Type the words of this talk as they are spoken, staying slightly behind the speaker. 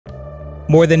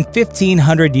More than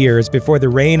 1,500 years before the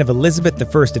reign of Elizabeth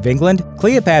I of England,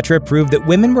 Cleopatra proved that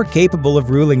women were capable of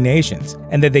ruling nations,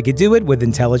 and that they could do it with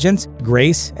intelligence,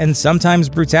 grace, and sometimes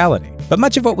brutality. But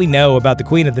much of what we know about the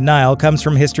Queen of the Nile comes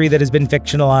from history that has been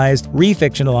fictionalized,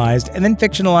 re-fictionalized, and then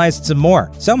fictionalized some more.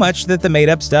 So much that the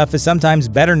made-up stuff is sometimes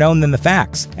better known than the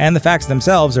facts, and the facts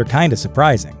themselves are kinda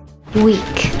surprising. Weak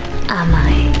am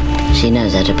I? She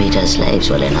knows how to beat her slaves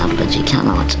well enough, but she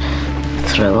cannot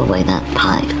throw away that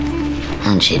pipe.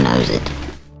 And she knows it.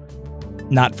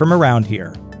 Not from around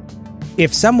here.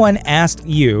 If someone asked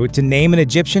you to name an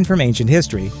Egyptian from ancient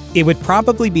history, it would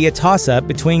probably be a toss-up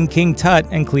between King Tut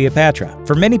and Cleopatra.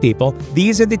 For many people,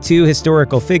 these are the two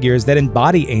historical figures that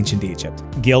embody ancient Egypt.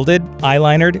 Gilded,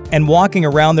 eyelinered, and walking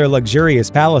around their luxurious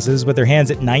palaces with their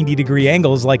hands at 90-degree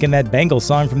angles like in that Bangles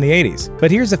song from the 80s. But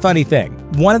here's the funny thing.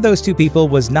 One of those two people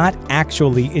was not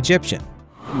actually Egyptian.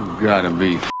 You gotta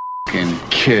be f***ing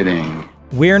kidding.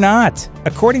 We're not.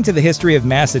 According to the history of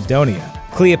Macedonia,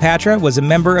 Cleopatra was a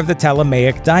member of the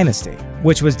Ptolemaic dynasty,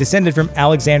 which was descended from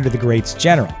Alexander the Great's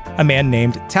general, a man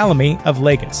named Ptolemy of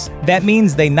Lagos. That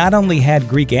means they not only had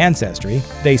Greek ancestry,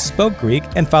 they spoke Greek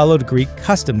and followed Greek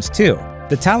customs too.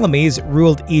 The Ptolemies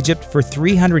ruled Egypt for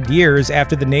 300 years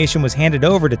after the nation was handed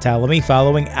over to Ptolemy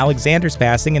following Alexander's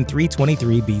passing in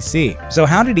 323 BC. So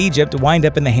how did Egypt wind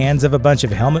up in the hands of a bunch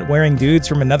of helmet-wearing dudes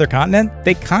from another continent?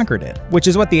 They conquered it, which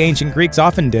is what the ancient Greeks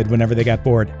often did whenever they got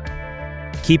bored.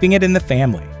 Keeping it in the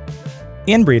family.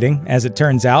 Inbreeding, as it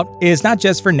turns out, is not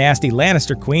just for nasty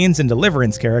Lannister queens and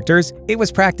Deliverance characters. It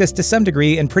was practiced to some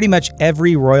degree in pretty much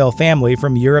every royal family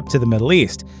from Europe to the Middle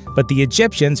East, but the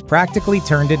Egyptians practically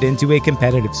turned it into a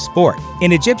competitive sport.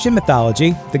 In Egyptian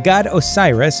mythology, the god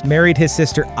Osiris married his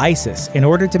sister Isis in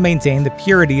order to maintain the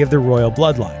purity of the royal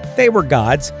bloodline. They were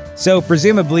gods, so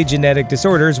presumably genetic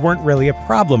disorders weren't really a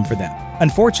problem for them.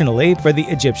 Unfortunately for the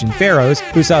Egyptian pharaohs,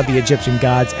 who saw the Egyptian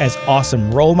gods as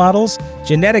awesome role models,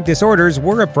 genetic disorders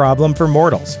were a problem for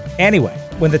mortals. Anyway,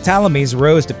 when the Ptolemies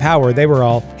rose to power, they were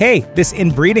all, hey, this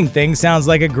inbreeding thing sounds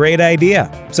like a great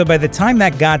idea. So by the time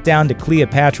that got down to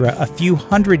Cleopatra a few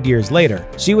hundred years later,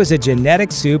 she was a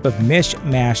genetic soup of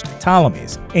mish-mashed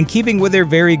Ptolemies. In keeping with their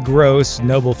very gross,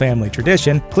 noble family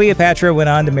tradition, Cleopatra went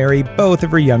on to marry both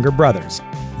of her younger brothers.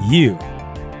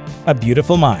 A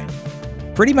beautiful mind.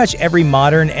 Pretty much every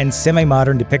modern and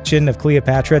semi-modern depiction of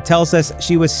Cleopatra tells us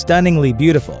she was stunningly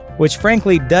beautiful, which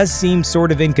frankly does seem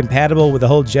sort of incompatible with the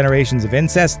whole generations of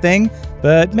incest thing,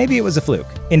 but maybe it was a fluke.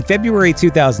 In February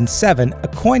 2007, a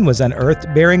coin was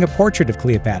unearthed bearing a portrait of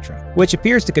Cleopatra, which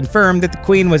appears to confirm that the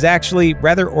queen was actually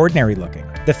rather ordinary looking.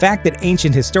 The fact that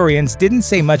ancient historians didn't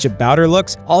say much about her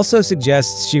looks also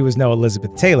suggests she was no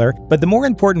Elizabeth Taylor, but the more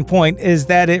important point is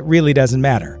that it really doesn't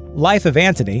matter. Life of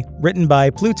Antony, written by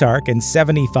Plutarch in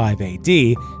 75 AD,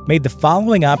 made the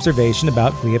following observation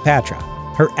about Cleopatra.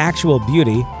 Her actual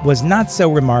beauty was not so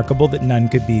remarkable that none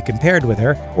could be compared with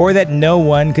her, or that no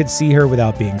one could see her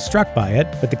without being struck by it,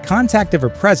 but the contact of her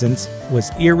presence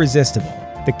was irresistible.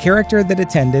 The character that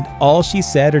attended all she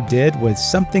said or did was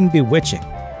something bewitching.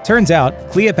 Turns out,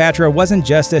 Cleopatra wasn't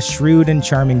just a shrewd and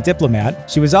charming diplomat,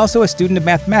 she was also a student of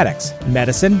mathematics,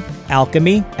 medicine,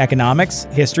 alchemy, economics,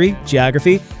 history,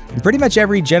 geography, and pretty much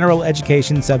every general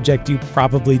education subject you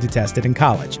probably detested in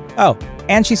college. Oh,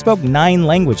 and she spoke 9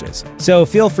 languages, so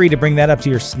feel free to bring that up to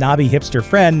your snobby hipster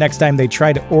friend next time they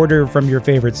try to order from your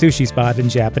favorite sushi spot in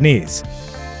Japanese.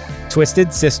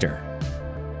 Twisted sister.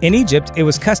 In Egypt, it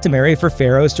was customary for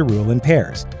pharaohs to rule in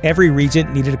pairs. Every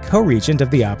regent needed a co-regent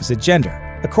of the opposite gender.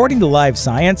 According to Live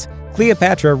Science,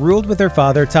 Cleopatra ruled with her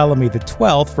father Ptolemy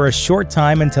XII for a short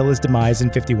time until his demise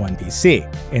in 51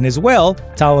 BC. In his will,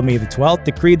 Ptolemy XII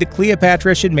decreed that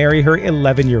Cleopatra should marry her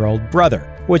 11-year-old brother,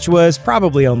 which was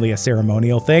probably only a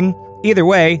ceremonial thing. Either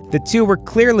way, the two were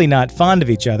clearly not fond of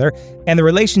each other, and the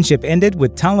relationship ended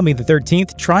with Ptolemy XIII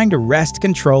trying to wrest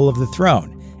control of the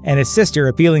throne, and his sister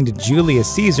appealing to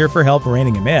Julius Caesar for help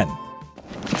reining him in.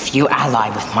 If you ally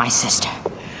with my sister,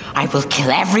 I will kill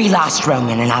every last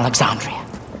Roman in Alexandria.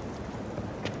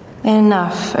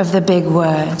 Enough of the big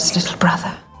words, little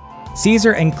brother.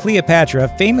 Caesar and Cleopatra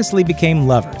famously became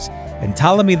lovers, and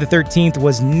Ptolemy XIII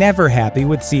was never happy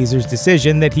with Caesar's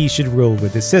decision that he should rule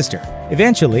with his sister.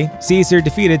 Eventually, Caesar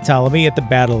defeated Ptolemy at the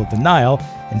Battle of the Nile,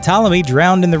 and Ptolemy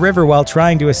drowned in the river while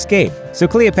trying to escape, so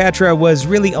Cleopatra was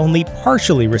really only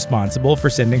partially responsible for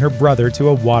sending her brother to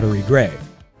a watery grave.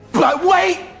 But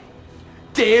wait!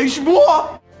 There's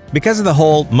more! Because of the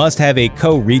whole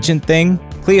must-have-a-co-regent thing,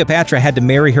 Cleopatra had to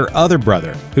marry her other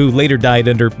brother, who later died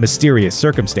under mysterious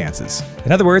circumstances.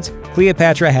 In other words,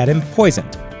 Cleopatra had him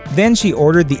poisoned. Then she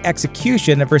ordered the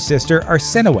execution of her sister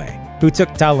Arsinoe, who took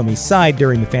Ptolemy's side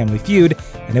during the family feud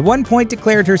and at one point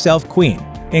declared herself queen.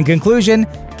 In conclusion,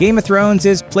 Game of Thrones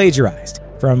is plagiarized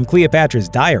from Cleopatra's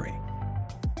diary.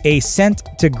 Ascent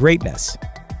to greatness.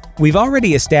 We've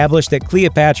already established that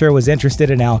Cleopatra was interested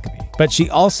in alchemy, but she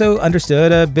also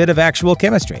understood a bit of actual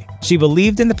chemistry. She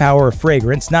believed in the power of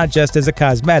fragrance not just as a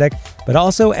cosmetic, but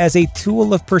also as a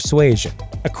tool of persuasion.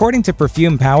 According to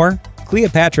Perfume Power,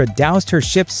 Cleopatra doused her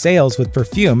ship's sails with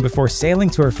perfume before sailing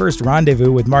to her first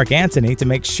rendezvous with Mark Antony to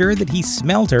make sure that he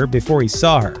smelled her before he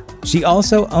saw her. She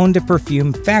also owned a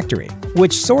perfume factory,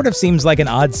 which sort of seems like an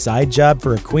odd side job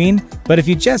for a queen, but if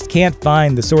you just can't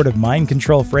find the sort of mind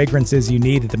control fragrances you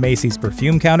need at the Macy's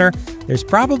perfume counter, there's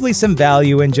probably some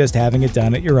value in just having it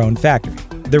done at your own factory.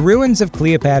 The ruins of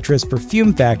Cleopatra's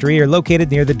perfume factory are located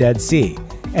near the Dead Sea,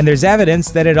 and there's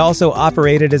evidence that it also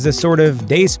operated as a sort of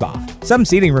day spa. Some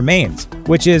seating remains,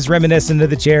 which is reminiscent of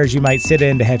the chairs you might sit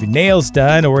in to have your nails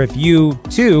done, or if you,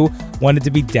 too, wanted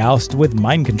to be doused with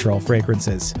mind control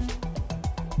fragrances.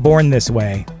 Born this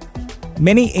way.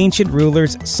 Many ancient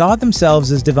rulers saw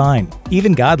themselves as divine,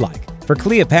 even godlike. For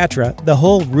Cleopatra, the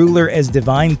whole ruler as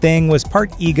divine thing was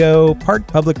part ego, part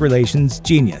public relations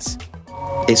genius.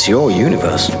 It's your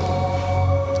universe,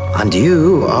 and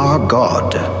you are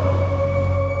God.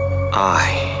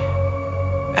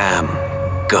 I am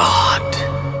God.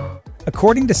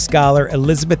 According to scholar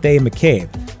Elizabeth A. McCabe,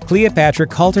 Cleopatra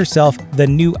called herself the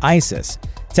new Isis,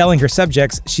 telling her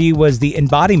subjects she was the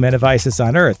embodiment of Isis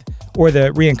on Earth, or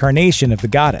the reincarnation of the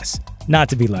goddess. Not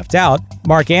to be left out,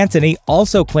 Mark Antony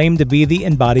also claimed to be the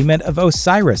embodiment of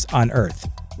Osiris on Earth.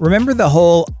 Remember the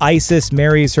whole Isis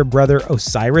marries her brother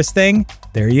Osiris thing?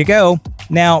 There you go.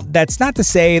 Now, that's not to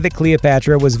say that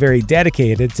Cleopatra was very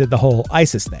dedicated to the whole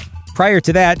Isis thing. Prior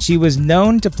to that, she was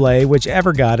known to play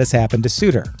whichever goddess happened to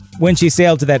suit her. When she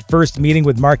sailed to that first meeting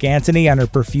with Mark Antony on her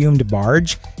perfumed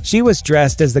barge, she was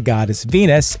dressed as the goddess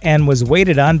Venus and was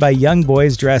waited on by young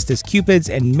boys dressed as cupids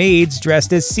and maids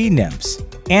dressed as sea nymphs.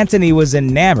 Antony was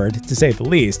enamored, to say the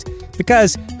least,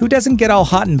 because who doesn't get all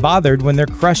hot and bothered when their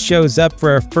crush shows up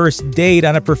for a first date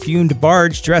on a perfumed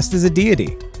barge dressed as a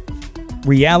deity?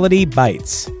 Reality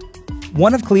bites.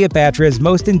 One of Cleopatra's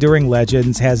most enduring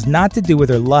legends has not to do with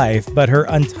her life, but her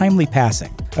untimely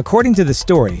passing. According to the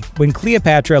story, when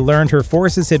Cleopatra learned her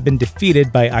forces had been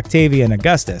defeated by Octavian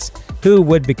Augustus, who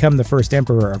would become the first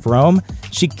emperor of Rome,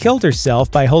 she killed herself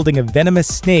by holding a venomous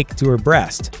snake to her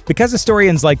breast. Because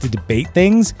historians like to debate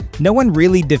things, no one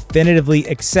really definitively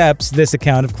accepts this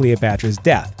account of Cleopatra's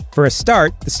death. For a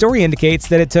start, the story indicates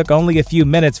that it took only a few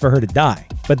minutes for her to die,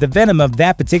 but the venom of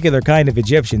that particular kind of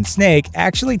Egyptian snake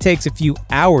actually takes a few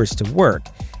hours to work,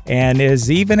 and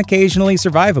is even occasionally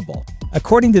survivable.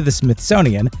 According to the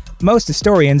Smithsonian, most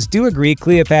historians do agree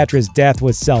Cleopatra's death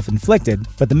was self-inflicted,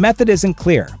 but the method isn't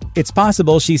clear. It's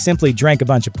possible she simply drank a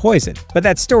bunch of poison, but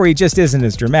that story just isn't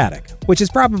as dramatic, which is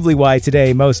probably why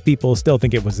today most people still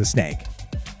think it was a snake.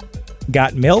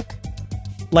 Got milk?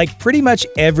 Like pretty much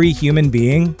every human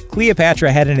being,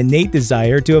 Cleopatra had an innate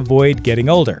desire to avoid getting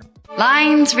older.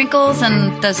 Lines, wrinkles,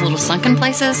 and those little sunken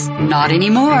places? Not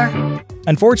anymore.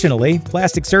 Unfortunately,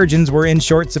 plastic surgeons were in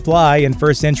short supply in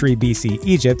 1st century BC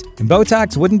Egypt, and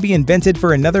Botox wouldn't be invented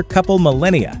for another couple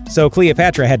millennia, so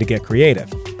Cleopatra had to get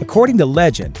creative. According to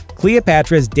legend,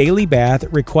 Cleopatra's daily bath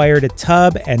required a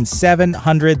tub and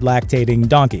 700 lactating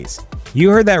donkeys. You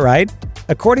heard that right.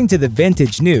 According to the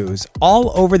Vintage News,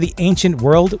 all over the ancient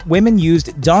world, women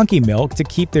used donkey milk to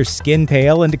keep their skin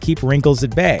pale and to keep wrinkles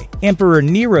at bay. Emperor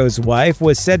Nero's wife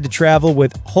was said to travel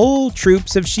with whole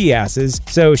troops of she-asses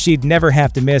so she'd never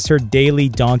have to miss her daily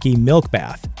donkey milk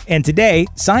bath. And today,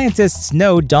 scientists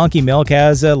know donkey milk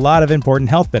has a lot of important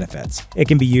health benefits. It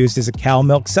can be used as a cow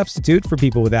milk substitute for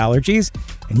people with allergies,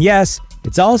 and yes,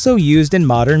 it's also used in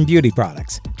modern beauty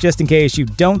products, just in case you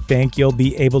don't think you'll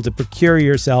be able to procure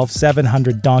yourself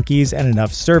 700 donkeys and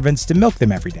enough servants to milk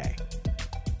them every day.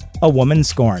 A woman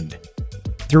scorned.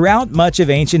 Throughout much of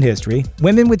ancient history,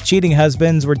 women with cheating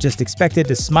husbands were just expected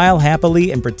to smile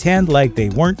happily and pretend like they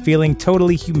weren't feeling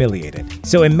totally humiliated.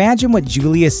 So imagine what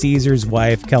Julius Caesar's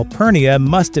wife Calpurnia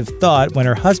must have thought when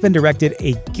her husband erected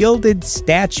a gilded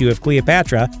statue of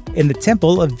Cleopatra in the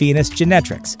temple of Venus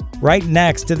Genetrix, right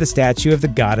next to the statue of the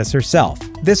goddess herself.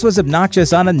 This was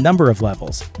obnoxious on a number of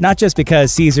levels, not just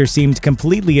because Caesar seemed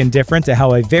completely indifferent to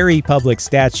how a very public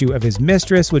statue of his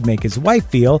mistress would make his wife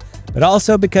feel, but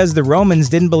also because the Romans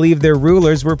didn't believe their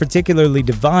rulers were particularly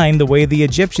divine the way the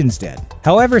Egyptians did.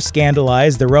 However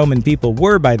scandalized the Roman people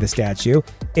were by the statue,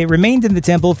 it remained in the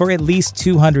temple for at least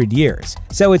 200 years,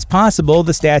 so it's possible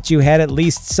the statue had at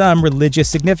least some religious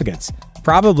significance,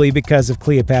 probably because of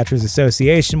Cleopatra's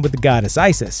association with the goddess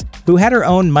Isis, who had her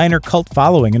own minor cult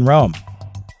following in Rome.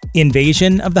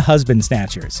 Invasion of the Husband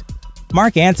Snatchers.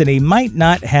 Mark Antony might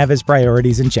not have his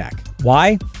priorities in check.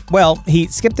 Why? Well, he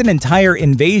skipped an entire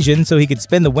invasion so he could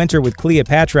spend the winter with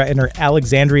Cleopatra in her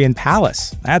Alexandrian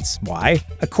palace. That's why.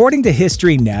 According to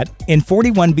HistoryNet, in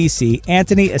 41 BC,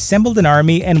 Antony assembled an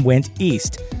army and went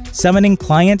east, summoning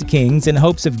client kings in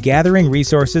hopes of gathering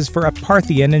resources for a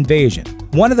Parthian invasion.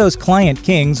 One of those client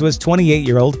kings was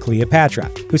 28-year-old Cleopatra,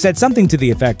 who said something to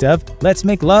the effect of, "Let's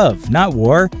make love, not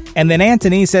war." And then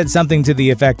Antony said something to the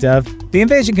effect of, "The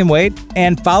invasion can wait,"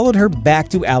 and followed her back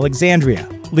to Alexandria,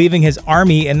 leaving his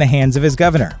army in the hands of his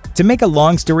governor. To make a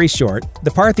long story short,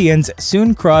 the Parthians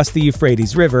soon crossed the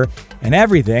Euphrates River, and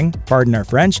everything, pardon our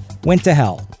French, went to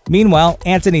hell. Meanwhile,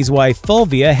 Antony's wife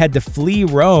Fulvia had to flee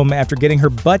Rome after getting her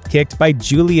butt kicked by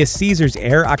Julius Caesar's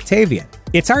heir Octavian.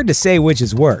 It's hard to say which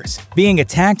is worse, being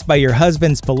attacked by your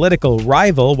husband's political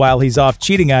rival while he's off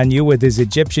cheating on you with his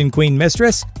Egyptian queen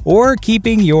mistress, or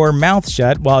keeping your mouth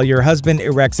shut while your husband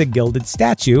erects a gilded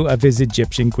statue of his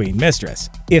Egyptian queen mistress.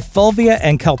 If Fulvia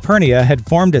and Calpurnia had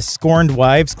formed a scorned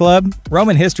wives club,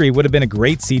 Roman history would have been a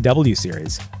great CW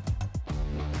series.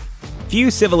 Few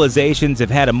civilizations have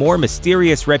had a more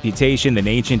mysterious reputation than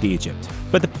ancient Egypt.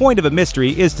 But the point of a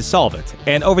mystery is to solve it,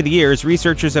 and over the years,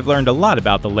 researchers have learned a lot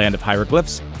about the land of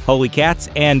hieroglyphs, holy cats,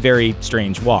 and very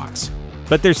strange walks.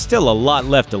 But there's still a lot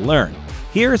left to learn.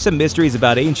 Here are some mysteries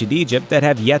about ancient Egypt that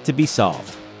have yet to be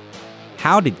solved.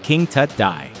 How did King Tut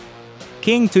die?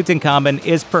 King Tutankhamun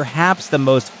is perhaps the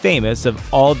most famous of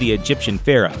all the Egyptian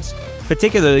pharaohs,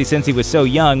 particularly since he was so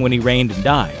young when he reigned and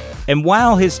died. And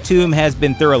while his tomb has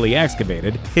been thoroughly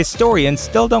excavated, historians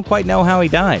still don't quite know how he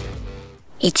died.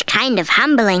 It's kind of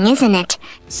humbling, isn't it?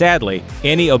 Sadly,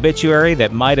 any obituary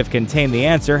that might have contained the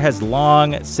answer has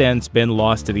long since been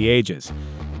lost to the ages.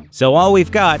 So all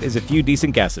we've got is a few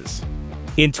decent guesses.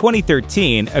 In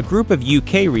 2013, a group of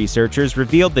UK researchers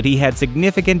revealed that he had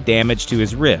significant damage to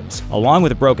his ribs, along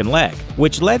with a broken leg,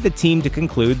 which led the team to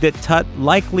conclude that Tut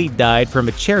likely died from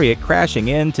a chariot crashing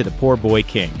into the poor boy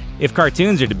king. If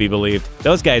cartoons are to be believed,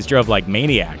 those guys drove like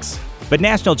maniacs. But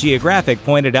National Geographic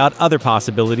pointed out other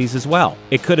possibilities as well.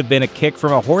 It could have been a kick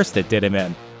from a horse that did him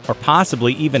in, or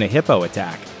possibly even a hippo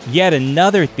attack. Yet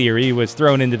another theory was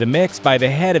thrown into the mix by the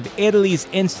head of Italy's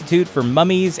Institute for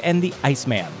Mummies and the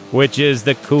Iceman, which is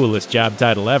the coolest job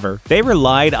title ever. They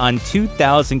relied on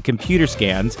 2,000 computer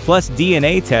scans plus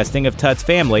DNA testing of Tut's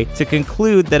family to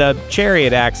conclude that a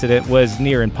chariot accident was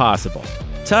near impossible.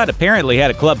 Tut apparently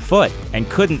had a club foot and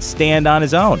couldn't stand on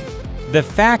his own. The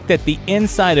fact that the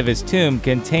inside of his tomb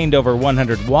contained over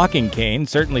 100 walking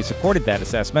canes certainly supported that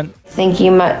assessment. Thank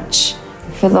you much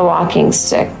for the walking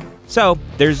stick. So,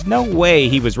 there's no way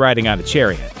he was riding on a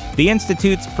chariot. The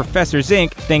Institute's Professor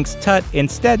Zink thinks Tut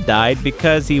instead died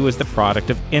because he was the product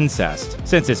of incest,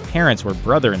 since his parents were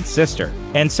brother and sister,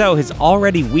 and so his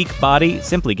already weak body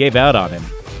simply gave out on him.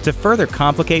 To further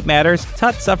complicate matters,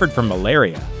 Tut suffered from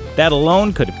malaria. That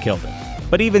alone could have killed him.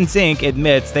 But even Zink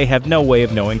admits they have no way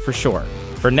of knowing for sure.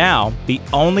 For now, the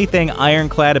only thing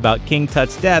ironclad about King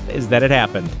Tut's death is that it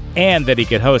happened, and that he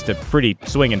could host a pretty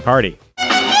swingin' party.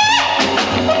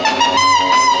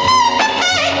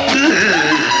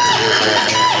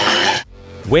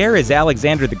 Where is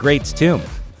Alexander the Great's tomb?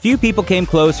 Few people came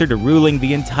closer to ruling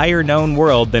the entire known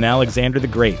world than Alexander the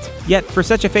Great. Yet, for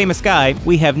such a famous guy,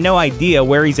 we have no idea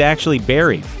where he's actually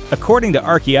buried. According to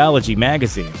Archaeology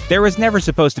magazine, there was never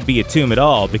supposed to be a tomb at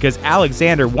all because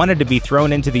Alexander wanted to be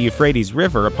thrown into the Euphrates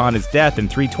River upon his death in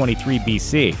 323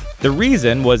 BC. The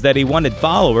reason was that he wanted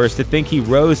followers to think he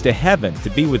rose to heaven to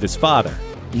be with his father.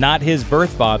 Not his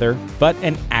birth father, but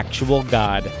an actual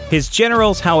god. His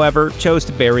generals, however, chose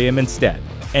to bury him instead,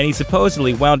 and he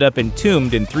supposedly wound up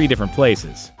entombed in 3 different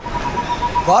places.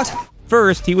 What?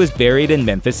 First, he was buried in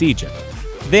Memphis, Egypt.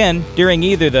 Then, during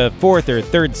either the 4th or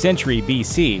 3rd century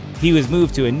BC, he was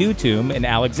moved to a new tomb in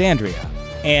Alexandria.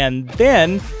 And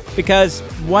then, because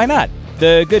why not?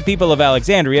 The good people of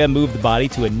Alexandria moved the body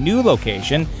to a new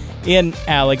location in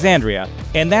Alexandria,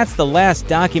 and that's the last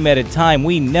documented time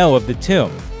we know of the tomb,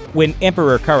 when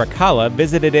Emperor Caracalla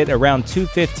visited it around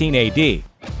 215 AD.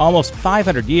 Almost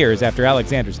 500 years after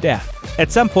Alexander's death.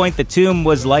 At some point, the tomb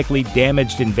was likely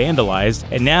damaged and vandalized,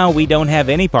 and now we don't have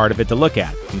any part of it to look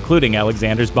at, including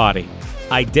Alexander's body.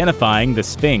 Identifying the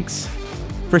Sphinx.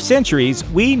 For centuries,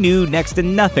 we knew next to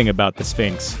nothing about the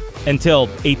Sphinx. Until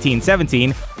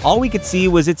 1817, all we could see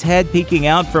was its head peeking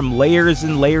out from layers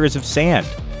and layers of sand.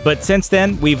 But since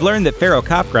then, we've learned that Pharaoh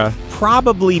Khafre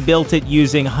probably built it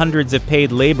using hundreds of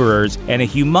paid laborers and a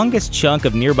humongous chunk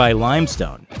of nearby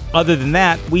limestone. Other than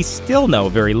that, we still know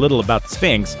very little about the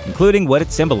Sphinx, including what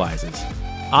it symbolizes.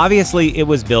 Obviously, it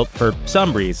was built for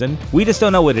some reason, we just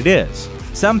don't know what it is.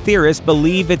 Some theorists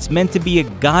believe it's meant to be a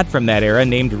god from that era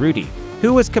named Ruti,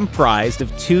 who was comprised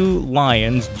of 2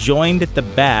 lions joined at the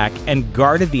back and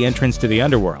guarded the entrance to the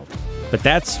underworld. But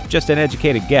that's just an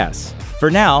educated guess. For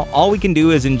now, all we can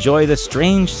do is enjoy the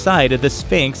strange sight of the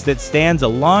Sphinx that stands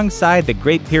alongside the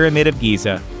Great Pyramid of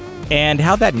Giza. And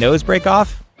how'd that nose break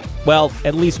off? Well,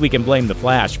 at least we can blame the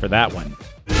Flash for that one.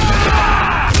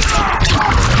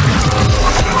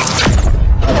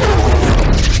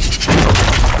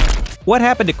 What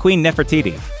happened to Queen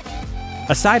Nefertiti?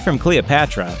 Aside from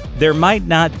Cleopatra, there might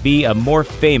not be a more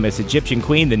famous Egyptian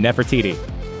queen than Nefertiti.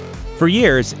 For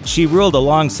years, she ruled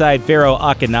alongside Pharaoh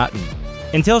Akhenaten,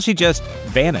 until she just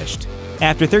vanished.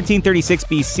 After 1336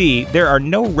 BC, there are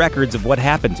no records of what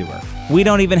happened to her. We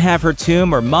don't even have her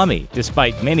tomb or mummy,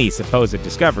 despite many supposed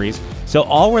discoveries, so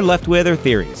all we're left with are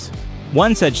theories.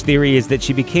 One such theory is that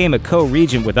she became a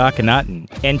co-regent with Akhenaten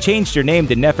and changed her name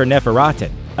to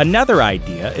Neferneferuaten. Another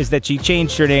idea is that she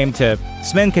changed her name to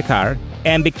Smenkhkare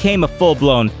and became a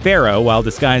full-blown pharaoh while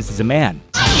disguised as a man.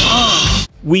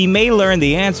 We may learn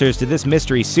the answers to this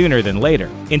mystery sooner than later.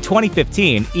 In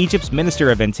 2015, Egypt's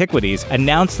Minister of Antiquities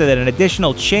announced that an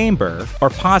additional chamber, or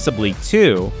possibly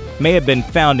 2, may have been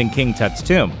found in King Tut's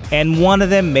tomb, and one of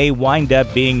them may wind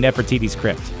up being Nefertiti's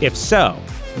crypt. If so,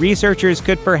 researchers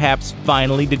could perhaps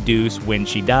finally deduce when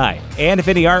she died, and if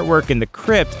any artwork in the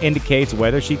crypt indicates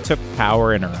whether she took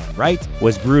power in her own right,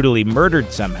 was brutally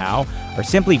murdered somehow, or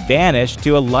simply vanished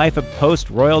to a life of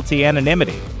post-royalty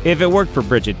anonymity. If it worked for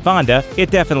Bridget Fonda,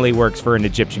 it definitely works for an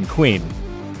Egyptian queen.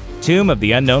 Tomb of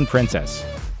the Unknown Princess.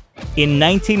 In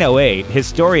 1908,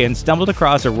 historians stumbled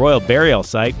across a royal burial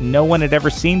site no one had ever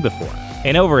seen before.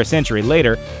 And over a century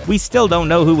later, we still don't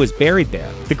know who was buried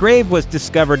there. The grave was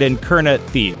discovered in Kurna,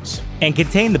 Thebes, and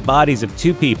contained the bodies of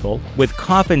 2 people, with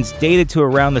coffins dated to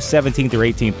around the 17th or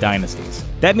 18th dynasties.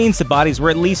 That means the bodies were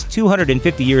at least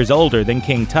 250 years older than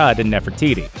King Tut and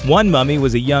Nefertiti. One mummy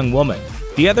was a young woman,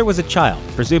 the other was a child,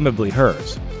 presumably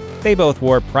hers. They both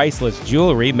wore priceless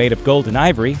jewelry made of gold and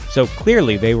ivory, so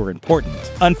clearly they were important.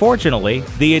 Unfortunately,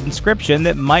 the inscription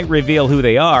that might reveal who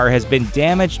they are has been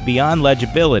damaged beyond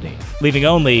legibility, leaving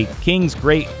only King's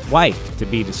great wife to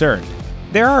be discerned.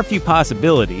 There are a few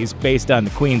possibilities based on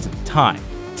the queens at the time.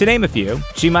 To name a few,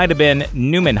 she might have been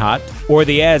Numenhat, or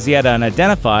the as-yet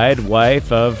unidentified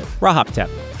wife of Rahoptep.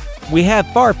 We have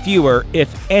far fewer,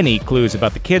 if any, clues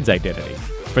about the kid's identity.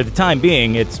 For the time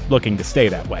being, it's looking to stay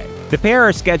that way. The pair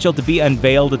are scheduled to be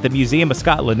unveiled at the Museum of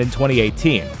Scotland in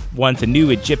 2018, once a new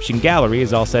Egyptian gallery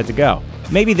is all set to go.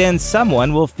 Maybe then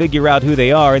someone will figure out who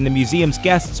they are and the museum's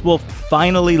guests will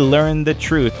finally learn the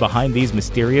truth behind these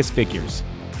mysterious figures.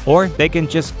 Or they can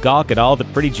just gawk at all the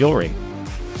pretty jewelry.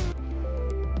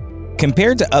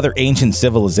 Compared to other ancient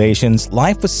civilizations,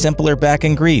 life was simpler back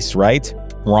in Greece, right?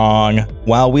 Wrong.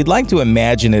 While we'd like to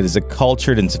imagine it as a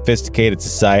cultured and sophisticated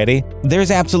society, there's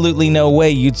absolutely no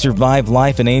way you'd survive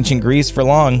life in ancient Greece for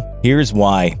long. Here's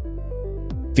why.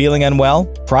 Feeling unwell?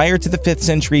 Prior to the 5th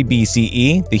century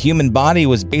BCE, the human body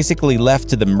was basically left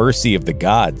to the mercy of the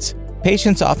gods.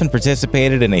 Patients often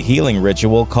participated in a healing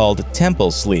ritual called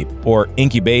temple sleep, or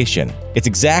incubation. It's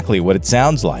exactly what it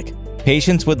sounds like.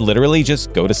 Patients would literally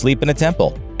just go to sleep in a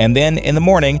temple, and then in the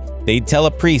morning, they'd tell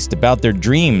a priest about their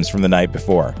dreams from the night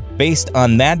before. Based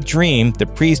on that dream, the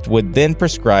priest would then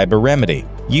prescribe a remedy,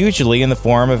 usually in the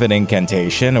form of an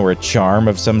incantation or a charm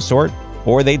of some sort,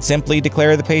 or they'd simply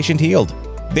declare the patient healed.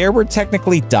 There were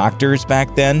technically doctors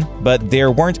back then, but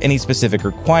there weren't any specific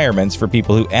requirements for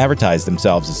people who advertised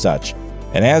themselves as such.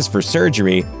 And as for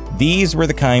surgery, these were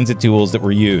the kinds of tools that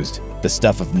were used, the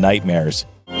stuff of nightmares.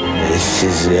 This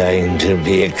is going to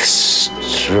be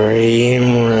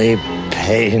extremely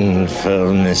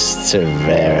painful, Mr.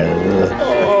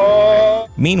 Verrill.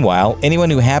 Meanwhile, anyone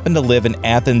who happened to live in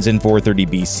Athens in 430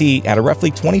 BC had a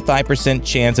roughly 25%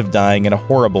 chance of dying in a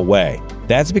horrible way.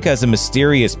 That's because a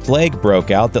mysterious plague broke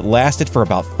out that lasted for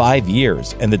about 5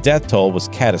 years, and the death toll was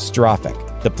catastrophic.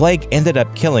 The plague ended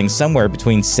up killing somewhere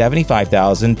between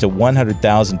 75,000 to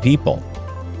 100,000 people.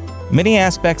 Many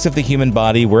aspects of the human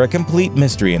body were a complete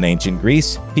mystery in ancient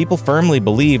Greece. People firmly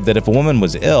believed that if a woman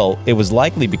was ill, it was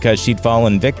likely because she'd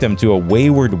fallen victim to a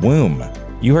wayward womb.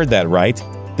 You heard that right.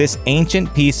 This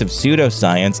ancient piece of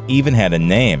pseudoscience even had a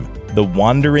name, the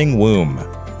Wandering Womb.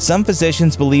 Some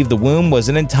physicians believed the womb was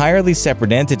an entirely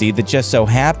separate entity that just so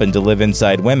happened to live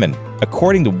inside women.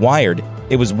 According to Wired,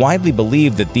 it was widely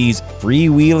believed that these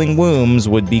freewheeling wombs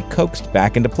would be coaxed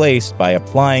back into place by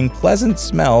applying pleasant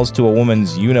smells to a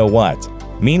woman's you-know-what.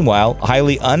 Meanwhile,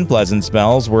 highly unpleasant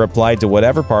smells were applied to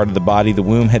whatever part of the body the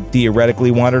womb had theoretically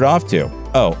wandered off to.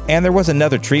 Oh, and there was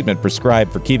another treatment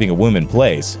prescribed for keeping a womb in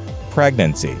place.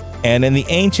 pregnancy. And in the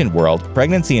ancient world,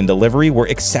 pregnancy and delivery were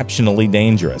exceptionally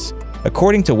dangerous.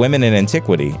 According to women in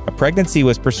antiquity, a pregnancy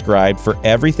was prescribed for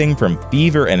everything from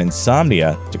fever and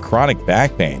insomnia to chronic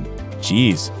back pain.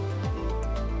 Jeez.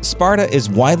 Sparta is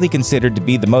widely considered to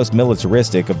be the most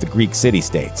militaristic of the Greek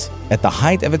city-states. At the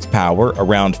height of its power,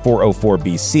 around 404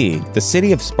 BC, the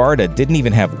city of Sparta didn't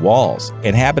even have walls.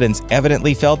 Inhabitants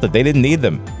evidently felt that they didn't need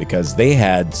them because they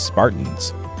had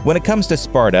Spartans. When it comes to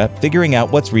Sparta, figuring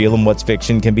out what's real and what's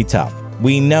fiction can be tough.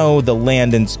 We know the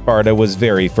land in Sparta was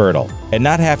very fertile, and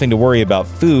not having to worry about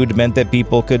food meant that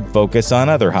people could focus on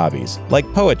other hobbies, like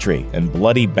poetry and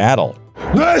bloody battle.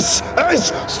 This is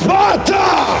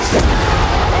Sparta!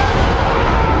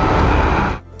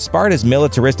 Sparta's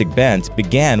militaristic bent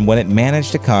began when it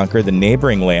managed to conquer the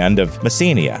neighboring land of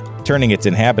Messenia, turning its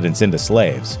inhabitants into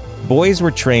slaves. Boys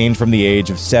were trained from the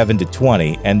age of 7 to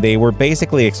 20, and they were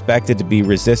basically expected to be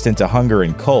resistant to hunger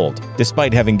and cold,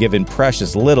 despite having given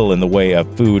precious little in the way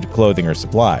of food, clothing, or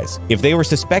supplies. If they were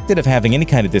suspected of having any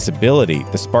kind of disability,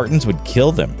 the Spartans would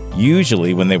kill them,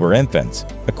 usually when they were infants.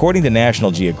 According to National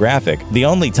Geographic, the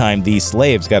only time these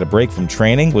slaves got a break from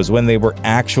training was when they were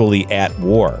actually at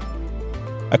war.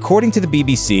 According to the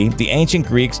BBC, the ancient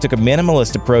Greeks took a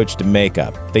minimalist approach to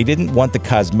makeup. They didn't want the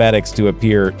cosmetics to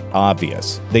appear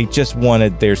obvious. They just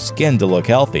wanted their skin to look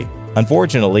healthy.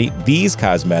 Unfortunately, these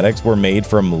cosmetics were made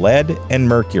from lead and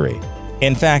mercury.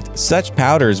 In fact, such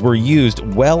powders were used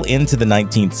well into the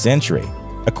 19th century.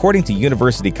 According to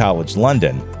University College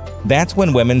London, that's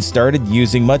when women started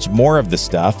using much more of the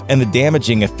stuff and the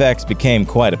damaging effects became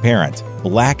quite apparent.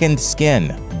 Blackened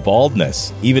skin,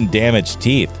 baldness, even damaged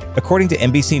teeth. According to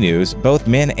NBC News, both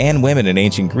men and women in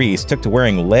ancient Greece took to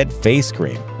wearing lead face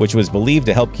cream, which was believed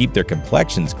to help keep their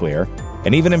complexions clear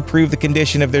and even improve the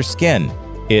condition of their skin.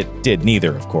 It did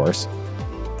neither, of course.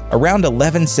 Around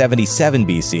 1177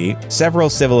 BC, several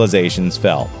civilizations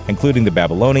fell, including the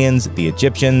Babylonians, the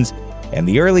Egyptians, and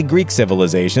the early Greek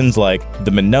civilizations like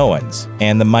the Minoans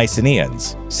and the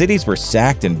Mycenaeans. Cities were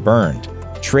sacked and burned,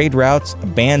 trade routes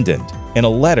abandoned. In a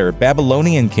letter,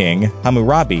 Babylonian king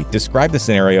Hammurabi described the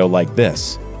scenario like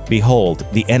this: "Behold,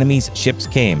 the enemy's ships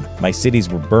came, my cities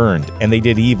were burned, and they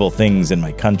did evil things in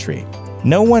my country."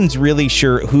 No one's really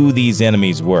sure who these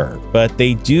enemies were, but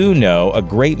they do know a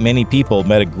great many people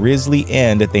met a grisly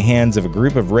end at the hands of a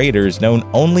group of raiders known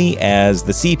only as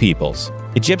the Sea Peoples.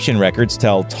 Egyptian records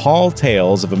tell tall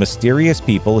tales of a mysterious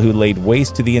people who laid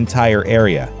waste to the entire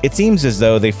area. It seems as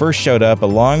though they first showed up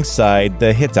alongside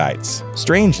the Hittites.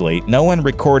 Strangely, no one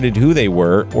recorded who they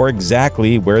were or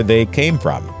exactly where they came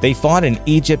from. They fought in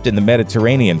Egypt and the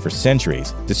Mediterranean for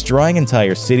centuries, destroying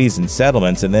entire cities and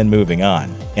settlements and then moving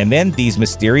on. And then these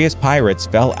mysterious pirates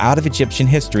fell out of Egyptian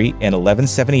history in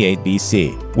 1178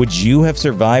 BC. Would you have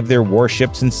survived their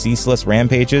warships and ceaseless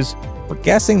rampages? We're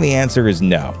guessing the answer is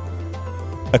no.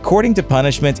 According to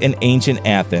punishment in ancient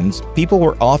Athens, people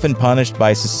were often punished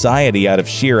by society out of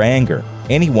sheer anger.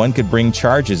 Anyone could bring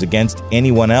charges against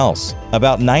anyone else.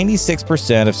 About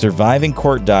 96% of surviving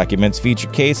court documents feature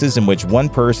cases in which one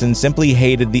person simply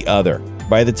hated the other.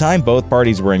 By the time both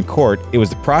parties were in court, it was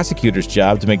the prosecutor's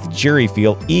job to make the jury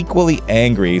feel equally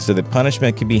angry so that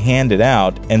punishment could be handed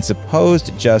out and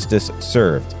supposed justice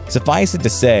served. Suffice it to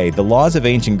say, the laws of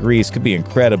ancient Greece could be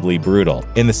incredibly brutal.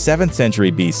 In the 7th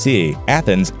century BC,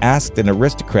 Athens asked an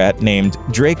aristocrat named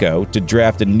Draco to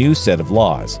draft a new set of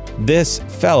laws. This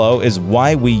fellow is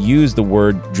why we use the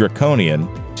word draconian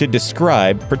to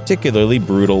describe particularly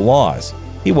brutal laws.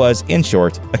 He was, in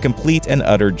short, a complete and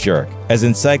utter jerk. As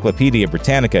Encyclopedia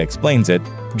Britannica explains it,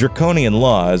 draconian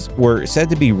laws were said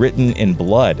to be written in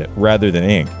blood rather than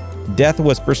ink. Death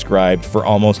was prescribed for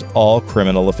almost all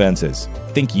criminal offenses.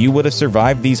 Think you would have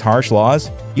survived these harsh laws?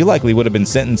 You likely would have been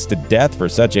sentenced to death for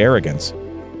such arrogance.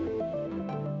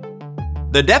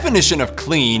 The definition of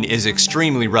clean is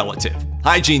extremely relative.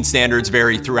 Hygiene standards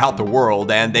vary throughout the world,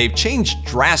 and they've changed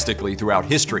drastically throughout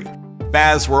history.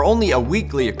 Baths were only a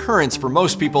weekly occurrence for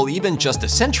most people even just a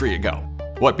century ago.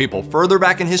 What people further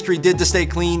back in history did to stay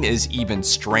clean is even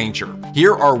stranger.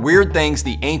 Here are weird things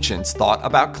the ancients thought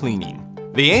about cleaning.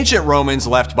 The ancient Romans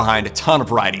left behind a ton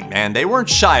of writing, and they weren't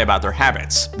shy about their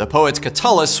habits. The poet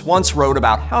Catullus once wrote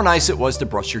about how nice it was to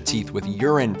brush your teeth with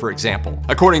urine, for example.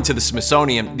 According to the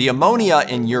Smithsonian, the ammonia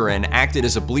in urine acted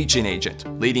as a bleaching agent,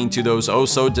 leading to those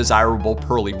oh-so-desirable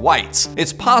pearly whites.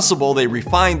 It's possible they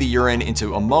refined the urine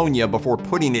into ammonia before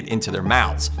putting it into their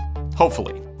mouths.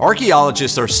 Hopefully.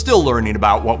 Archaeologists are still learning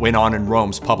about what went on in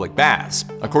Rome's public baths.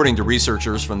 According to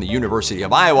researchers from the University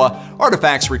of Iowa,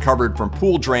 artifacts recovered from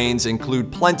pool drains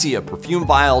include plenty of perfume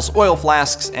vials, oil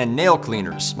flasks, and nail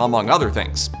cleaners, among other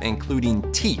things,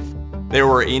 including teeth. There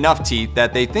were enough teeth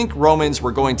that they think Romans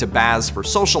were going to baths for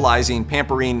socializing,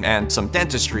 pampering, and some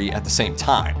dentistry at the same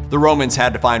time. The Romans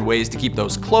had to find ways to keep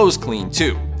those clothes clean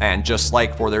too, and just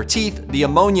like for their teeth, the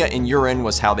ammonia in urine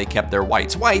was how they kept their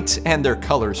whites white and their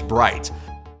colors bright.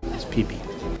 It's pee-pee.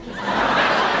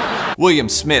 William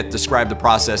Smith described the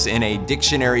process in a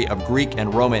Dictionary of Greek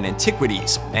and Roman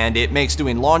Antiquities, and it makes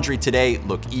doing laundry today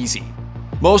look easy.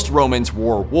 Most Romans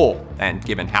wore wool, and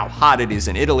given how hot it is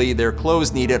in Italy, their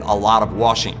clothes needed a lot of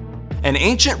washing. An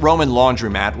ancient Roman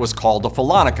laundromat was called a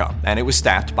phalanca, and it was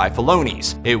staffed by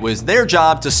phalones. It was their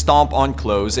job to stomp on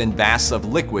clothes in vats of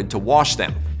liquid to wash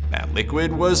them. That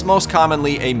liquid was most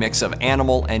commonly a mix of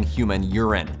animal and human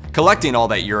urine. Collecting all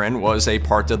that urine was a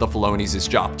part of the phalones'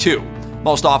 job too.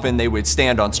 Most often they would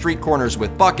stand on street corners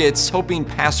with buckets, hoping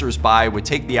passers-by would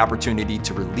take the opportunity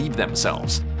to relieve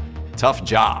themselves. Tough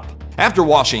job. After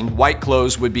washing, white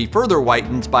clothes would be further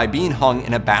whitened by being hung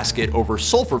in a basket over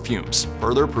sulfur fumes,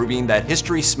 further proving that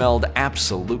history smelled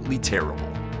absolutely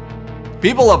terrible.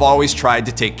 People have always tried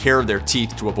to take care of their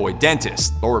teeth to avoid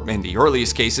dentists, or in the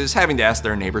earliest cases, having to ask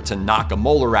their neighbor to knock a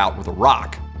molar out with a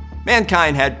rock.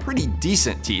 Mankind had pretty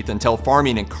decent teeth until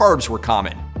farming and carbs were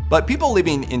common. But people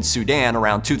living in Sudan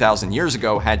around 2,000 years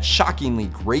ago had shockingly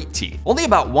great teeth. Only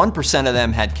about 1% of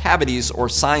them had cavities or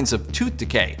signs of tooth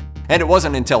decay. And it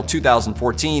wasn't until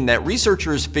 2014 that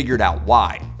researchers figured out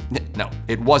why. No,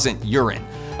 it wasn't urine.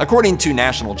 According to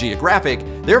National Geographic,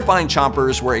 their fine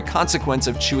chompers were a consequence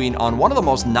of chewing on one of the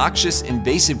most noxious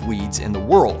invasive weeds in the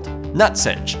world,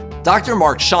 nutsedge. Dr.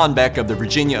 Mark Schonbeck of the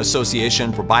Virginia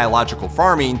Association for Biological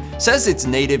Farming says it's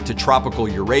native to tropical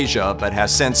Eurasia but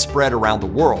has since spread around the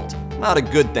world. Not a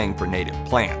good thing for native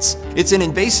plants. It's an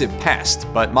invasive pest,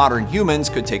 but modern humans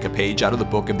could take a page out of the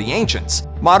book of the ancients.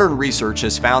 Modern research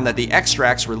has found that the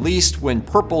extracts released when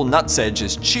purple nutsedge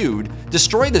is chewed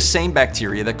destroy the same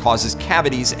bacteria that causes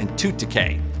cavities and tooth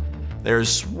decay.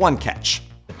 There's one catch.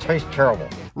 It tastes terrible.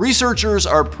 Researchers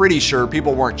are pretty sure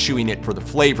people weren't chewing it for the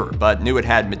flavor, but knew it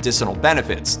had medicinal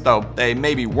benefits, though they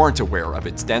maybe weren't aware of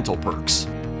its dental perks.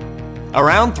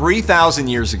 Around 3,000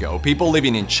 years ago, people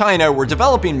living in China were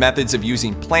developing methods of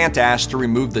using plant ash to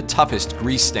remove the toughest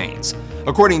grease stains.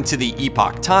 According to the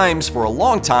Epoch Times, for a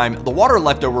long time, the water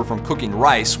left over from cooking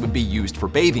rice would be used for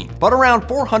bathing. But around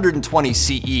 420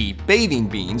 CE, bathing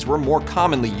beans were more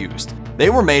commonly used. They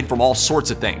were made from all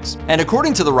sorts of things. And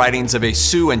according to the writings of a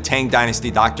Sui and Tang dynasty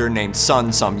doctor named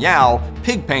Sun Sum Yao,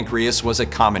 pig pancreas was a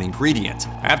common ingredient.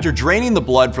 After draining the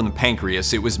blood from the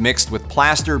pancreas, it was mixed with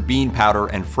plaster, bean powder,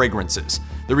 and fragrances.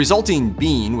 The resulting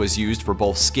bean was used for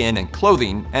both skin and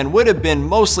clothing, and would have been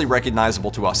mostly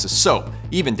recognizable to us as soap,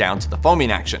 even down to the foaming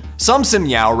action. Sun Sum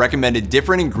Yao recommended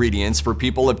different ingredients for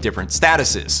people of different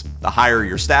statuses. The higher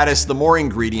your status, the more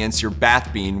ingredients your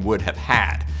bath bean would have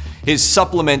had. His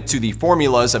supplement to the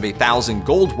formulas of 1,000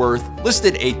 gold worth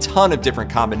listed a ton of different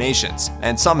combinations,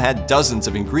 and some had dozens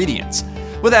of ingredients.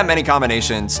 With that many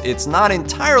combinations, it's not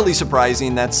entirely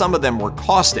surprising that some of them were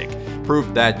caustic,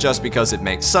 proof that just because it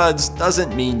makes suds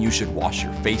doesn't mean you should wash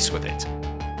your face with it.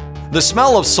 The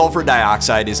smell of sulfur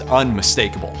dioxide is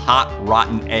unmistakable, hot,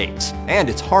 rotten eggs, and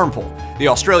it's harmful. The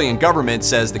Australian government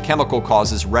says the chemical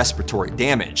causes respiratory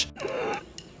damage.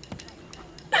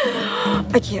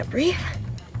 I can't breathe.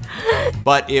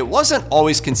 But it wasn't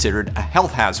always considered a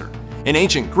health hazard. In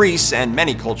ancient Greece and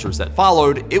many cultures that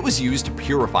followed, it was used to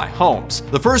purify homes.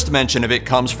 The first mention of it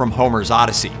comes from Homer's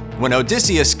Odyssey. When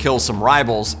Odysseus kills some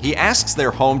rivals, he asks their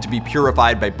home to be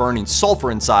purified by burning sulfur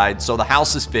inside so the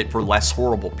house is fit for less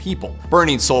horrible people.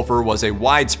 Burning sulfur was a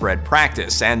widespread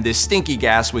practice, and this stinky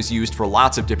gas was used for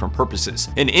lots of different purposes.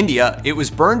 In India, it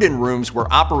was burned in rooms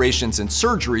where operations and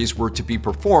surgeries were to be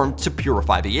performed to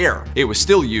purify the air. It was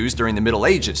still used during the Middle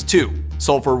Ages, too.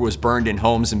 Sulfur was burned in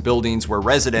homes and buildings where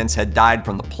residents had died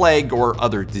from the plague or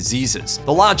other diseases.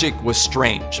 The logic was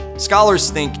strange.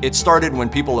 Scholars think it started when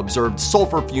people observed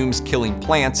sulfur fumes killing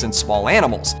plants and small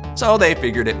animals, so they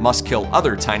figured it must kill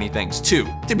other tiny things too.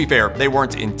 To be fair, they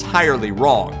weren't entirely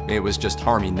wrong, it was just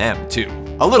harming them too.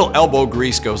 A little elbow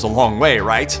grease goes a long way,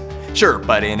 right? Sure,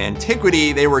 but in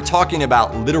antiquity, they were talking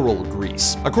about literal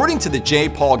grease. According to the J.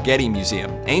 Paul Getty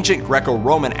Museum, ancient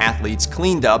Greco-Roman athletes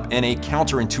cleaned up in a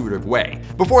counterintuitive way.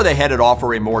 Before they headed off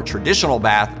for a more traditional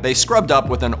bath, they scrubbed up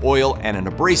with an oil and an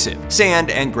abrasive. Sand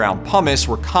and ground pumice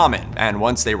were common, and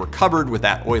once they were covered with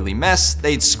that oily mess,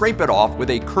 they'd scrape it off with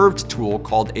a curved tool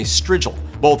called a strigil.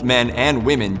 Both men and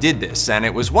women did this, and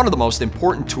it was one of the most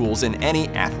important tools in any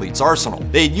athlete's arsenal.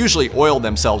 They'd usually oil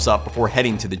themselves up before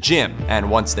heading to the gym, and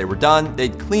once they were done,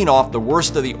 they'd clean off the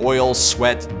worst of the oil,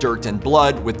 sweat, dirt, and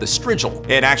blood with the strigil.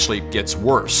 It actually gets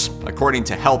worse. According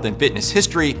to Health and Fitness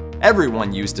History,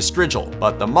 Everyone used a strigil,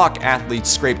 but the muck athletes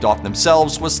scraped off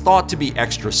themselves was thought to be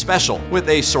extra special, with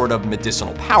a sort of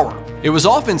medicinal power. It was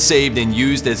often saved and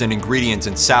used as an ingredient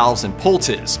in salves and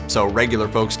poultices, so regular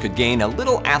folks could gain a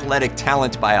little athletic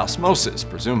talent by osmosis,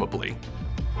 presumably.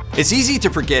 It's easy to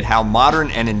forget how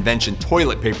modern an invention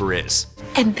toilet paper is.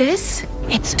 And this?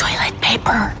 It's toilet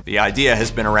paper. The idea has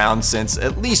been around since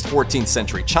at least 14th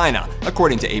century China,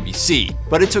 according to ABC,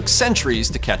 but it took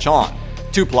centuries to catch on.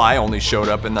 Two-ply only showed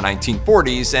up in the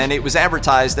 1940s, and it was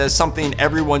advertised as something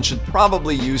everyone should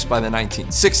probably use by the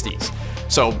 1960s.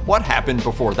 So what happened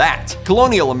before that?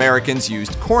 Colonial Americans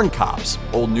used corn cobs.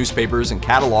 Old newspapers and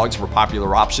catalogs were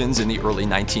popular options in the early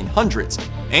 1900s.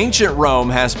 Ancient Rome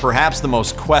has perhaps the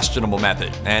most questionable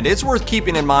method, and it's worth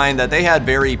keeping in mind that they had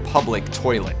very public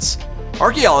toilets.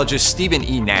 Archaeologist Stephen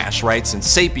E. Nash writes in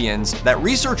Sapiens that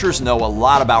researchers know a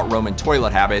lot about Roman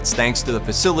toilet habits thanks to the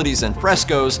facilities and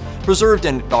frescoes preserved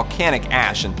in volcanic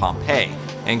ash in Pompeii,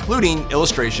 including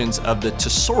illustrations of the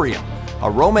Tessorium,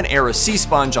 a Roman-era sea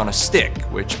sponge on a stick,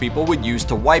 which people would use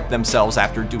to wipe themselves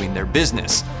after doing their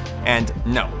business. And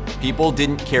no, people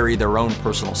didn't carry their own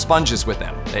personal sponges with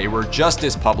them. They were just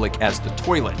as public as the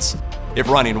toilets. If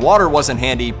running water wasn't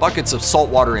handy, buckets of salt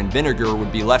water and vinegar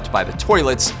would be left by the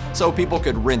toilets so people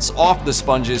could rinse off the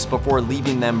sponges before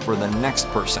leaving them for the next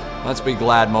person. Let's be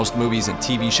glad most movies and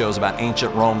TV shows about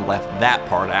ancient Rome left that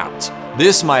part out.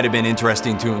 This might have been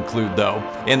interesting to include though.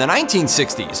 In the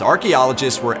 1960s,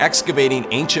 archaeologists were excavating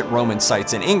ancient Roman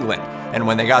sites in England, and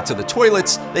when they got to the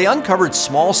toilets, they uncovered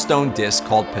small stone discs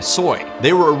called pessoi.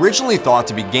 They were originally thought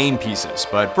to be game pieces,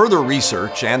 but further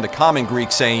research and the common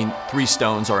Greek saying 3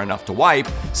 stones are enough to wipe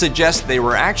suggest they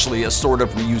were actually a sort of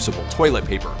reusable toilet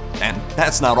paper. And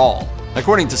that's not all.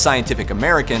 According to Scientific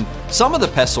American, some of the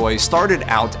pessoi started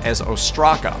out as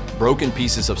ostraka, broken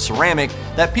pieces of ceramic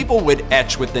that people would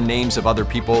etch with the names of other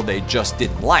people they just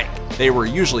didn't like. They were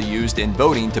usually used in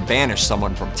voting to banish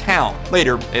someone from town.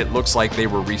 Later, it looks like they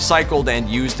were recycled and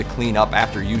used to clean up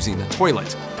after using the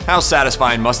toilet. How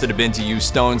satisfying must it have been to use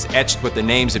stones etched with the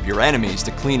names of your enemies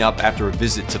to clean up after a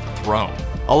visit to the throne?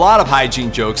 A lot of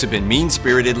hygiene jokes have been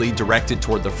mean-spiritedly directed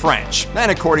toward the French,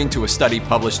 and according to a study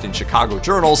published in Chicago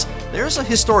journals, there's a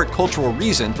historic cultural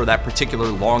reason for that particular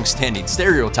long-standing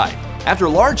stereotype. After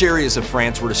large areas of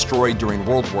France were destroyed during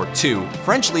World War II,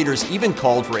 French leaders even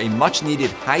called for a much-needed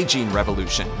hygiene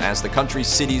revolution as the country's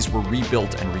cities were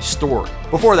rebuilt and restored.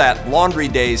 Before that, laundry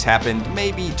days happened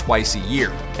maybe twice a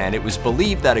year, and it was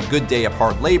believed that a good day of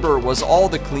hard labor was all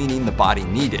the cleaning the body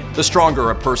needed. The stronger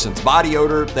a person's body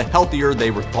odor, the healthier they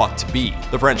were thought to be.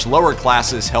 The French lower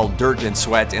classes held dirt and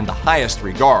sweat in the highest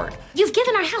regard. You've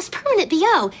given our house permanent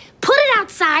BO. Put it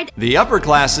outside. The upper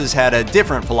classes had a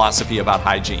different philosophy about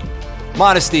hygiene.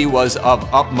 Modesty was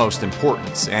of utmost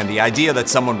importance, and the idea that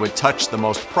someone would touch the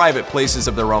most private places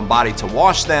of their own body to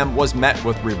wash them was met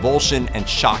with revulsion and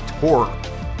shocked horror.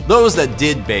 Those that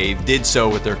did bathe did so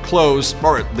with their clothes,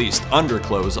 or at least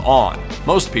underclothes, on.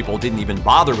 Most people didn't even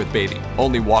bother with bathing,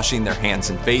 only washing their hands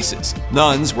and faces.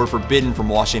 Nuns were forbidden from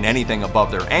washing anything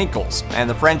above their ankles, and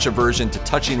the French aversion to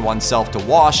touching oneself to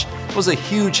wash was a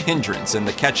huge hindrance in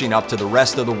the catching up to the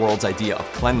rest of the world's idea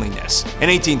of cleanliness. In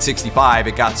 1865,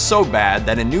 it got so bad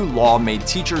that a new law made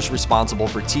teachers responsible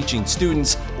for teaching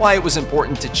students why it was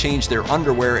important to change their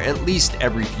underwear at least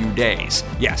every few days.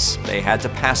 Yes, they had to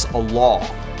pass a law.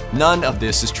 None of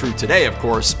this is true today, of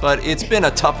course, but it's been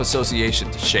a tough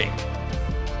association to shake.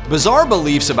 Bizarre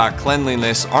beliefs about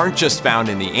cleanliness aren't just found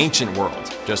in the ancient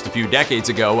world. Just a few decades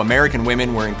ago, American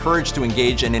women were encouraged to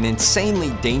engage in an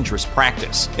insanely dangerous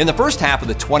practice. In the first half of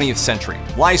the 20th century,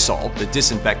 Lysol, the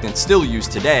disinfectant still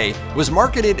used today, was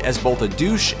marketed as both a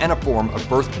douche and a form of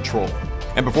birth control.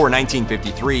 And before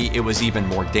 1953, it was even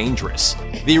more dangerous.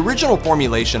 The original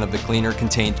formulation of the cleaner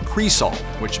contained Cresol,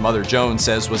 which Mother Jones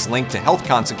says was linked to health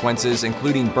consequences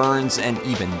including burns and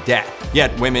even death.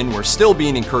 Yet women were still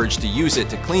being encouraged to use it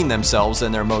to clean themselves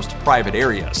in their most private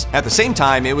areas. At the same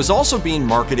time, it was also being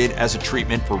marketed as a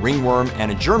treatment for ringworm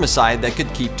and a germicide that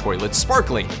could keep toilets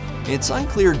sparkling. It's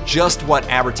unclear just what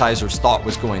advertisers thought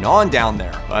was going on down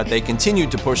there, but they continued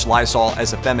to push Lysol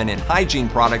as a feminine hygiene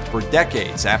product for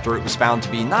decades after it was found to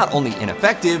be not only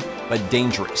ineffective, but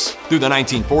dangerous. Through the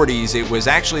 1940s, it was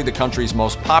actually the country's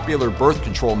most popular birth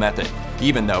control method,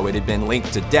 even though it had been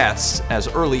linked to deaths as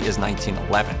early as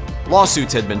 1911.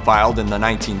 Lawsuits had been filed in the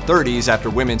 1930s after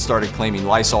women started claiming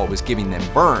Lysol was giving them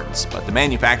burns, but the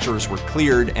manufacturers were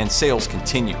cleared and sales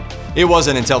continued. It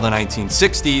wasn't until the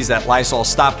 1960s that Lysol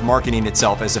stopped marketing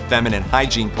itself as a feminine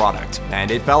hygiene product,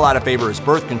 and it fell out of favor as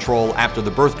birth control after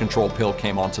the birth control pill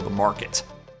came onto the market.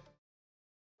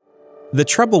 The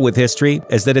trouble with history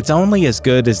is that it's only as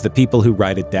good as the people who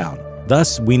write it down.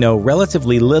 Thus, we know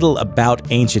relatively little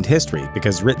about ancient history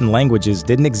because written languages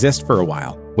didn't exist for a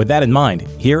while. With that in mind,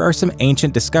 here are some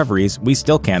ancient discoveries we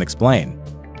still can't explain.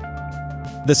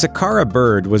 The Saqqara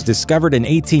bird was discovered in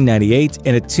 1898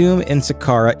 in a tomb in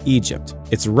Saqqara, Egypt.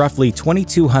 It's roughly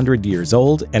 2,200 years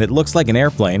old, and it looks like an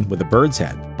airplane with a bird's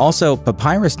head. Also,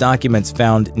 papyrus documents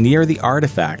found near the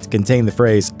artifact contain the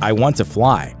phrase, "I want to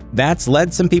fly." That's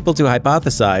led some people to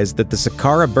hypothesize that the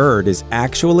Saqqara bird is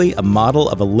actually a model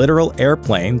of a literal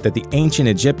airplane that the ancient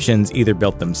Egyptians either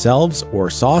built themselves or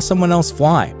saw someone else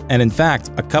fly. And in fact,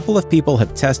 a couple of people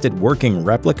have tested working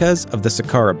replicas of the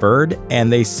Saqqara bird,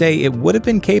 and they say it would have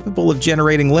been capable of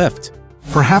generating lift.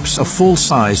 Perhaps a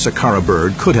full-size Saqqara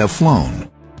bird could have flown.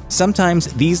 Sometimes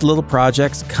these little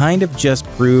projects kind of just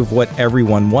prove what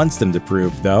everyone wants them to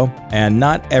prove, though, and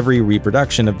not every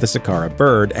reproduction of the Saqqara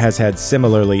bird has had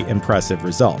similarly impressive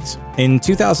results. In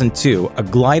 2002, a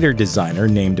glider designer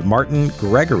named Martin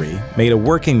Gregory made a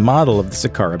working model of the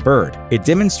Saqqara bird. It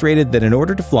demonstrated that in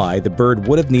order to fly, the bird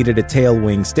would have needed a tail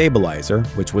wing stabilizer,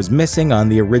 which was missing on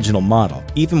the original model.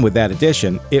 Even with that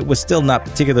addition, it was still not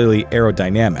particularly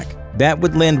aerodynamic. That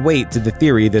would lend weight to the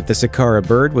theory that the Saqqara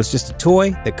bird was just a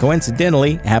toy that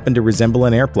coincidentally happened to resemble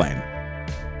an airplane.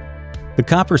 The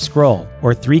Copper Scroll,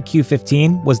 or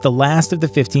 3Q15, was the last of the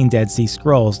 15 Dead Sea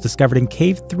Scrolls discovered in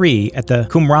Cave 3 at the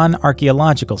Qumran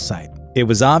Archaeological site. It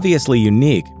was obviously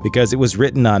unique because it was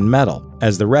written on metal,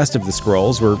 as the rest of the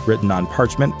scrolls were written on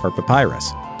parchment or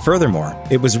papyrus. Furthermore,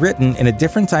 it was written in a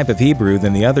different type of Hebrew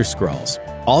than the other scrolls.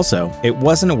 Also, it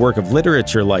wasn't a work of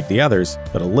literature like the others,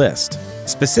 but a list.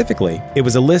 Specifically, it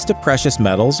was a list of precious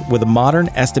metals with a modern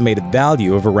estimated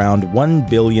value of around $1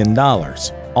 billion.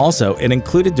 Also, it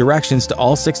included directions to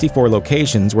all 64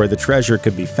 locations where the treasure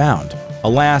could be found.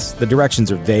 Alas, the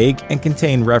directions are vague and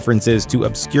contain references to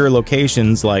obscure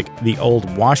locations like the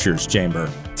old washer's chamber.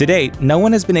 To date, no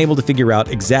one has been able to figure out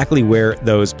exactly where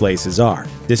those places are.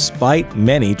 Despite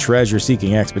many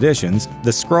treasure-seeking expeditions,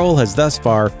 the scroll has thus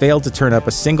far failed to turn up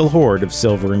a single hoard of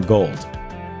silver and gold.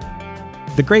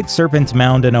 The Great Serpent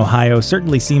Mound in Ohio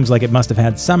certainly seems like it must have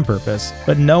had some purpose,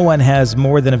 but no one has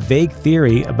more than a vague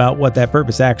theory about what that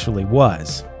purpose actually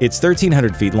was. It's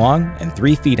 1,300 feet long and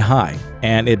 3 feet high,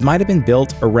 and it might have been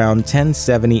built around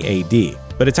 1070 AD.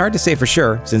 But it's hard to say for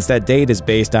sure, since that date is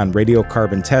based on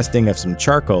radiocarbon testing of some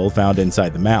charcoal found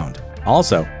inside the mound.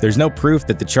 Also, there's no proof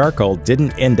that the charcoal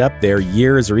didn't end up there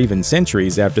years or even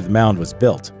centuries after the mound was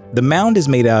built. The mound is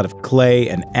made out of clay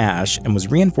and ash and was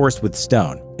reinforced with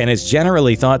stone, and is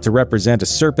generally thought to represent a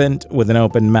serpent with an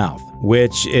open mouth,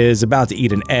 which is about to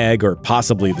eat an egg or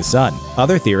possibly the sun.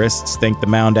 Other theorists think the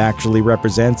mound actually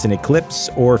represents an eclipse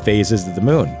or phases of the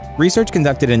moon. Research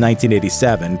conducted in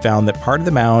 1987 found that part of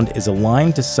the mound is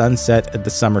aligned to sunset at the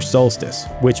summer solstice,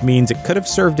 which means it could have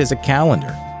served as a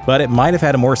calendar. But it might have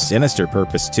had a more sinister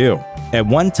purpose too. At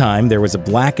one time, there was a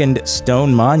blackened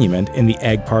stone monument in the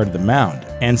egg part of the mound,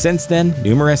 and since then,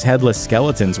 numerous headless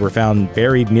skeletons were found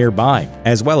buried nearby,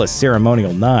 as well as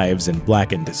ceremonial knives and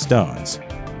blackened stones.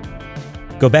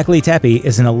 Göbekli Tepe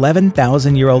is an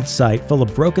 11,000-year-old site full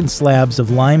of broken slabs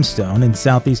of limestone in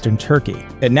southeastern Turkey.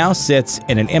 It now sits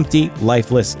in an empty,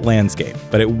 lifeless landscape,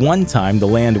 but at one time the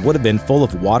land would have been full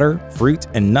of water, fruit,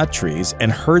 and nut trees,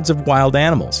 and herds of wild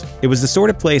animals. It was the sort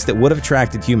of place that would have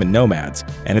attracted human nomads,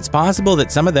 and it's possible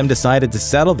that some of them decided to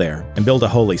settle there and build a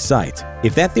holy site.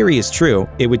 If that theory is true,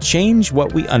 it would change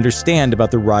what we understand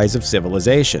about the rise of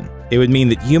civilization. It would mean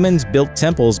that humans built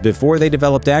temples before they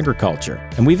developed agriculture,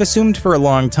 and we've assumed for a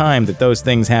long time that those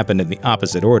things happened in the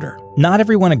opposite order. Not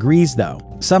everyone agrees, though.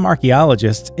 Some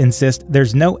archaeologists insist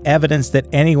there's no evidence that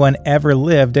anyone ever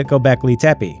lived at Göbekli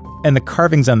Tepe, and the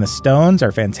carvings on the stones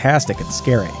are fantastic and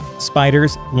scary.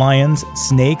 Spiders, lions,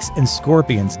 snakes, and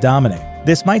scorpions dominate.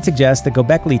 This might suggest that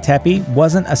Göbekli Tepe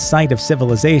wasn't a site of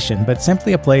civilization, but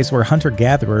simply a place where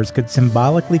hunter-gatherers could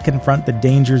symbolically confront the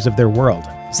dangers of their world.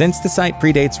 Since the site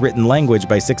predates written language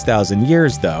by 6,000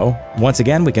 years, though, once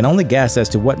again we can only guess as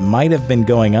to what might have been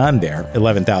going on there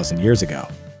 11,000 years ago.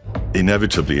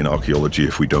 Inevitably in archaeology,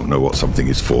 if we don't know what something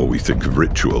is for, we think of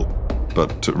ritual.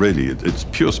 But really, it's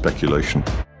pure speculation.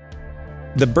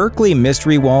 The Berkeley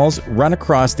Mystery Walls run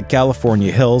across the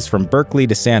California hills from Berkeley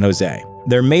to San Jose.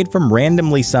 They're made from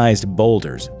randomly sized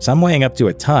boulders, some weighing up to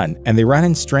a ton, and they run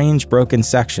in strange broken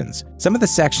sections. Some of the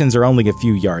sections are only a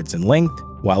few yards in length,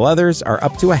 while others are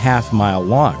up to a half-mile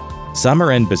long. Some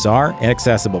are in bizarre,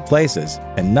 inaccessible places,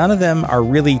 and none of them are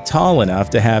really tall enough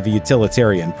to have a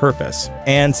utilitarian purpose.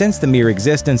 And since the mere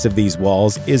existence of these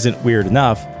walls isn't weird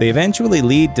enough, they eventually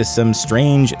lead to some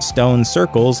strange stone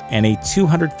circles and a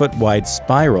 200-foot wide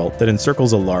spiral that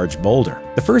encircles a large boulder.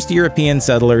 The first European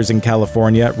settlers in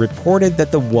California reported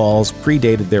that the walls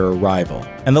predated their arrival,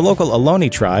 and the local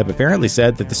Ohlone tribe apparently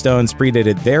said that the stones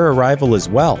predated their arrival as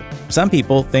well. Some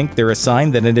people think they're a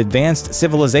sign that an advanced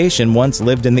civilization once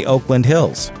lived in the Oakland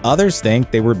Hills. Others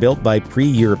think they were built by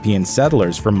pre-European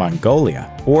settlers from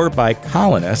Mongolia, or by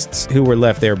colonists who were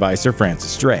left there by Sir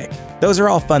Francis Drake. Those are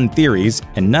all fun theories,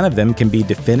 and none of them can be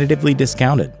definitively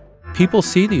discounted. People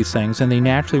see these things and they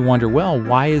naturally wonder, well,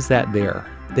 why is that there?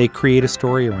 They create a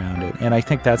story around it, and I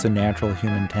think that's a natural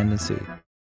human tendency.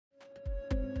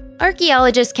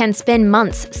 Archaeologists can spend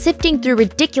months sifting through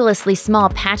ridiculously small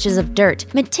patches of dirt,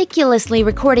 meticulously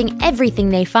recording everything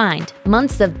they find.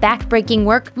 Months of backbreaking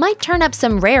work might turn up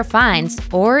some rare finds,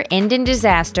 or end in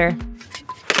disaster.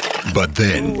 But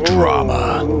then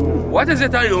drama. What is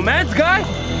it, are you mad,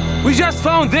 guy? We just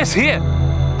found this here.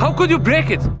 How could you break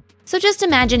it? So just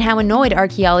imagine how annoyed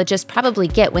archaeologists probably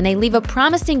get when they leave a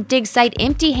promising dig site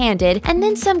empty-handed and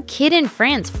then some kid in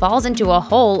France falls into a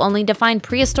hole only to find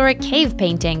prehistoric cave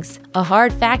paintings. A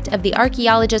hard fact of the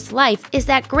archaeologist's life is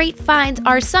that great finds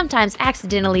are sometimes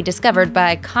accidentally discovered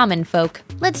by common folk.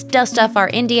 Let's dust off our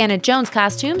Indiana Jones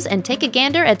costumes and take a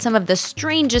gander at some of the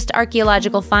strangest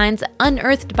archaeological finds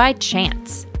unearthed by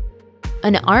chance.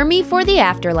 An army for the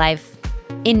afterlife.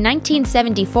 In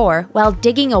 1974, while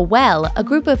digging a well, a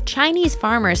group of Chinese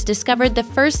farmers discovered the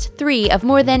first 3 of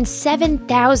more than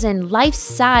 7,000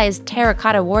 life-sized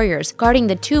terracotta warriors guarding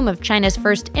the tomb of China's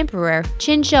first emperor,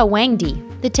 Qin Shi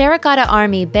Huangdi. The terracotta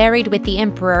army buried with the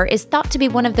emperor is thought to be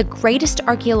one of the greatest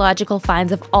archaeological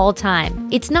finds of all time.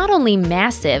 It's not only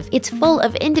massive, it's full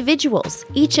of individuals.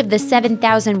 Each of the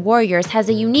 7,000 warriors has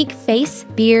a unique face,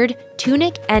 beard,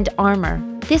 tunic, and armor.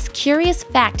 This curious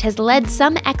fact has led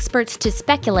some experts to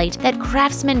speculate that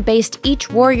craftsmen based each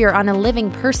warrior on a living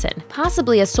person,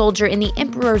 possibly a soldier in the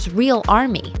emperor's real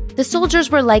army. The soldiers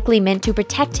were likely meant to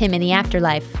protect him in the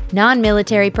afterlife.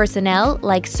 Non-military personnel,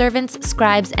 like servants,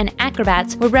 scribes, and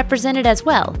acrobats, were represented as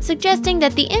well, suggesting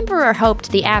that the emperor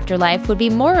hoped the afterlife would be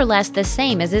more or less the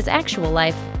same as his actual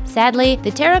life. Sadly,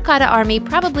 the terracotta army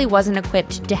probably wasn't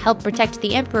equipped to help protect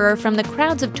the emperor from the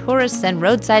crowds of tourists and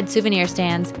roadside souvenir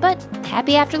stands, but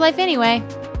happy afterlife anyway.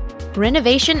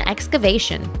 Renovation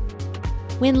excavation.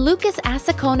 When Lucas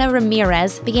Asacona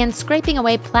Ramirez began scraping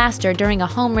away plaster during a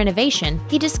home renovation,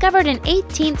 he discovered an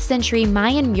 18th century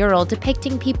Mayan mural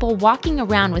depicting people walking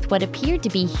around with what appeared to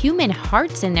be human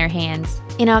hearts in their hands.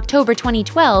 In October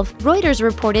 2012, Reuters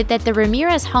reported that the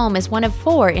Ramirez home is one of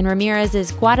 4 in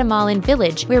Ramirez's Guatemalan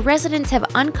village, where residents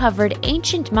have uncovered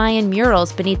ancient Mayan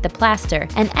murals beneath the plaster,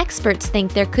 and experts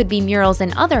think there could be murals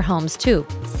in other homes too.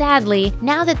 Sadly,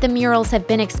 now that the murals have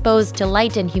been exposed to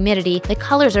light and humidity, the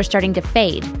colors are starting to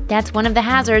fade. That's one of the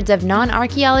hazards of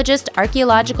non-archaeologist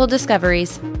archaeological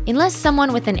discoveries. Unless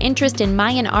someone with an interest in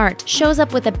Mayan art shows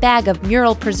up with a bag of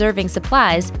mural-preserving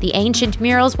supplies, the ancient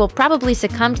murals will probably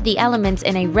succumb to the elements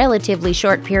in a relatively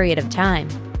short period of time.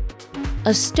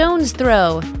 A stone's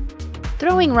throw.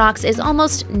 Throwing rocks is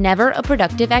almost never a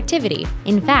productive activity.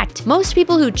 In fact, most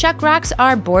people who chuck rocks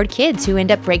are bored kids who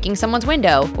end up breaking someone's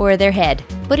window or their head.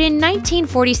 But in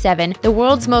 1947, the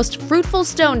world's most fruitful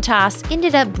stone toss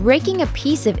ended up breaking a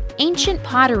piece of ancient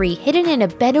pottery hidden in a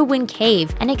Bedouin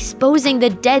cave and exposing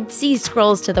the Dead Sea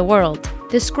Scrolls to the world.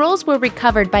 The scrolls were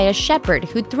recovered by a shepherd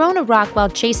who'd thrown a rock while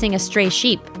chasing a stray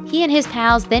sheep. He and his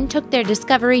pals then took their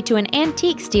discovery to an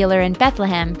antique stealer in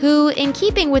Bethlehem, who, in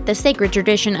keeping with the sacred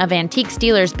tradition of antique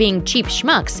stealers being cheap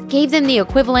schmucks, gave them the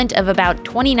equivalent of about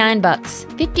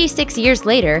 $29. 56 years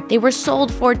later, they were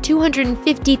sold for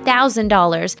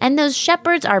 $250,000, and those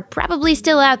shepherds are probably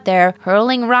still out there,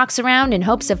 hurling rocks around in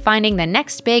hopes of finding the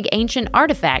next big ancient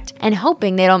artifact, and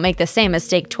hoping they don't make the same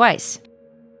mistake twice.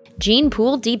 Gene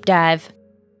Pool Deep Dive.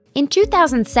 In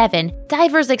 2007,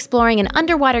 divers exploring an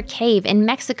underwater cave in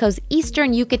Mexico's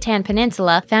eastern Yucatan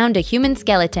Peninsula found a human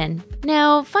skeleton.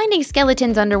 Now, finding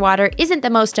skeletons underwater isn't the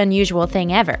most unusual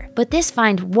thing ever, but this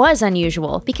find was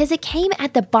unusual because it came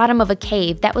at the bottom of a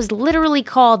cave that was literally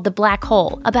called the Black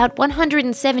Hole, about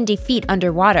 170 feet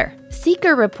underwater.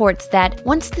 Seeker reports that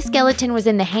once the skeleton was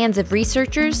in the hands of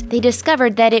researchers, they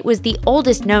discovered that it was the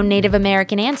oldest known Native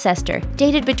American ancestor,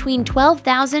 dated between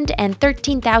 12,000 and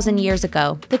 13,000 years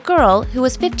ago. The girl, who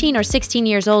was 15 or 16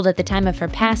 years old at the time of her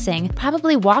passing,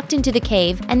 probably walked into the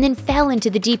cave and then fell into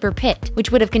the deeper pit,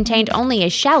 which would have contained only a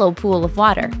shallow pool of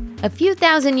water. A few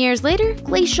thousand years later,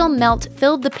 glacial melt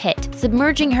filled the pit,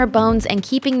 submerging her bones and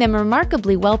keeping them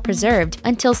remarkably well preserved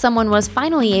until someone was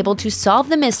finally able to solve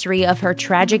the mystery of her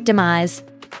tragic demise.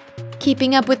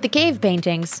 Keeping up with the cave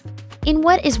paintings. In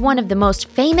what is one of the most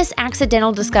famous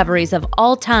accidental discoveries of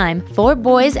all time, 4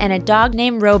 boys and a dog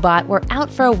named Robot were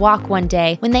out for a walk one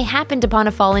day when they happened upon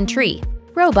a fallen tree.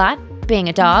 Robot, being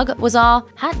a dog, was all,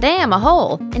 hot damn, a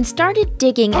hole, and started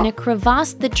digging in a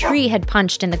crevasse the tree had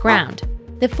punched in the ground.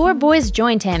 The 4 boys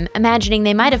joined him, imagining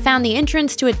they might have found the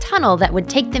entrance to a tunnel that would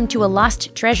take them to a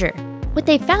lost treasure. What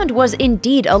they found was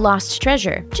indeed a lost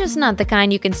treasure, just not the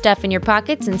kind you can stuff in your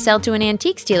pockets and sell to an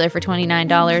antique stealer for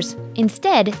 $29.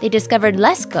 Instead, they discovered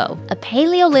Lascaux, a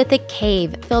Paleolithic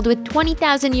cave filled with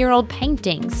 20,000-year-old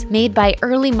paintings made by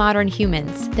early modern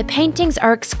humans. The paintings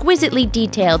are exquisitely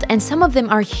detailed, and some of them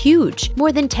are huge,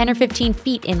 more than 10 or 15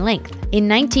 feet in length. In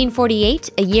 1948,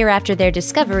 a year after their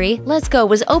discovery, Lascaux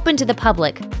was open to the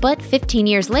public, but 15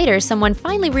 years later, someone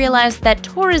finally realized that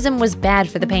tourism was bad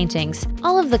for the paintings.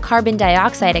 All of the carbon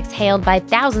dioxide exhaled by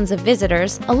thousands of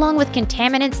visitors, along with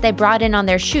contaminants they brought in on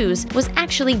their shoes, was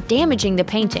actually damaging the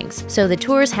paintings, so the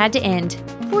tours had to end.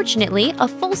 Fortunately, a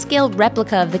full-scale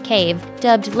replica of the cave,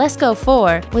 dubbed Lascaux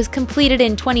 4, was completed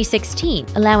in 2016,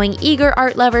 allowing eager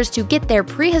art lovers to get their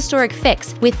prehistoric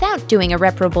fix without doing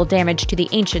irreparable damage to the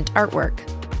ancient artwork.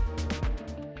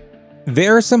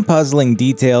 There are some puzzling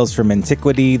details from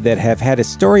antiquity that have had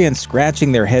historians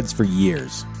scratching their heads for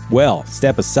years. Well,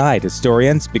 step aside,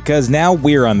 historians, because now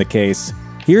we're on the case.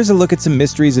 Here's a look at some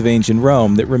mysteries of ancient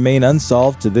Rome that remain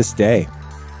unsolved to this day.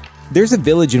 There's a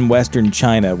village in western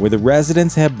China where the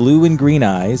residents have blue and green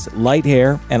eyes, light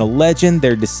hair, and a legend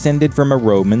they're descended from a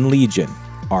Roman legion.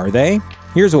 Are they?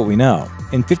 Here's what we know.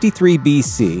 In 53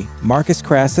 BC, Marcus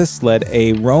Crassus led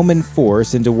a Roman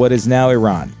force into what is now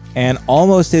Iran, and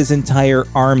almost his entire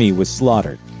army was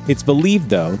slaughtered. It's believed,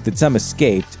 though, that some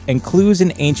escaped, and clues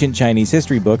in ancient Chinese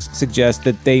history books suggest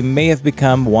that they may have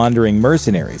become wandering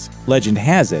mercenaries. Legend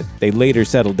has it, they later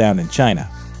settled down in China.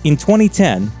 In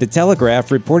 2010, The Telegraph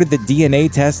reported that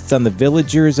DNA tests on the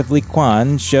villagers of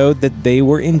Liquan showed that they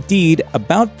were indeed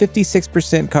about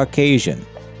 56% Caucasian.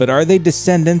 But are they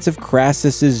descendants of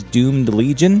Crassus's doomed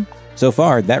legion? So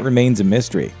far, that remains a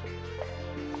mystery.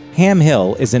 Ham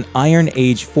Hill is an Iron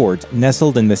Age fort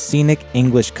nestled in the scenic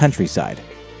English countryside.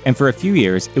 And for a few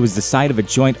years, it was the site of a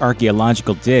joint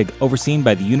archaeological dig overseen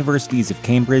by the Universities of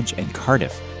Cambridge and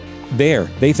Cardiff. There,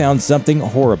 they found something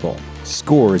horrible.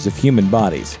 Scores of human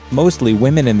bodies, mostly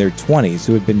women in their 20s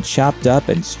who had been chopped up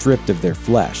and stripped of their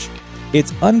flesh.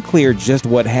 It's unclear just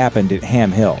what happened at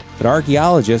Ham Hill, but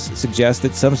archaeologists suggest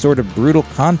that some sort of brutal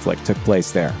conflict took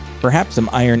place there. Perhaps some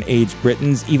Iron Age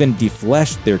Britons even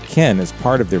defleshed their kin as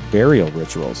part of their burial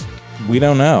rituals. We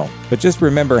don't know, but just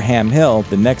remember Ham Hill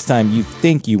the next time you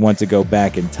think you want to go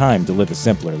back in time to live a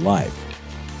simpler life.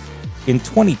 In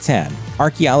 2010,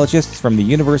 archaeologists from the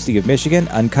University of Michigan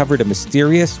uncovered a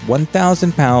mysterious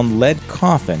 1,000-pound lead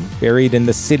coffin buried in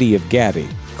the city of Gabby.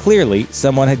 Clearly,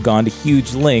 someone had gone to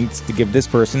huge lengths to give this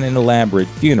person an elaborate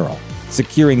funeral,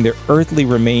 securing their earthly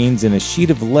remains in a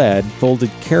sheet of lead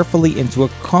folded carefully into a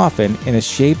coffin in a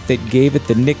shape that gave it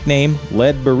the nickname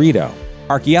Lead Burrito.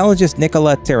 Archaeologist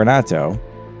Nicola Terranato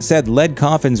said lead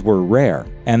coffins were rare,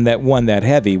 and that one that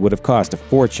heavy would have cost a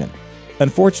fortune.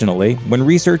 Unfortunately, when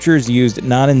researchers used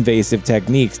non-invasive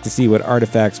techniques to see what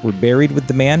artifacts were buried with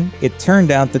the man, it turned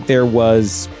out that there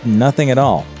was nothing at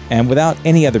all. And without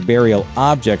any other burial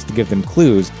objects to give them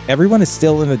clues, everyone is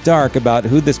still in the dark about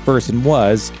who this person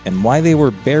was and why they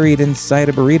were buried inside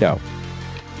a burrito.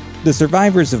 The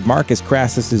survivors of Marcus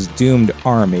Crassus's doomed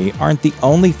army aren't the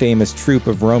only famous troop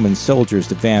of Roman soldiers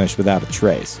to vanish without a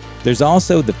trace. There's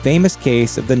also the famous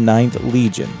case of the 9th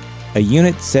Legion, a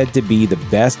unit said to be the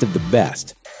best of the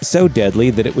best, so deadly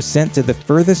that it was sent to the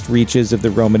furthest reaches of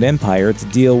the Roman Empire to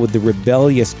deal with the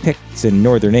rebellious Picts in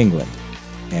northern England.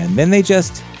 And then they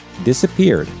just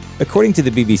disappeared. According to the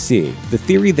BBC, the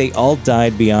theory they all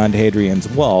died beyond Hadrian's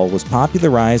Wall was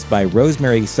popularized by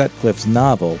Rosemary Sutcliffe's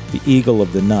novel, The Eagle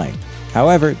of the Ninth.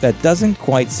 However, that doesn't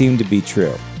quite seem to be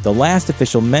true. The last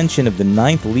official mention of the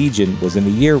 9th Legion was in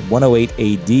the year 108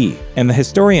 AD, and the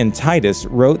historian Titus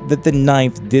wrote that the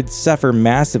 9th did suffer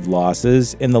massive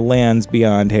losses in the lands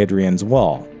beyond Hadrian's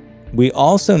Wall. We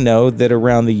also know that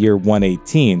around the year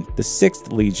 118, the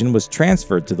 6th Legion was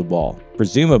transferred to the Wall,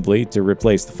 presumably to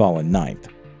replace the fallen 9th.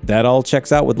 That all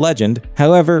checks out with legend.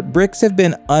 However, bricks have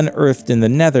been unearthed in the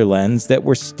Netherlands that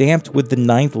were stamped with the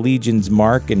 9th Legion's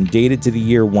mark and dated to the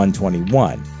year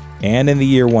 121. And in the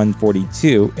year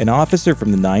 142, an officer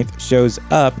from the 9th shows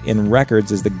up in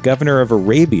records as the governor of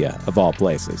Arabia, of all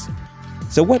places.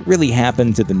 So what really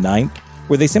happened to the 9th?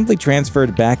 Were they simply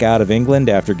transferred back out of England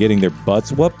after getting their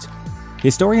butts whooped?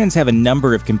 Historians have a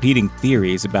number of competing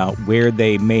theories about where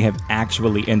they may have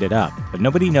actually ended up, but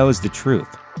nobody knows the truth.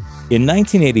 In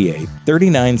 1988,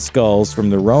 39 skulls from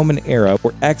the Roman era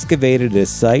were excavated at a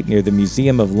site near the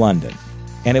Museum of London,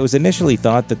 and it was initially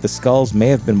thought that the skulls may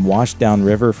have been washed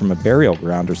downriver from a burial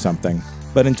ground or something.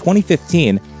 But in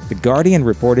 2015, The Guardian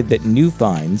reported that new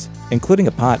finds, including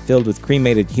a pot filled with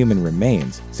cremated human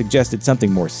remains, suggested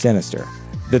something more sinister.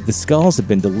 That the skulls had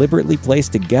been deliberately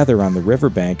placed together on the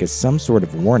riverbank as some sort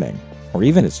of warning, or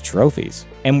even as trophies.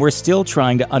 And we're still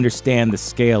trying to understand the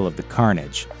scale of the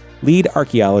carnage. Lead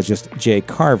archaeologist Jay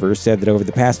Carver said that over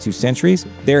the past 2 centuries,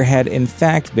 there had in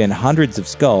fact been hundreds of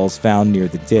skulls found near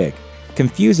the dig.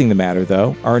 Confusing the matter,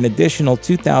 though, are an additional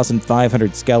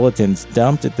 2,500 skeletons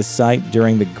dumped at the site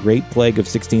during the Great Plague of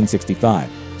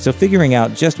 1665, so figuring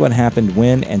out just what happened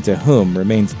when and to whom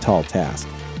remains a tall task.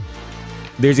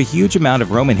 There's a huge amount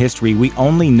of Roman history we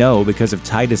only know because of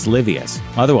Titus Livius,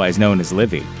 otherwise known as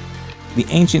Livy. The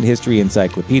Ancient History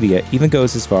Encyclopedia even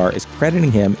goes as far as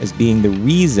crediting him as being the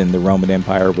reason the Roman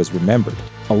Empire was remembered.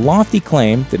 A lofty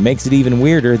claim that makes it even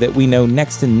weirder that we know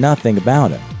next to nothing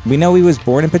about him. We know he was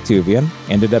born in Patuvium,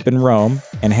 ended up in Rome,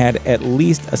 and had at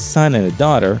least a son and a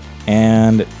daughter,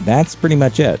 and that's pretty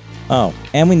much it. Oh,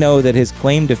 and we know that his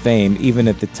claim to fame even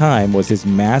at the time was his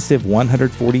massive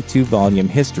 142-volume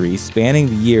history spanning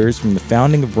the years from the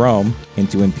founding of Rome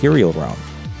into Imperial Rome.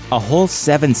 A whole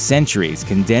 7 centuries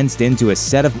condensed into a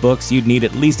set of books you'd need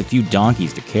at least a few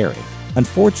donkeys to carry.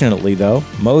 Unfortunately, though,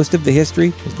 most of the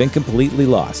history has been completely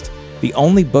lost. The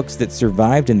only books that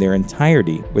survived in their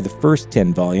entirety were the first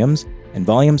 10 volumes, and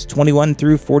volumes 21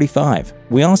 through 45.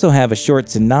 We also have a short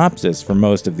synopsis for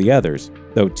most of the others,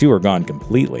 though 2 are gone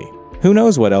completely. Who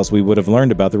knows what else we would have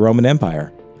learned about the Roman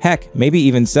Empire? Heck, maybe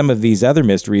even some of these other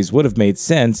mysteries would have made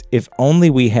sense if only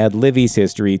we had Livy's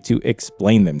history to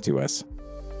explain them to us.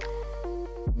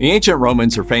 The ancient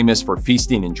Romans are famous for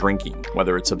feasting and drinking,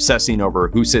 whether it's obsessing over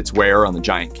who sits where on the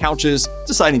giant couches,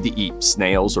 deciding to eat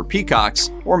snails or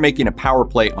peacocks, or making a power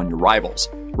play on your rivals.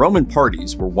 Roman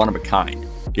parties were one of a kind.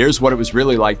 Here's what it was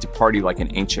really like to party like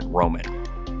an ancient Roman.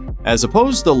 As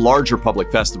opposed to larger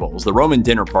public festivals, the Roman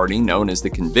dinner party, known as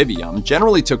the convivium,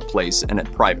 generally took place in a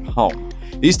private home.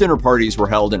 These dinner parties were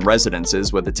held in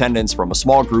residences with attendance from a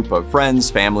small group of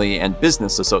friends, family, and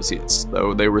business associates,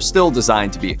 though they were still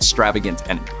designed to be extravagant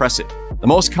and impressive. The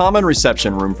most common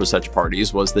reception room for such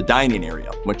parties was the dining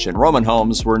area, which in Roman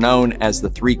homes were known as the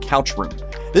 3-couch room.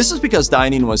 This is because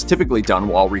dining was typically done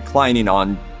while reclining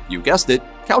on, you guessed it,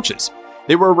 couches.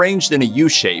 They were arranged in a U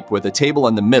shape with a table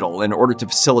in the middle in order to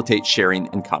facilitate sharing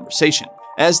and conversation.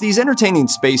 As these entertaining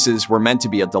spaces were meant to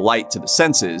be a delight to the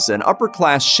senses, an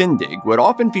upper-class shindig would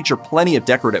often feature plenty of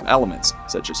decorative elements,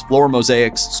 such as floor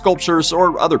mosaics, sculptures,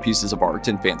 or other pieces of art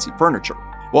and fancy furniture.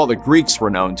 While the Greeks were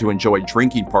known to enjoy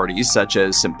drinking parties such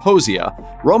as symposia,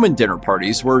 Roman dinner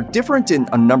parties were different in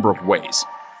a number of ways.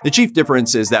 The chief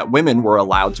difference is that women were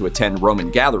allowed to attend Roman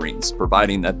gatherings,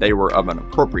 providing that they were of an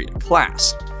appropriate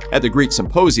class. At the Greek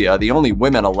symposia, the only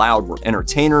women allowed were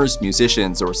entertainers,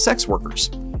 musicians, or sex workers.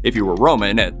 If you were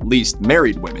Roman, at least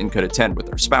married women could attend with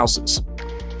their spouses.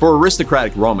 For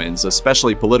aristocratic Romans,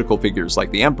 especially political figures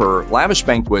like the emperor, lavish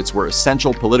banquets were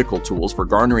essential political tools for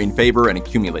garnering favor and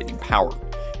accumulating power.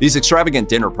 These extravagant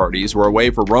dinner parties were a way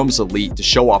for Rome's elite to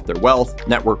show off their wealth,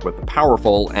 network with the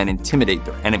powerful, and intimidate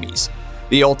their enemies.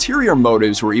 The ulterior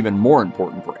motives were even more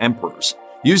important for emperors.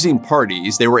 Using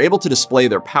parties, they were able to display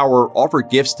their power, offer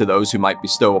gifts to those who might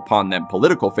bestow upon them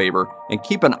political favor, and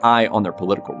keep an eye on their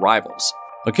political rivals.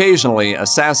 Occasionally,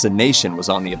 assassination was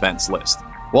on the events list.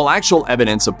 While actual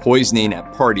evidence of poisoning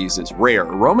at parties is rare,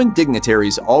 Roman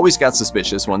dignitaries always got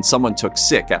suspicious when someone took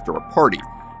sick after a party.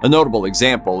 A notable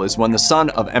example is when the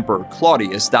son of Emperor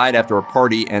Claudius died after a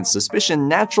party, and suspicion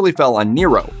naturally fell on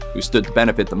Nero, who stood to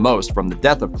benefit the most from the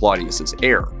death of Claudius's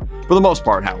heir. For the most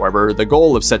part, however, the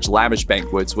goal of such lavish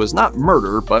banquets was not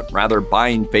murder, but rather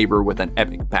buying favor with an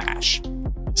epic bash.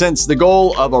 Since the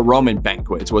goal of a Roman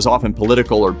banquet was often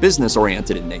political or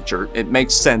business-oriented in nature, it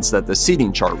makes sense that the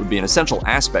seating chart would be an essential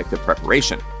aspect of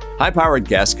preparation. High-powered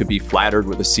guests could be flattered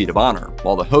with a seat of honor,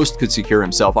 while the host could secure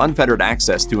himself unfettered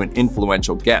access to an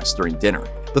influential guest during dinner.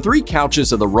 The 3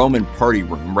 couches of the Roman party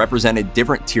room represented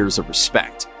different tiers of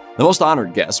respect. The most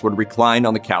honored guests would recline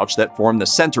on the couch that formed the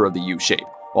center of the U shape,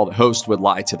 while the host would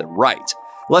lie to the right.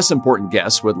 Less important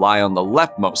guests would lie on the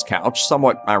leftmost couch,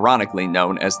 somewhat ironically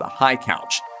known as the high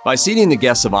couch. By seating the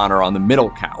guests of honor on the middle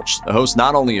couch, the host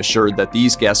not only assured that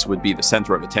these guests would be the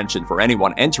center of attention for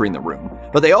anyone entering the room,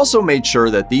 but they also made sure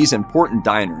that these important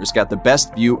diners got the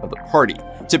best view of the party,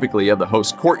 typically of the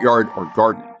host's courtyard or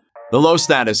garden. The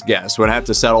low-status guests would have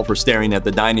to settle for staring at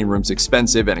the dining room's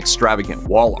expensive and extravagant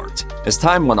wall art. As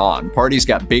time went on, parties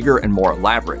got bigger and more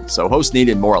elaborate, so hosts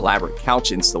needed more elaborate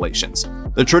couch installations.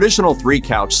 The traditional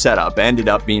 3-couch setup ended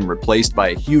up being replaced by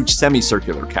a huge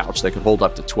semicircular couch that could hold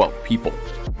up to 12 people.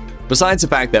 Besides the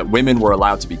fact that women were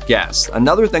allowed to be guests,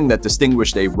 another thing that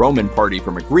distinguished a Roman party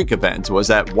from a Greek event was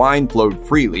that wine flowed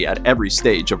freely at every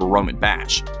stage of a Roman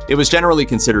bash. It was generally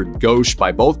considered gauche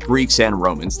by both Greeks and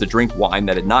Romans to drink wine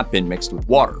that had not been mixed with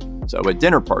water. So at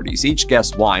dinner parties, each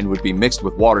guest's wine would be mixed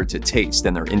with water to taste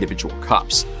in their individual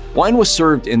cups. Wine was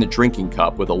served in the drinking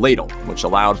cup with a ladle, which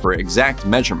allowed for exact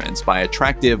measurements by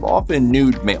attractive, often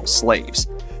nude male slaves.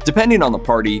 Depending on the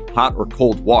party, hot or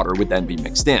cold water would then be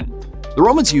mixed in. The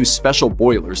Romans used special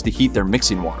boilers to heat their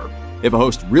mixing water. If a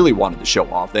host really wanted to show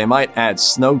off, they might add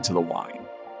snow to the wine.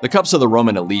 The cups of the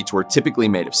Roman elite were typically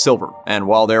made of silver, and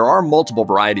while there are multiple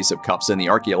varieties of cups in the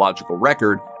archaeological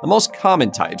record, the most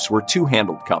common types were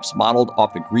two-handled cups modeled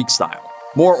off the Greek style.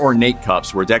 More ornate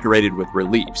cups were decorated with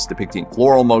reliefs depicting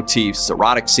floral motifs,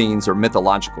 erotic scenes, or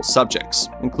mythological subjects,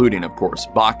 including, of course,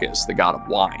 Bacchus, the god of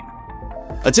wine.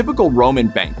 A typical Roman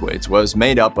banquet was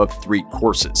made up of 3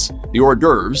 courses: the hors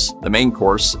d'oeuvres, the main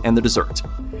course, and the dessert.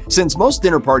 Since most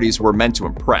dinner parties were meant to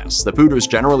impress, the food was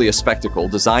generally a spectacle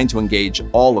designed to engage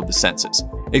all of the senses.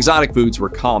 Exotic foods were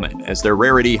common, as their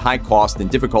rarity, high cost, and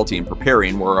difficulty in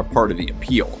preparing were a part of the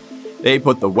appeal. They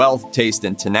put the wealth, taste,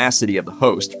 and tenacity of the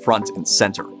host front and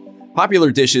center.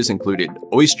 Popular dishes included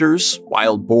oysters,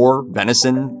 wild boar,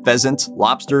 venison, pheasant,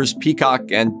 lobsters,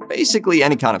 peacock, and basically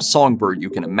any kind of songbird you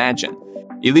can imagine.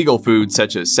 Illegal foods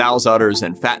such as sow's udders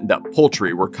and fattened-up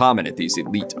poultry were common at these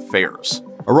elite affairs.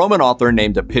 A Roman author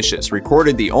named Apicius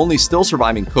recorded the only still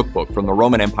surviving cookbook from the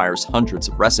Roman Empire's hundreds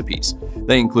of recipes.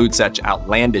 They include such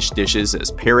outlandish dishes as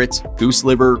parrot, goose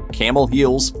liver, camel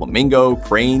heels, flamingo,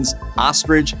 cranes,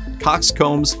 ostrich,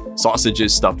 coxcombs,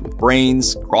 sausages stuffed with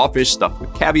brains, crawfish stuffed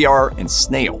with caviar, and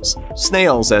snails.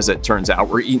 Snails, as it turns out,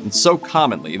 were eaten so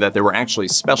commonly that there were actually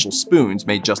special spoons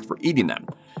made just for eating them.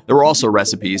 There were also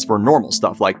recipes for normal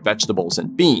stuff like vegetables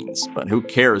and beans, but who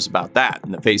cares about that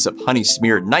in the face of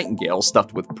honey-smeared nightingales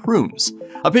stuffed with prunes?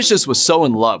 Apicius was so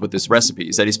in love with his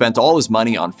recipes that he spent all his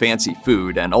money on fancy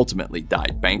food and ultimately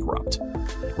died bankrupt.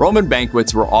 Roman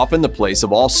banquets were often the place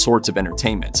of all sorts of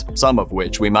entertainment, some of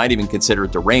which we might even consider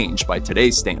deranged by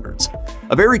today's standards.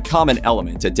 A very common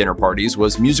element at dinner parties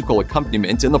was musical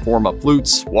accompaniment in the form of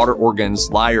flutes, water organs,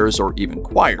 lyres, or even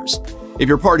choirs. If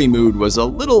your party mood was a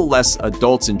little less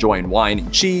adults enjoying wine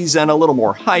and cheese and a little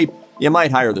more hype, you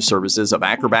might hire the services of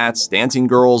acrobats, dancing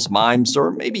girls, mimes, or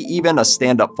maybe even a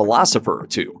stand-up philosopher or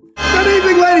two. Good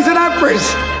evening, ladies and emperors.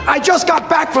 I just got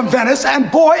back from Venice, and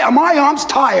boy, are my arms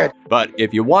tired. But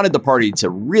if you wanted the party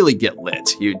to really get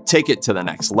lit, you'd take it to the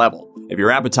next level. If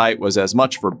your appetite was as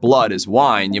much for blood as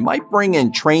wine, you might bring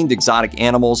in trained exotic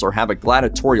animals or have a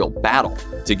gladiatorial battle.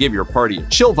 To give your party a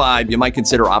chill vibe, you might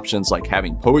consider options like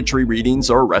having poetry readings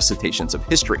or recitations of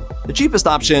history. The cheapest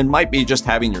option might be just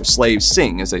having your slaves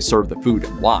sing as they serve the food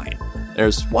and wine.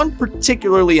 There's one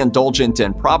particularly indulgent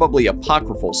and probably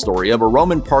apocryphal story of a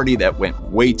Roman party that went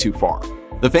way too far.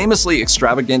 The famously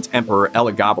extravagant Emperor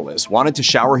Elagabalus wanted to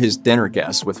shower his dinner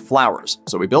guests with flowers,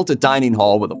 so he built a dining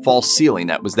hall with a false ceiling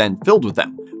that was then filled with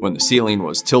them. When the ceiling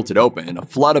was tilted open, a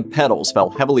flood of petals fell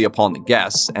heavily upon the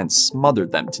guests and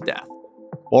smothered them to death.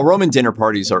 While Roman dinner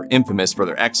parties are infamous for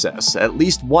their excess, at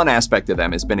least one aspect of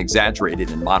them has been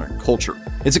exaggerated in modern culture.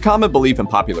 It's a common belief in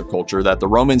popular culture that the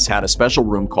Romans had a special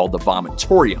room called the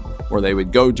vomitorium, where they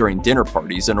would go during dinner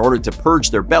parties in order to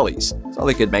purge their bellies, so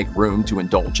they could make room to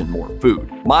indulge in more food.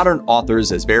 Modern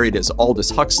authors as varied as Aldous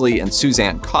Huxley and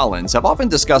Suzanne Collins have often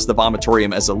discussed the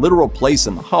vomitorium as a literal place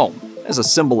in the home, as a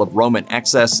symbol of Roman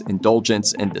excess,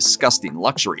 indulgence, and disgusting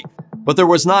luxury. But there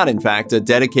was not, in fact, a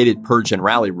dedicated purge and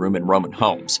rally room in Roman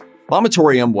homes.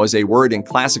 Vomitorium was a word in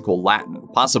classical Latin,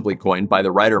 possibly coined by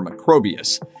the writer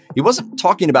Macrobius. He wasn't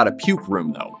talking about a puke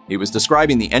room, though. He was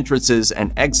describing the entrances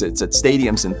and exits at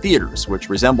stadiums and theaters, which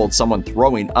resembled someone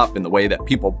throwing up in the way that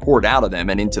people poured out of them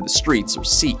and into the streets or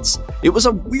seats. It was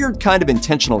a weird kind of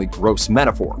intentionally gross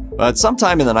metaphor, but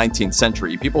sometime in the 19th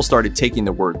century, people started taking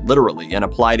the word literally and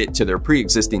applied it to their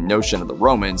pre-existing notion of the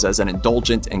Romans as an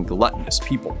indulgent and gluttonous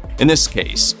people. In this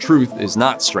case, truth is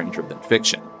not stranger than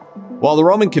fiction. While the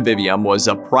Roman convivium was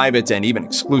a private and even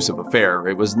exclusive affair,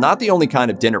 it was not the only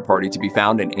kind of dinner party to be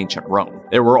found in ancient Rome.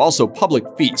 There were also public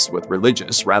feasts with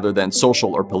religious rather than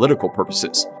social or political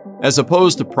purposes. As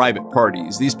opposed to private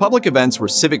parties, these public events were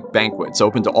civic banquets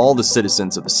open to all the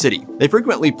citizens of the city. They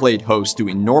frequently played host to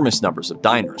enormous numbers of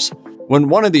diners. When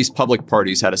one of these public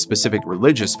parties had a specific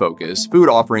religious focus, food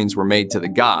offerings were made to the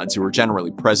gods who were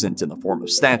generally present in the form of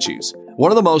statues.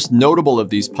 One of the most notable of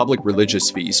these public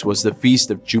religious feasts was the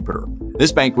Feast of Jupiter.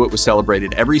 This banquet was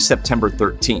celebrated every September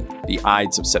 13th, the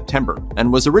Ides of September,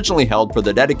 and was originally held for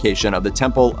the dedication of the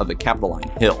Temple of the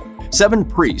Capitoline Hill. 7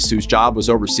 priests, whose job was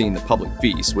overseeing the public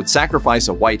feast, would sacrifice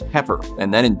a white heifer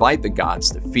and then invite the gods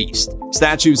to feast.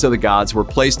 Statues of the gods were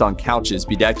placed on couches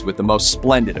bedecked with the most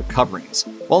splendid of coverings.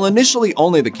 While initially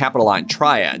only the Capitoline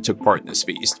Triad took part in this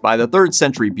feast, by the 3rd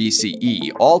century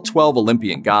BCE, all 12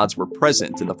 Olympian gods were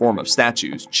present in the form of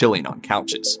statues chilling on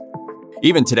couches.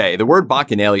 Even today, the word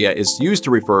bacchanalia is used to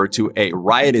refer to a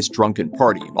riotous drunken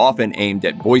party, often aimed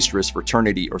at boisterous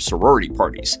fraternity or sorority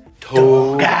parties.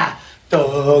 Toga,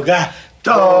 toga,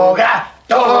 toga,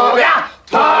 toga,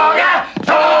 toga,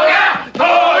 toga,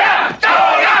 toga,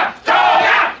 toga,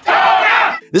 toga,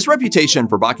 toga. This reputation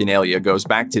for bacchanalia goes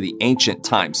back to the ancient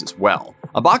times as well.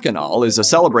 A bacchanal is a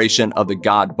celebration of the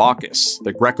god Bacchus,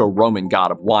 the Greco-Roman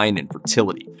god of wine and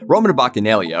fertility. Roman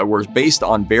bacchanalia were based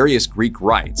on various Greek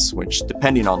rites, which,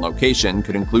 depending on location,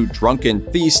 could include drunken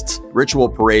feasts, ritual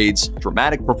parades,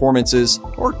 dramatic performances,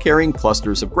 or carrying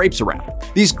clusters of grapes around.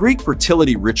 These Greek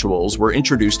fertility rituals were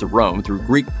introduced to Rome through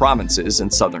Greek provinces in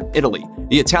southern Italy.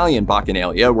 The Italian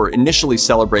bacchanalia were initially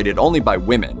celebrated only by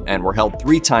women and were held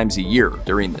 3 times a year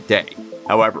during the day.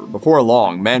 However, before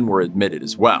long, men were admitted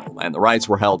as well, and the rites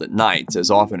were held at night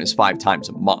as often as 5 times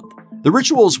a month. The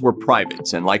rituals were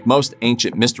private, and like most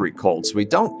ancient mystery cults, we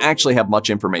don't actually have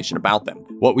much information about them.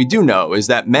 What we do know is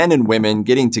that men and women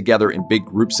getting together in big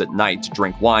groups at night to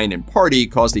drink wine and party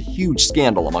caused a huge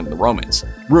scandal among the Romans.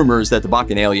 Rumors that the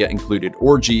bacchanalia included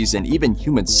orgies and even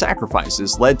human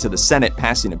sacrifices led to the Senate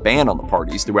passing a ban on the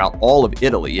parties throughout all of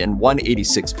Italy in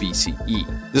 186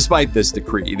 BCE. Despite this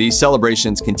decree, these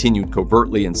celebrations continued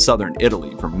covertly in southern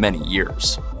Italy for many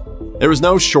years. There was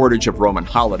no shortage of Roman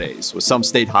holidays, with some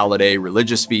state holiday,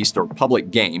 religious feast, or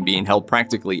public game being held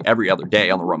practically every other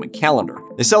day on the Roman calendar.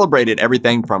 They celebrated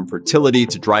everything from fertility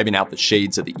to driving out the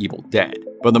shades of the evil dead.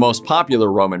 But the most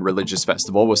popular Roman religious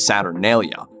festival was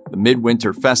Saturnalia, the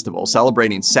midwinter festival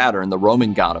celebrating Saturn, the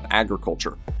Roman god of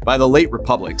agriculture. By the late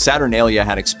Republic, Saturnalia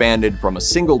had expanded from a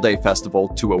single-day festival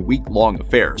to a week-long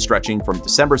affair stretching from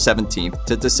December 17th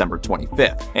to December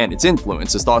 25th, and its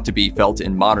influence is thought to be felt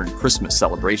in modern Christmas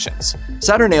celebrations.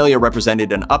 Saturnalia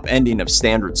represented an upending of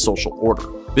standard social order.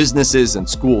 Businesses and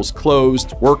schools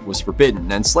closed, work was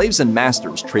forbidden, and slaves and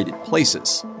masters traded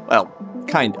places. Well,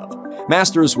 kind of.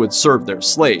 Masters would serve their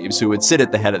slaves, who would sit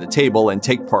at the head of the table and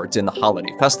take part in the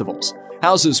holiday festivals.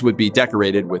 Houses would be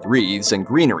decorated with wreaths and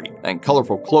greenery, and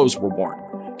colorful clothes were worn.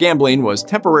 Gambling was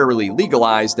temporarily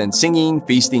legalized, and singing,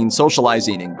 feasting,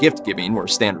 socializing, and gift-giving were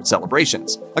standard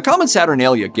celebrations. A common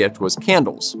Saturnalia gift was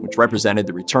candles, which represented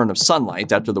the return of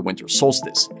sunlight after the winter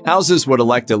solstice. Houses would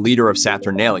elect a leader of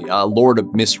Saturnalia, a lord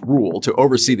of misrule, to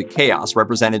oversee the chaos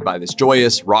represented by this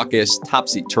joyous, raucous,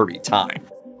 topsy-turvy time.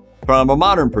 From a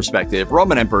modern perspective,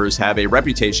 Roman emperors have a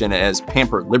reputation as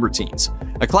pampered libertines.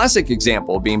 A classic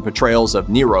example being portrayals of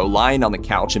Nero lying on the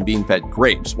couch and being fed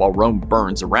grapes while Rome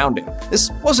burns around him. This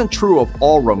wasn't true of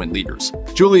all Roman leaders.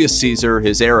 Julius Caesar,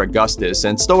 his heir Augustus,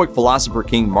 and Stoic philosopher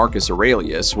King Marcus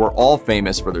Aurelius were all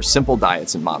famous for their simple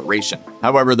diets and moderation.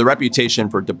 However, the reputation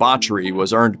for debauchery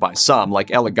was earned by some, like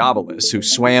Elagabalus, who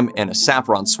swam in a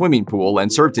saffron swimming pool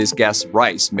and served his guests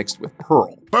rice mixed with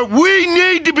pearl. But we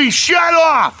need to be shut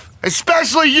off!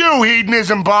 Especially you,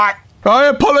 hedonism bot! I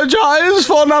apologize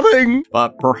for nothing!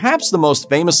 But perhaps the most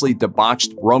famously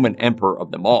debauched Roman emperor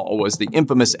of them all was the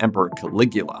infamous Emperor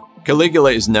Caligula.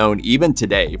 Caligula is known even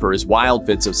today for his wild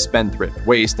fits of spendthrift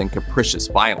waste and capricious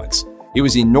violence. He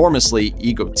was enormously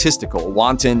egotistical,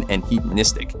 wanton, and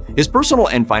hedonistic. His personal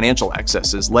and financial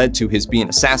excesses led to his being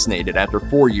assassinated after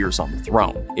 4 years on the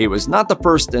throne. He was not the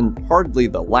first and hardly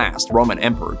the last Roman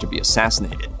emperor to be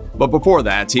assassinated. But before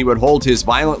that, he would hold his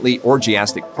violently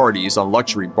orgiastic parties on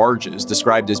luxury barges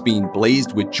described as being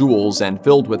blazed with jewels and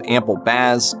filled with ample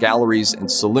baths, galleries, and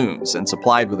saloons, and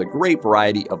supplied with a great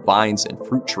variety of vines and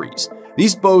fruit trees.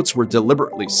 These boats were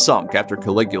deliberately sunk after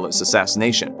Caligula's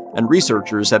assassination, and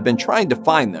researchers have been trying to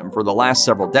find them for the last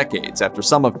several decades after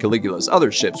some of Caligula's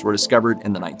other ships were discovered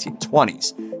in the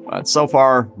 1920s. But so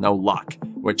far, no luck,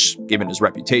 which, given his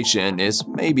reputation, is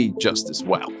maybe just as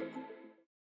well.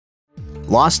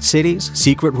 Lost cities,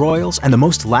 secret royals, and the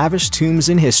most lavish tombs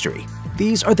in history.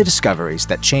 These are the discoveries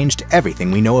that changed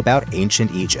everything we know about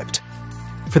ancient Egypt.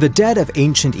 For the dead of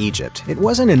ancient Egypt, it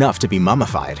wasn't enough to be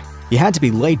mummified. You had to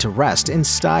be laid to rest in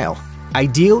style.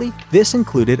 Ideally, this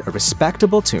included a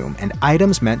respectable tomb and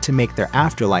items meant to make their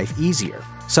afterlife easier,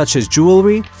 such as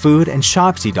jewelry, food, and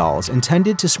Shabti dolls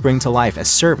intended to spring to life as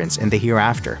servants in the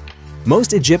hereafter.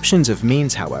 Most Egyptians of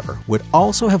means, however, would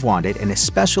also have wanted an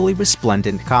especially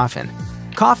resplendent coffin.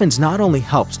 Coffins not only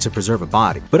helped to preserve a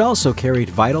body, but also carried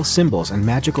vital symbols and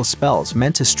magical spells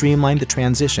meant to streamline the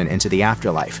transition into the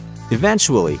afterlife.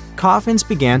 Eventually, coffins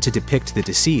began to depict the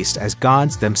deceased as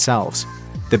gods themselves.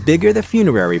 The bigger the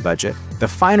funerary budget, the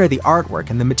finer the artwork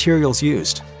and the materials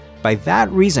used. By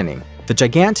that reasoning, the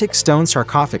gigantic stone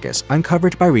sarcophagus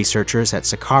uncovered by researchers at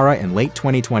Saqqara in late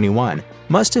 2021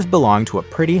 must have belonged to a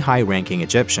pretty high-ranking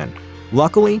Egyptian.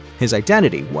 Luckily, his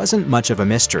identity wasn't much of a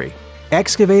mystery.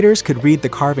 Excavators could read the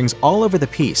carvings all over the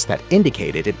piece that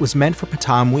indicated it was meant for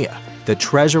Ptah, the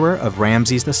treasurer of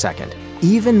Ramses II.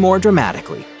 Even more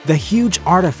dramatically, the huge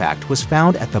artifact was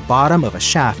found at the bottom of a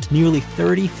shaft nearly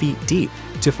 30 feet deep.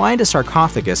 To find a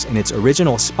sarcophagus in its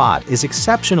original spot is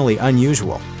exceptionally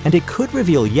unusual, and it could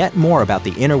reveal yet more about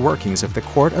the inner workings of the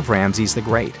court of Ramses the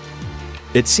Great.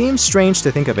 It seems strange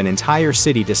to think of an entire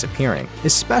city disappearing,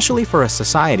 especially for a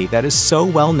society that is so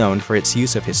well known for its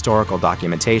use of historical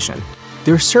documentation.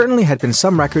 There certainly had been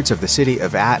some records of the city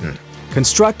of Athens,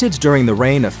 constructed during the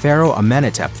reign of Pharaoh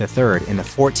Amenhotep III in the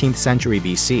 14th century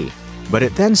BC, but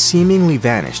it then seemingly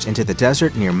vanished into the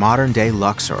desert near modern-day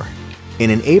Luxor. In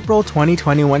an April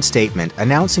 2021 statement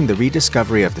announcing the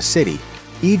rediscovery of the city,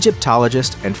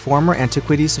 Egyptologist and former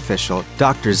antiquities official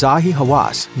Dr. Zahi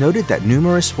Hawass noted that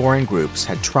numerous foreign groups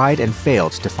had tried and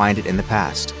failed to find it in the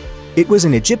past. It was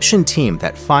an Egyptian team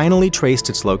that finally traced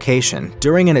its location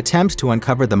during an attempt to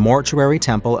uncover the mortuary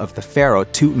temple of the pharaoh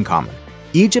Tutankhamun.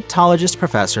 Egyptologist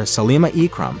Professor Salima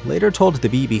Ikram later told the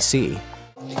BBC,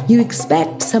 "You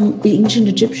expect some ancient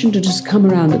Egyptian to just come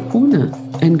around the corner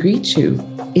and greet you.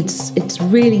 It's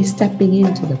really stepping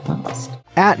into the past."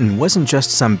 Athens wasn't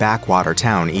just some backwater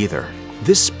town either.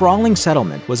 This sprawling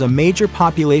settlement was a major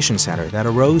population center that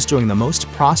arose during the most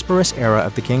prosperous era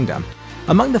of the kingdom.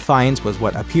 Among the finds was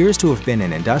what appears to have been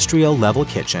an industrial-level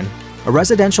kitchen, a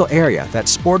residential area that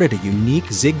sported a unique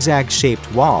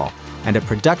zigzag-shaped wall, and a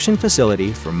production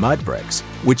facility for mud bricks,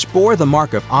 which bore the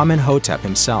mark of Amenhotep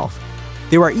himself.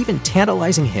 There are even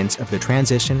tantalizing hints of the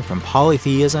transition from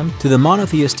polytheism to the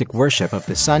monotheistic worship of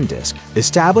the sun disk,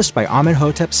 established by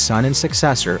Amenhotep's son and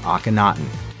successor, Akhenaten.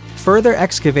 Further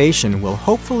excavation will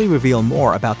hopefully reveal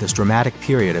more about this dramatic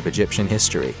period of Egyptian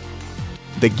history.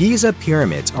 The Giza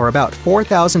pyramids are about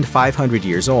 4,500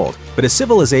 years old, but a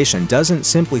civilization doesn't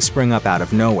simply spring up out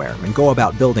of nowhere and go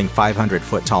about building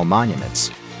 500-foot-tall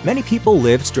monuments. Many people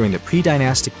lived during the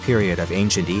pre-dynastic period of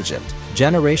ancient Egypt,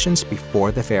 generations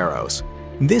before the pharaohs.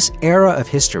 This era of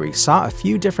history saw a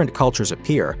few different cultures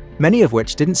appear, many of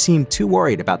which didn't seem too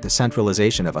worried about the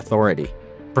centralization of authority.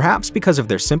 Perhaps because of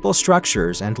their simple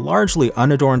structures and largely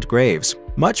unadorned graves,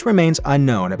 much remains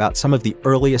unknown about some of the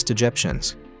earliest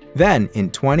Egyptians. Then, in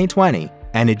 2020,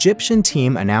 an Egyptian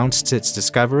team announced its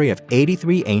discovery of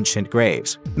 83 ancient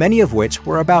graves, many of which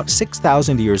were about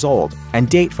 6,000 years old and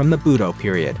date from the Buto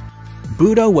period.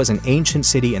 Buto was an ancient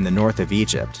city in the north of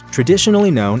Egypt,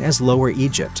 traditionally known as Lower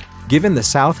Egypt, given the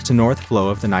south to north flow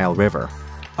of the Nile River.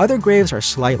 Other graves are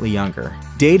slightly younger,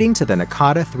 dating to the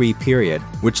Naqada III period,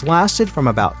 which lasted from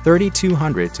about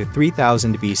 3200 to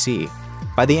 3000 BC.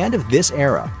 By the end of this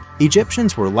era,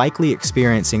 Egyptians were likely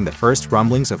experiencing the first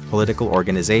rumblings of political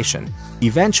organization,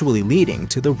 eventually leading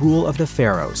to the rule of the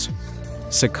pharaohs.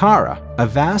 Saqqara, a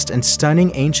vast and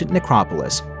stunning ancient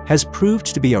necropolis, has proved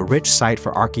to be a rich site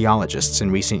for archaeologists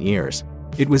in recent years.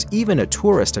 It was even a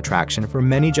tourist attraction for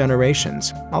many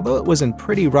generations, although it was in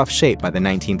pretty rough shape by the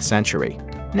 19th century.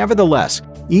 Nevertheless,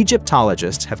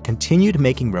 Egyptologists have continued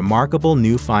making remarkable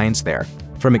new finds there,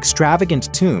 from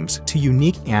extravagant tombs to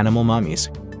unique animal mummies.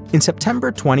 In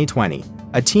September 2020,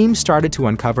 a team started to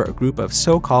uncover a group of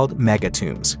so-called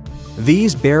megatombs.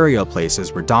 These burial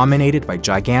places were dominated by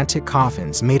gigantic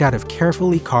coffins made out of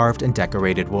carefully carved and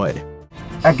decorated wood.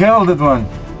 A gilded one.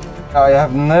 I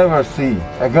have never seen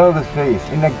a gilded face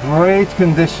in a great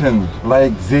condition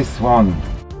like this one.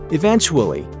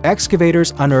 Eventually,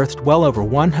 excavators unearthed well over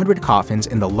 100 coffins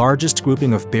in the largest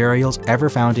grouping of burials ever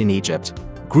found in Egypt.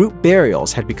 Group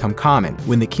burials had become common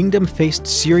when the kingdom faced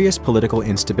serious political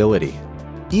instability.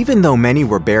 Even though many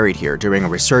were buried here during a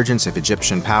resurgence of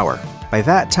Egyptian power, by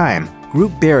that time,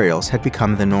 group burials had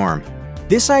become the norm.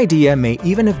 This idea may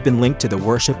even have been linked to the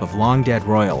worship of long-dead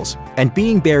royals, and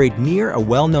being buried near a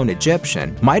well-known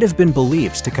Egyptian might have been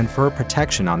believed to confer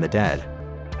protection on the dead.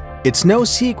 It's no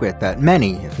secret that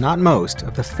many, if not most,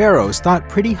 of the pharaohs thought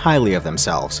pretty highly of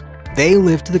themselves. They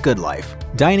lived the good life,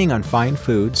 dining on fine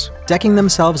foods, decking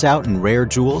themselves out in rare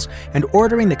jewels, and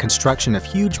ordering the construction of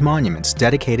huge monuments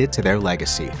dedicated to their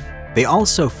legacy. They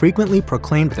also frequently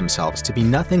proclaimed themselves to be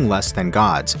nothing less than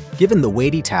gods, given the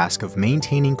weighty task of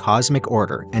maintaining cosmic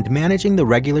order and managing the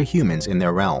regular humans in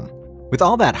their realm. With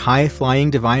all that high-flying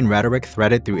divine rhetoric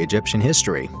threaded through Egyptian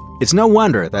history, it's no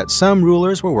wonder that some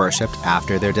rulers were worshipped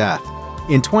after their death.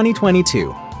 In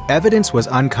 2022, evidence was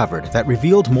uncovered that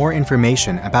revealed more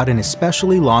information about an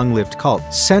especially long-lived cult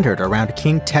centered around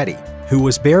King Teti, who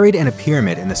was buried in a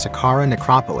pyramid in the Saqqara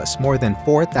necropolis more than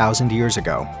 4,000 years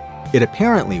ago. It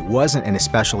apparently wasn't an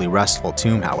especially restful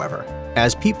tomb, however,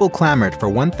 as people clamored for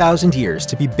 1,000 years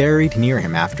to be buried near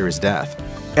him after his death.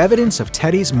 Evidence of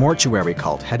Teti's mortuary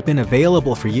cult had been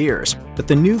available for years, but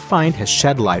the new find has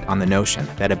shed light on the notion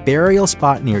that a burial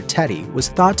spot near Teti was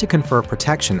thought to confer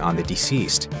protection on the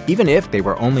deceased, even if they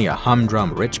were only a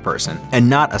humdrum rich person and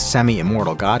not a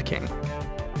semi-immortal god king.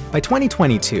 By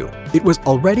 2022, it was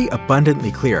already abundantly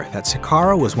clear that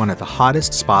Saqqara was one of the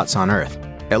hottest spots on Earth,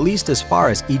 at least as far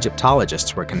as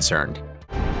Egyptologists were concerned.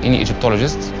 Any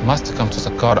Egyptologist must come to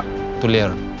Saqqara to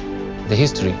learn the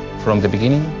history from the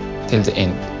beginning till the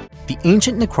end. The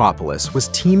ancient necropolis was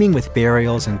teeming with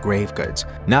burials and grave goods,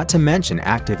 not to mention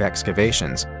active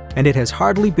excavations, and it has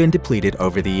hardly been depleted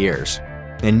over the years.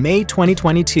 In May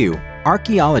 2022,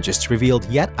 archaeologists revealed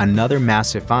yet another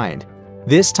massive find,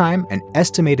 this time an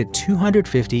estimated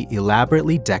 250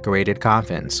 elaborately decorated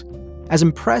coffins. As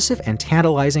impressive and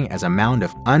tantalizing as a mound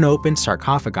of unopened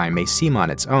sarcophagi may seem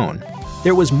on its own,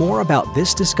 there was more about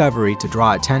this discovery to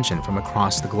draw attention from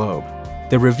across the globe.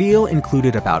 The reveal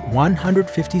included about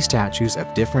 150 statues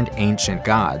of different ancient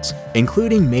gods,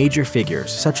 including major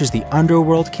figures such as the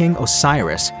underworld king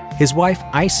Osiris, his wife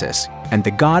Isis, and the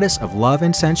goddess of love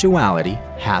and sensuality,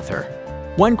 Hathor.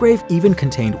 One grave even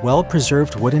contained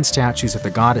well-preserved wooden statues of the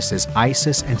goddesses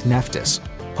Isis and Nephthys,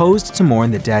 posed to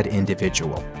mourn the dead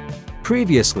individual.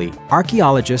 Previously,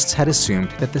 archaeologists had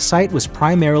assumed that the site was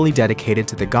primarily dedicated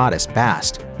to the goddess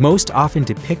Bast, most often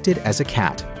depicted as a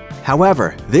cat.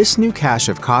 However, this new cache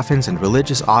of coffins and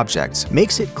religious objects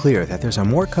makes it clear that there's a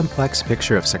more complex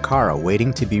picture of Saqqara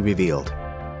waiting to be revealed.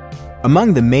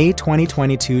 Among the May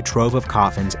 2022 trove of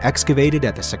coffins excavated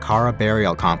at the Saqqara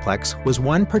burial complex was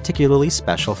one particularly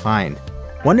special find.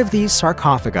 One of these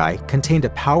sarcophagi contained a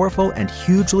powerful and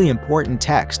hugely important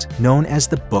text known as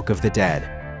the Book of the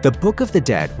Dead. The Book of the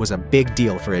Dead was a big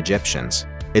deal for Egyptians.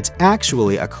 It's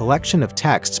actually a collection of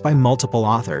texts by multiple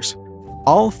authors.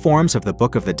 All forms of the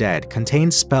Book of the Dead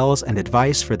contain spells and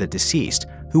advice for the deceased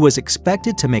who was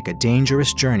expected to make a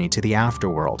dangerous journey to the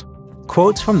afterworld.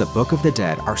 Quotes from the Book of the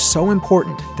Dead are so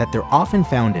important that they're often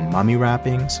found in mummy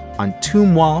wrappings, on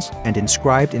tomb walls, and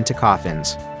inscribed into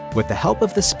coffins. With the help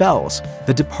of the spells,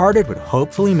 the departed would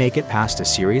hopefully make it past a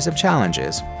series of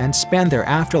challenges and spend their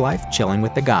afterlife chilling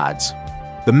with the gods.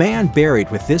 The man buried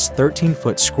with this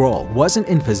 13-foot scroll wasn't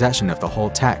in possession of the whole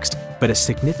text, but a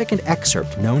significant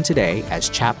excerpt known today as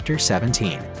Chapter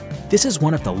 17. This is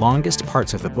one of the longest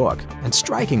parts of the book, and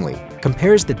strikingly,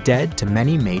 compares the dead to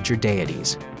many major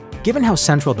deities. Given how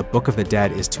central the Book of the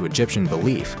Dead is to Egyptian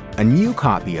belief, a new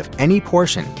copy of any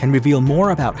portion can reveal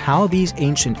more about how these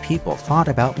ancient people thought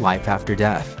about life after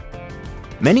death.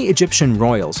 Many Egyptian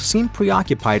royals seem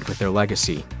preoccupied with their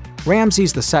legacy.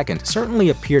 Ramses II certainly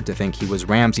appeared to think he was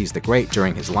Ramses the Great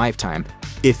during his lifetime,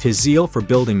 if his zeal for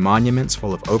building monuments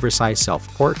full of oversized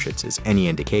self-portraits is any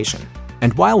indication.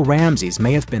 And while Ramses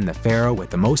may have been the pharaoh with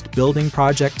the most building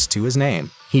projects to his name,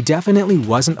 he definitely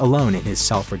wasn't alone in his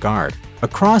self-regard.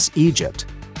 Across Egypt,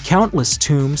 countless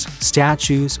tombs,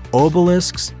 statues,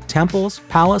 obelisks, temples,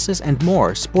 palaces, and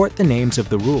more sport the names of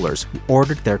the rulers who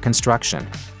ordered their construction.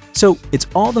 So it's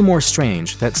all the more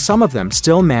strange that some of them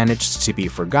still managed to be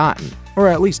forgotten, or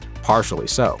at least partially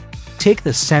so. Take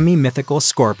the semi-mythical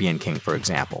Scorpion King, for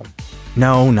example.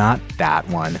 No, not that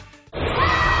one.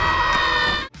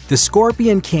 The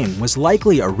Scorpion King was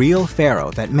likely a real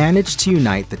pharaoh that managed to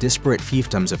unite the disparate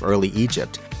fiefdoms of early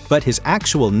Egypt, but his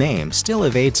actual name still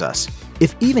evades us.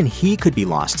 If even he could be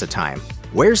lost to time,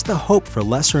 where's the hope for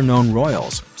lesser-known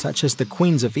royals, such as the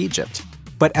queens of Egypt?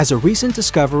 But as a recent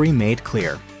discovery made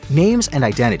clear, names and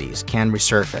identities can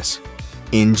resurface.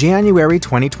 In January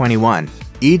 2021,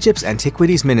 Egypt's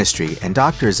Antiquities Ministry and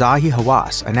Dr. Zahi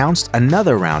Hawass announced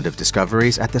another round of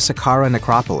discoveries at the Saqqara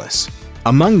necropolis.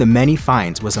 Among the many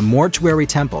finds was a mortuary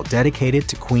temple dedicated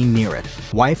to Queen Nerit,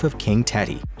 wife of King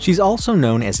Teti. She's also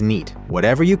known as Neat.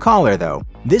 Whatever you call her though,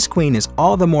 this queen is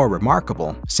all the more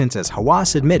remarkable since, as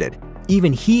Hawass admitted,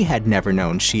 even he had never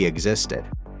known she existed.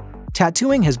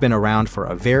 Tattooing has been around for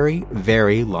a very,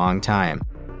 very long time.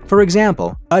 For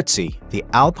example, Utsi, the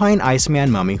Alpine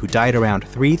Iceman mummy who died around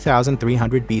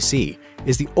 3300 BC,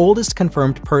 is the oldest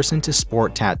confirmed person to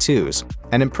sport tattoos,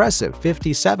 an impressive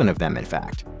 57 of them in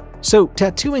fact. So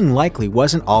tattooing likely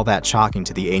wasn't all that shocking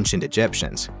to the ancient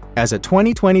Egyptians. As a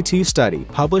 2022 study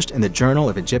published in the Journal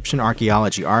of Egyptian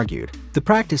Archaeology argued, the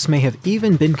practice may have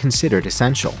even been considered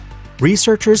essential.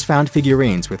 Researchers found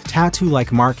figurines with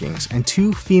tattoo-like markings and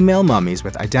 2 female mummies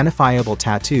with identifiable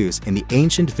tattoos in the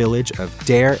ancient village of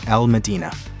Deir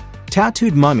el-Medina.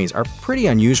 Tattooed mummies are pretty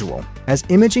unusual, as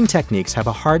imaging techniques have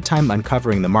a hard time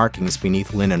uncovering the markings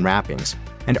beneath linen wrappings,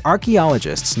 and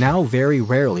archaeologists now very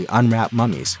rarely unwrap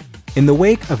mummies. In the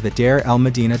wake of the Deir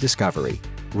el-Medina discovery,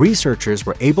 researchers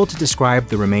were able to describe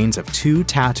the remains of two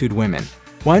tattooed women,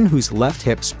 one whose left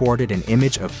hip sported an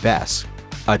image of Bes,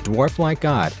 a dwarf-like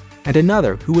god, and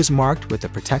another who was marked with the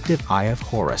protective eye of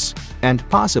Horus, and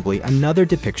possibly another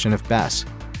depiction of Bes.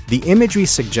 The imagery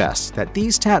suggests that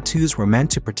these tattoos were meant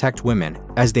to protect women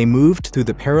as they moved through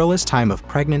the perilous time of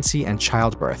pregnancy and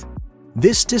childbirth.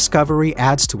 This discovery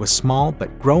adds to a small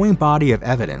but growing body of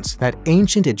evidence that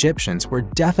ancient Egyptians were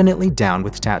definitely down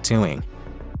with tattooing.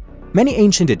 Many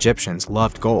ancient Egyptians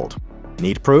loved gold.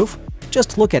 Need proof?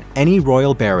 Just look at any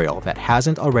royal burial that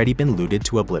hasn't already been looted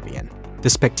to oblivion. The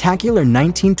spectacular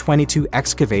 1922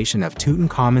 excavation of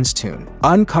Tutankhamun's tomb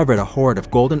uncovered a hoard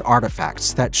of golden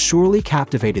artifacts that surely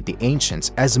captivated the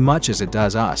ancients as much as it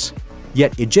does us.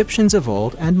 Yet Egyptians of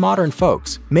old and modern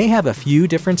folks may have a few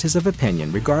differences of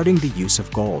opinion regarding the use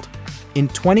of gold. In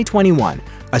 2021,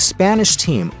 a Spanish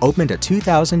team opened a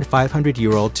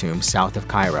 2,500-year-old tomb south of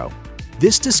Cairo.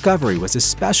 This discovery was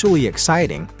especially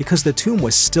exciting because the tomb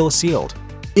was still sealed.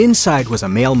 Inside was a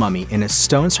male mummy in a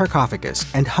stone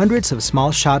sarcophagus and hundreds of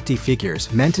small Shabti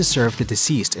figures meant to serve the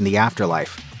deceased in the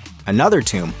afterlife. Another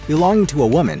tomb, belonging to a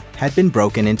woman, had been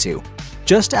broken into.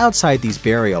 Just outside these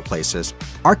burial places,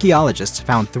 archaeologists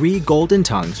found 3 golden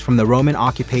tongues from the Roman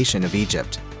occupation of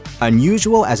Egypt.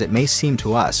 Unusual as it may seem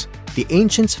to us, the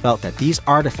ancients felt that these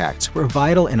artifacts were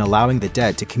vital in allowing the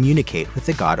dead to communicate with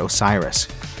the god Osiris.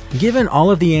 Given all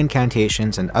of the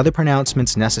incantations and other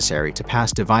pronouncements necessary to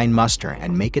pass divine muster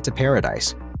and make it to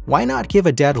paradise, why not give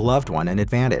a dead loved one an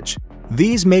advantage?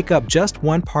 These make up just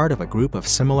one part of a group of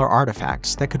similar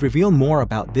artifacts that could reveal more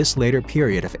about this later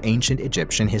period of ancient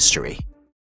Egyptian history.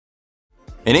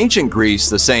 In ancient Greece,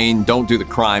 the saying, "Don't do the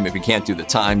crime if you can't do the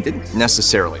time," didn't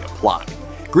necessarily apply.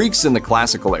 Greeks in the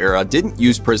classical era didn't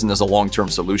use prison as a long-term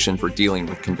solution for dealing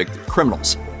with convicted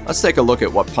criminals. Let's take a look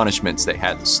at what punishments they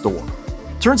had in store.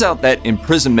 Turns out that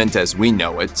imprisonment as we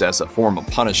know it, as a form of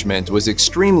punishment, was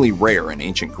extremely rare in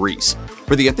ancient Greece.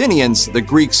 For the Athenians, the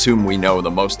Greeks whom we know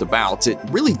the most about, it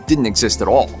really didn't exist at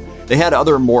all. They had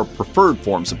other more preferred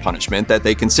forms of punishment that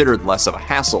they considered less of a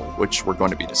hassle, which we're going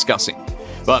to be discussing.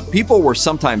 But people were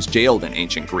sometimes jailed in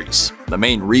ancient Greece. The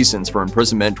main reasons for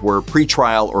imprisonment were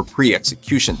pre-trial or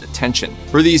pre-execution detention.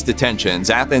 For these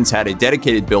detentions, Athens had a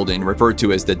dedicated building referred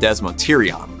to as the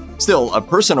Desmoterion. Still, a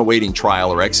person awaiting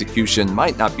trial or execution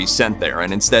might not be sent there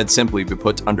and instead simply be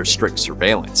put under strict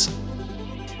surveillance.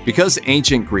 Because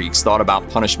ancient Greeks thought about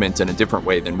punishment in a different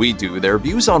way than we do, their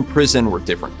views on prison were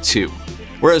different too.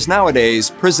 Whereas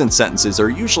nowadays, prison sentences are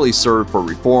usually served for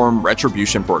reform,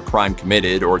 retribution for a crime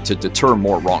committed, or to deter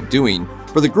more wrongdoing,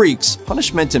 for the Greeks,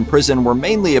 punishment in prison were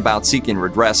mainly about seeking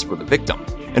redress for the victim.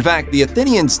 In fact, the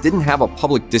Athenians didn't have a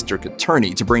public district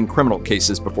attorney to bring criminal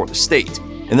cases before the state.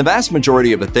 In the vast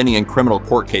majority of Athenian criminal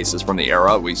court cases from the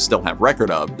era we still have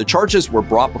record of, the charges were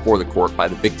brought before the court by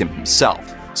the victim himself.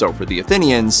 So for the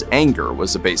Athenians, anger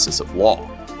was the basis of law.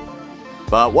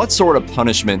 But what sort of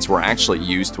punishments were actually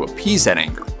used to appease that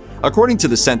anger? According to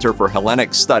the Center for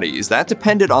Hellenic Studies, that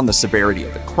depended on the severity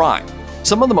of the crime.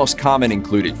 Some of the most common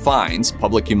included fines,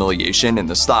 public humiliation in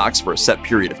the stocks for a set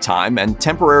period of time, and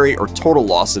temporary or total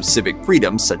loss of civic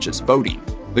freedoms such as voting.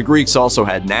 The Greeks also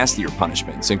had nastier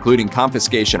punishments, including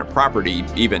confiscation of property,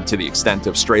 even to the extent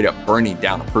of straight-up burning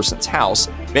down a person's house,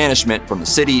 banishment from the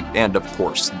city, and of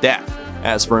course, death.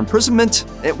 As for imprisonment,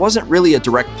 it wasn't really a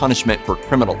direct punishment for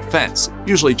criminal offense,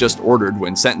 usually just ordered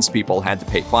when sentenced people had to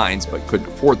pay fines but couldn't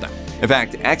afford them. In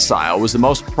fact, exile was the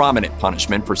most prominent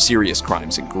punishment for serious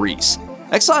crimes in Greece.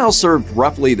 Exile served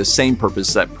roughly the same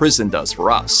purpose that prison does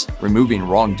for us, removing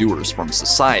wrongdoers from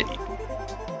society.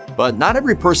 But not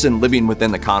every person living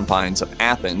within the confines of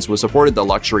Athens was afforded the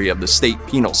luxury of the state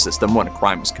penal system when a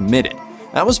crime was committed.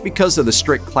 That was because of the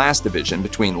strict class division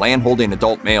between landholding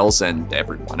adult males and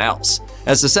everyone else.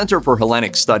 As the Center for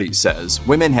Hellenic Studies says,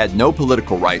 women had no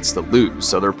political rights to lose,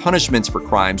 so their punishments for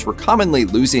crimes were commonly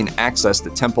losing access to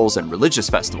temples and religious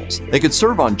festivals. They could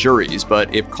serve on juries,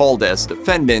 but if called as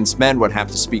defendants, men would have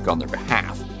to speak on their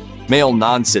behalf. Male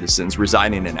non-citizens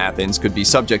residing in Athens could be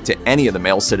subject to any of the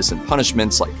male citizen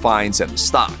punishments like fines and the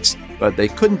stocks, but they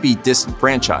couldn't be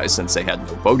disenfranchised since they had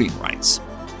no voting rights.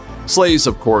 Slaves,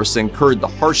 of course, incurred the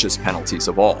harshest penalties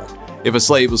of all. If a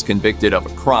slave was convicted of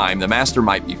a crime, the master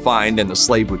might be fined and the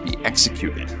slave would be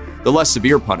executed. The less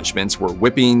severe punishments were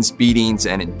whippings, beatings,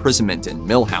 and imprisonment in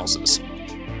mill houses.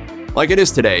 Like it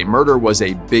is today, murder was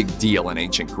a big deal in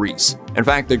ancient Greece. In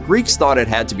fact, the Greeks thought it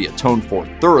had to be atoned for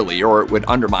thoroughly or it would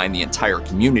undermine the entire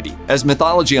community. As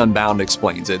Mythology Unbound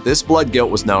explains it, this blood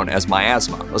guilt was known as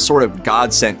miasma, a sort of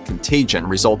God-sent contagion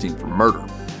resulting from murder.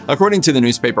 According to the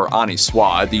newspaper Ani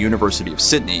Swa at the University of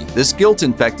Sydney, this guilt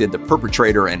infected the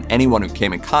perpetrator and anyone who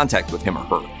came in contact with him or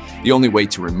her. The only way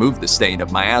to remove the stain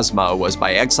of miasma was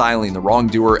by exiling the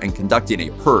wrongdoer and conducting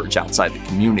a purge outside the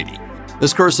community.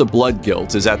 This curse of blood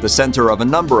guilt is at the center of a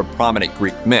number of prominent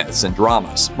Greek myths and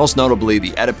dramas, most notably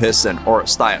the Oedipus and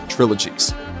Oresteia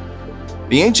trilogies.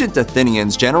 The ancient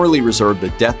Athenians generally reserved the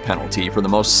death penalty for the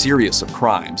most serious of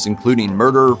crimes, including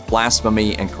murder,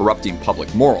 blasphemy, and corrupting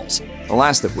public morals, the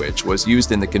last of which was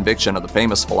used in the conviction of the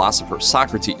famous philosopher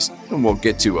Socrates, whom we'll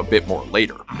get to a bit more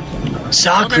later.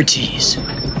 Socrates.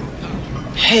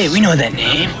 Hey, we know that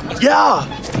name. Yeah!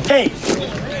 Hey,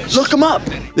 look him up!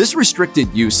 This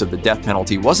restricted use of the death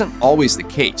penalty wasn't always the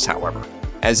case, however.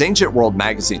 As Ancient World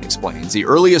magazine explains, the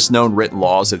earliest known written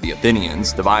laws of the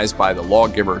Athenians, devised by the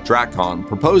lawgiver Dracon,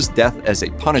 proposed death as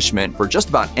a punishment for just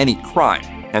about any crime,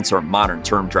 hence our modern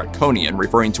term draconian,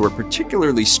 referring to a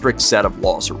particularly strict set of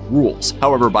laws or rules.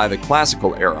 However, by the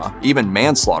classical era, even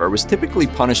manslaughter was typically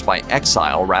punished by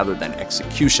exile rather than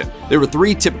execution. There were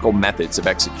three typical methods of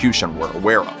execution we're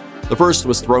aware of. The first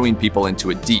was throwing people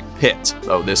into a deep pit,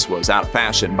 though this was out of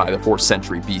fashion by the 4th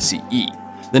century BCE.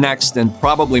 The next, and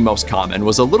probably most common,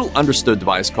 was a little understood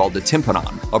device called the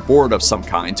tympanon, a board of some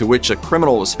kind to which a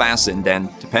criminal was fastened and,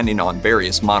 depending on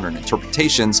various modern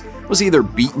interpretations, was either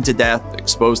beaten to death,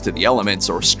 exposed to the elements,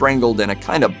 or strangled in a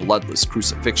kind of bloodless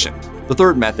crucifixion. The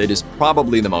third method is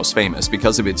probably the most famous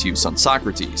because of its use on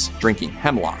Socrates, drinking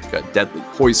hemlock, a deadly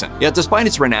poison. Yet despite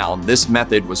its renown, this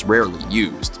method was rarely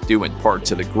used, due in part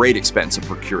to the great expense of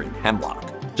procuring hemlock.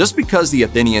 Just because the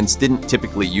Athenians didn't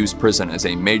typically use prison as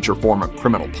a major form of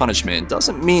criminal punishment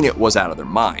doesn't mean it was out of their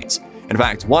minds. In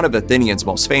fact, one of Athenians'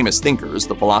 most famous thinkers,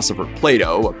 the philosopher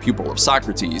Plato, a pupil of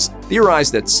Socrates,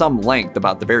 theorized at some length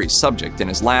about the very subject in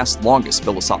his longest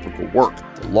philosophical work,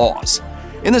 The Laws.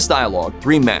 In this dialogue,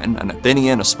 three men, an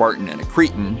Athenian, a Spartan, and a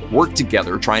Cretan, worked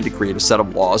together trying to create a set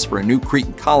of laws for a new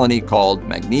Cretan colony called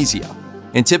Magnesia.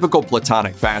 In typical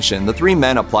Platonic fashion, the three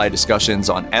men apply discussions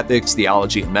on ethics,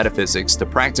 theology, and metaphysics to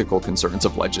practical concerns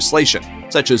of legislation,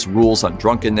 such as rules on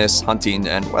drunkenness, hunting,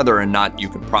 and whether or not you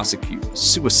can prosecute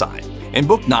suicide. In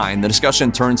Book 9, the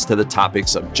discussion turns to the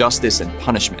topics of justice and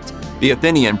punishment. The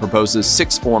Athenian proposes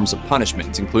 6 forms of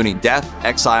punishment, including death,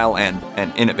 exile, and,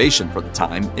 an innovation for the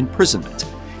time, imprisonment.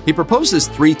 He proposes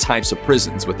 3 types of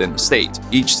prisons within the state,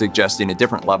 each suggesting a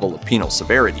different level of penal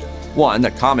severity. 1,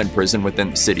 a common prison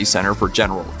within the city center for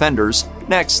general offenders.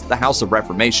 Next, the House of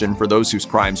Reformation for those whose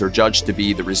crimes are judged to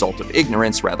be the result of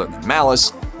ignorance rather than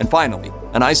malice. And finally,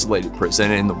 an isolated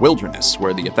prison in the wilderness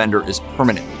where the offender is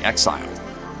permanently exiled.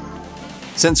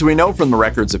 Since we know from the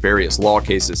records of various law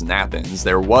cases in Athens,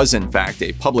 there was in fact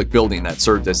a public building that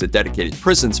served as a dedicated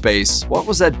prison space, what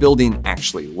was that building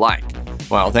actually like?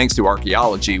 Well, thanks to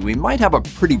archaeology, we might have a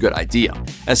pretty good idea.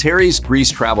 As Harry's Greece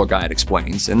Travel Guide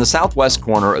explains, in the southwest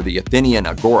corner of the Athenian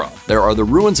Agora, there are the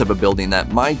ruins of a building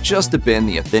that might just have been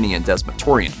the Athenian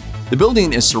Desmotorium. The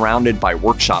building is surrounded by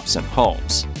workshops and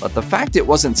homes, but the fact it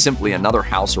wasn't simply another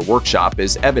house or workshop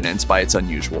is evidenced by its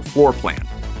unusual floor plan.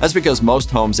 That's because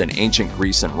most homes in ancient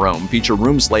Greece and Rome feature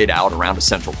rooms laid out around a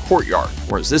central courtyard,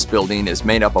 whereas this building is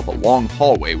made up of a long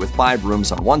hallway with 5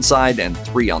 rooms on one side and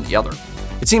 3 on the other.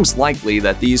 It seems likely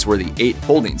that these were the 8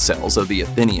 holding cells of the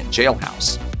Athenian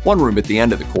jailhouse. One room at the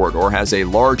end of the corridor has a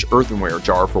large earthenware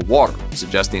jar for water,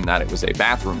 suggesting that it was a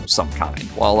bathroom of some kind,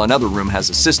 while another room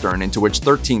has a cistern into which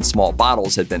 13 small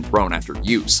bottles had been thrown after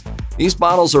use. These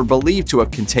bottles are believed to have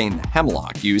contained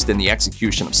hemlock used in the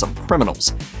execution of some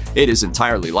criminals. It is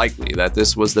entirely likely that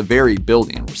this was the very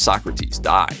building where Socrates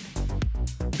died.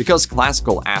 Because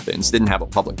classical Athens didn't have a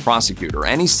public prosecutor,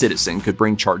 any citizen could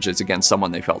bring charges against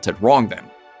someone they felt had wronged them.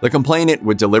 The complainant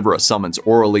would deliver a summons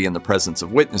orally in the presence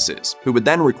of witnesses, who would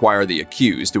then require the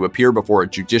accused to appear before a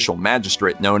judicial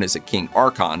magistrate known as a king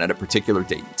archon at a particular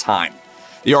date and time.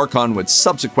 The archon would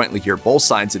subsequently hear both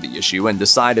sides of the issue and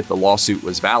decide if the lawsuit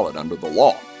was valid under the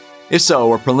law. If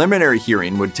so, a preliminary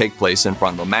hearing would take place in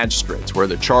front of a magistrate, where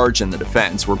the charge and the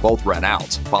defense were both read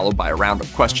out, followed by a round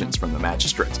of questions from the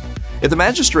magistrate. If the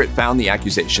magistrate found the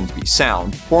accusation to be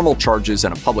sound, formal charges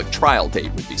and a public trial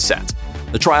date would be set.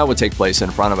 The trial would take place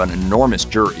in front of an enormous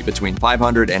jury between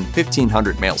 500 and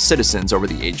 1,500 male citizens over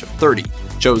the age of 30,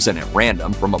 chosen at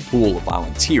random from a pool of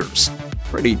volunteers.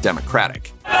 Pretty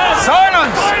democratic.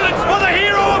 Silence! Silence for the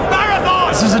hero of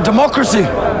Marathon! This is a democracy,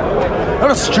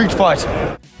 not a street fight.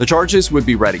 The charges would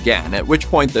be read again, at which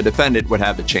point the defendant would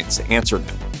have the chance to answer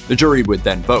them. The jury would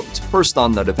then vote, first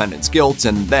on the defendant's guilt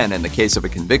and then, in the case of a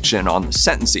conviction, on the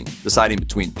sentencing, deciding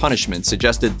between punishments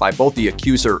suggested by both the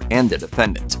accuser and the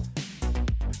defendant.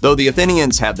 Though the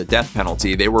Athenians had the death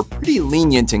penalty, they were pretty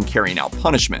lenient in carrying out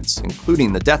punishments,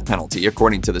 including the death penalty,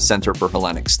 according to the Center for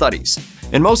Hellenic Studies.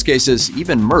 In most cases,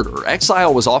 even murder,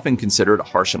 exile was often considered a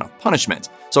harsh enough punishment,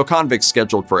 so convicts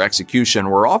scheduled for execution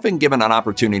were often given an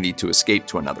opportunity to escape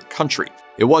to another country.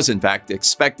 It was, in fact,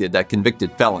 expected that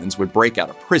convicted felons would break out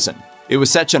of prison. It was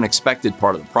such an expected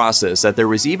part of the process that there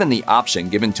was even the option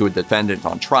given to a defendant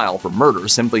on trial for murder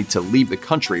simply to leave the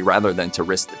country rather than to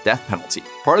risk the death penalty.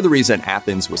 Part of the reason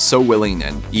Athens was so willing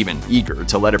and even eager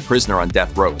to let a prisoner on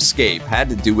death row escape had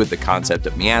to do with the concept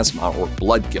of miasma, or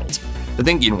blood guilt. The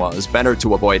thinking was better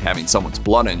to avoid having someone's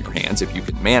blood on your hands if you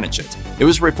could manage it. It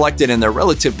was reflected in their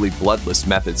relatively bloodless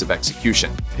methods of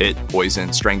execution: pit,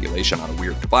 poison, strangulation on a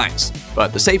weird device.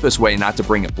 But the safest way not to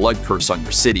bring a blood curse on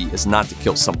your city is not to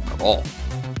kill someone at all.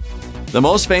 The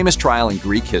most famous trial in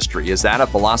Greek history is that of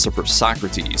philosopher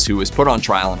Socrates, who was put on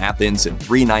trial in Athens in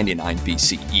 399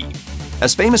 BCE.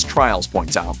 As Famous Trials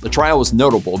points out, the trial was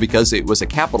notable because it was a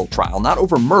capital trial not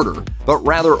over murder, but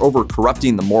rather over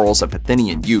corrupting the morals of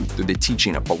Athenian youth through the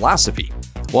teaching of philosophy.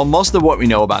 While most of what we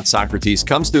know about Socrates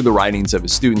comes through the writings of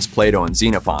his students Plato and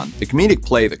Xenophon, the comedic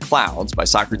play The Clouds by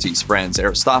Socrates' friends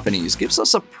Aristophanes gives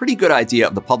us a pretty good idea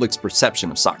of the public's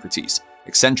perception of Socrates: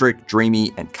 eccentric,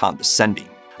 dreamy, and condescending.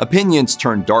 Opinions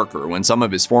turned darker when some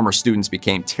of his former students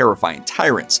became terrifying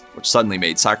tyrants, which suddenly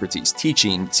made Socrates'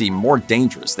 teaching seem more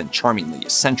dangerous than charmingly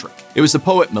eccentric. It was the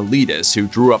poet Meletus who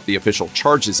drew up the official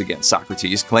charges against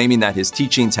Socrates, claiming that his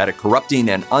teachings had a corrupting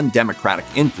and undemocratic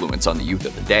influence on the youth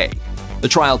of the day. The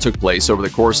trial took place over the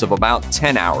course of about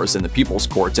 10 hours in the People's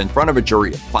Court in front of a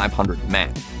jury of 500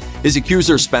 men. His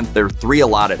accusers spent their 3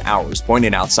 allotted hours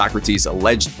pointing out Socrates'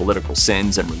 alleged political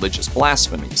sins and religious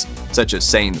blasphemies, such as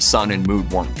saying the sun and moon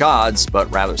weren't gods,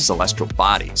 but rather celestial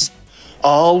bodies.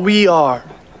 All we are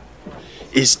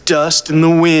is dust in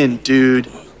the wind,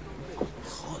 dude.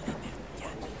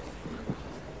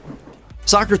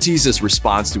 Socrates'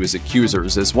 response to his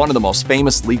accusers is one of the most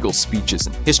famous legal speeches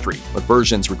in history, with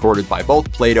versions recorded by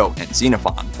both Plato and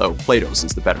Xenophon, though Plato's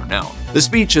is the better known. The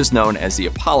speech is known as the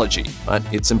Apology, but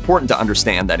it's important to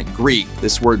understand that in Greek,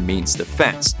 this word means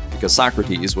defense, because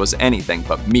Socrates was anything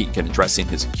but meek in addressing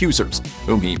his accusers,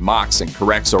 whom he mocks and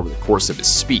corrects over the course of his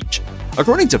speech.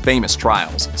 According to Famous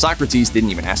Trials, Socrates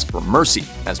didn't even ask for mercy,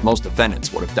 as most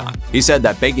defendants would have done. He said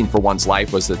that begging for one's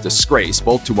life was a disgrace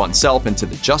both to oneself and to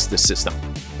the justice system.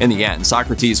 In the end,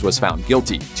 Socrates was found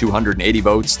guilty, 280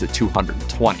 votes to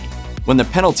 220. When the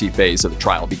penalty phase of the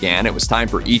trial began, it was time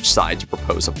for each side to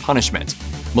propose a punishment.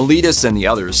 Meletus and the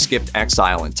others skipped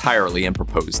exile entirely and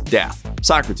proposed death.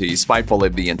 Socrates, spiteful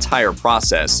of the entire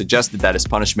process, suggested that his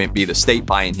punishment be the state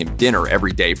buying him dinner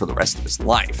every day for the rest of his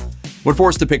life. When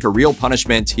forced to pick a real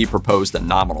punishment, he proposed a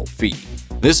nominal fee.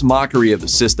 This mockery of the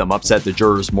system upset the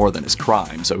jurors more than his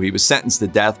crime, so he was sentenced to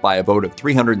death by a vote of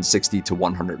 360 to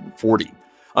 140.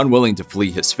 Unwilling to flee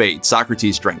his fate,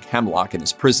 Socrates drank hemlock in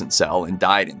his prison cell and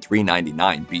died in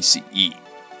 399 BCE.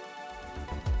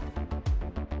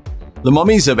 The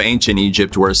mummies of ancient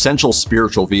Egypt were essential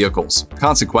spiritual vehicles.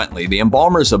 Consequently, the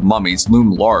embalmers of mummies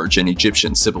loom large in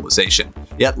Egyptian civilization.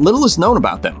 Yet little is known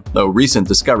about them, though recent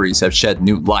discoveries have shed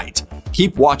new light.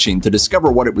 Keep watching to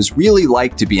discover what it was really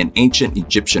like to be an ancient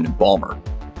Egyptian embalmer.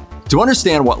 To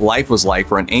understand what life was like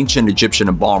for an ancient Egyptian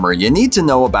embalmer, you need to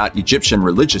know about Egyptian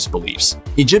religious beliefs.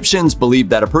 Egyptians believed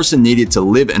that a person needed to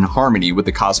live in harmony with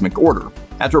the cosmic order.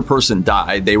 After a person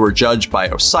died, they were judged by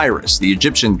Osiris, the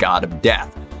Egyptian god of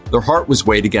death. Their heart was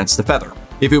weighed against the feather.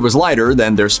 If it was lighter,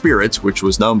 then their spirit, which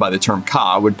was known by the term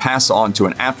Ka, would pass on to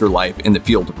an afterlife in the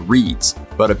field of reeds.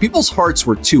 But if people's hearts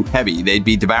were too heavy, they'd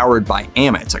be devoured by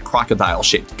Ammit, a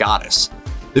crocodile-shaped goddess.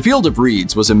 The field of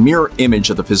reeds was a mirror image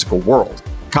of the physical world.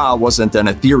 Ka wasn't an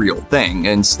ethereal thing,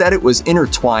 instead it was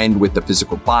intertwined with the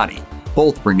physical body.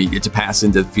 Both were needed to pass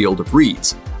into the field of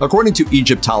reeds. According to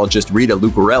Egyptologist Rita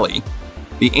Lucarelli,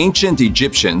 the ancient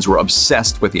Egyptians were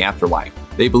obsessed with the afterlife.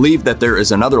 They believed that there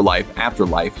is another life after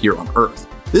life here on Earth.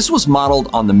 This was modeled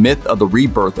on the myth of the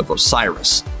rebirth of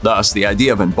Osiris. Thus, the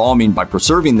idea of embalming by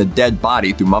preserving the dead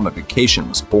body through mummification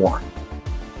was born.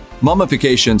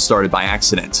 Mummification started by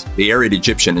accident. The arid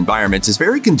Egyptian environment is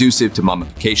very conducive to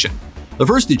mummification. The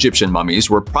first Egyptian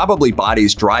mummies were probably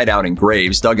bodies dried out in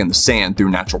graves dug in the sand through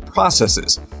natural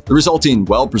processes. The resulting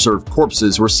well-preserved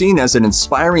corpses were seen as an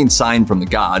inspiring sign from the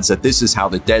gods that this is how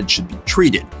the dead should be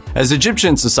treated. As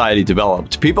Egyptian society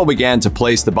developed, people began to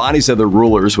place the bodies of their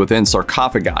rulers within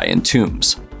sarcophagi and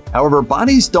tombs. However,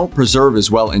 bodies don't preserve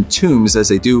as well in tombs as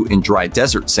they do in dry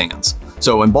desert sands.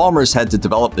 so embalmers had to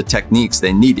develop the techniques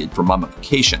they needed for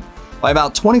mummification. By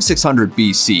about 2600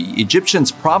 BC,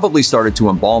 Egyptians probably started to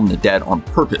embalm the dead on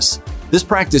purpose. This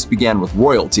practice began with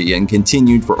royalty and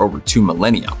continued for over 2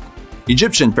 millennia.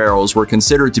 Egyptian pharaohs were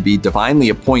considered to be divinely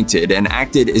appointed and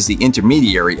acted as the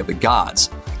intermediary of the gods.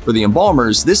 For the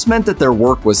embalmers, this meant that their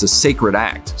work was a sacred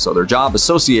act, so their job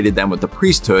associated them with the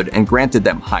priesthood and granted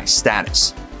them high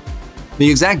status. The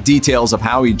exact details of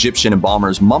how Egyptian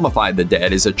embalmers mummified the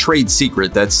dead is a trade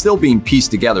secret that's still being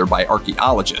pieced together by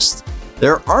archaeologists.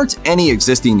 There aren't any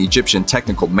existing Egyptian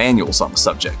technical manuals on the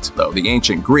subject, though the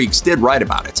ancient Greeks did write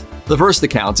about it. The first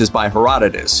account is by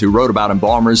Herodotus, who wrote about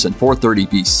embalmers in 430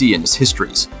 BC in his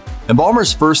histories.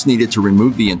 Embalmers first needed to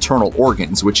remove the internal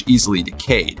organs, which easily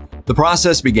decayed. The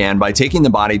process began by taking the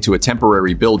body to a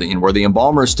temporary building where the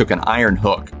embalmers took an iron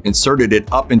hook, inserted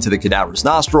it up into the cadaver's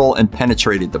nostril, and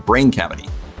penetrated the brain cavity.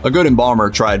 A good embalmer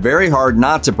tried very hard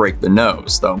not to break the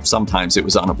nose, though sometimes it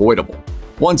was unavoidable.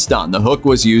 Once done, the hook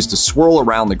was used to swirl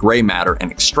around the gray matter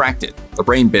and extract it. The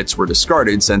brain bits were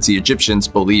discarded since the Egyptians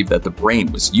believed that the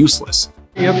brain was useless.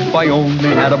 If I only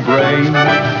had a brain.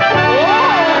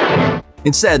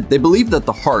 Instead, they believed that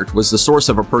the heart was the source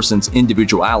of a person's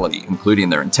individuality, including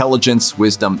their intelligence,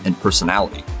 wisdom, and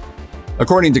personality.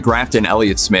 According to Grafton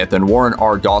Elliott Smith and Warren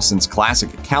R. Dawson's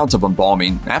classic account of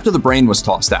embalming, after the brain was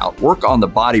tossed out, work on the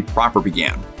body proper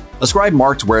began. A scribe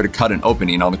marked where to cut an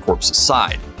opening on the corpse's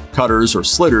side. Cutters or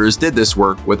slitters did this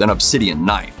work with an obsidian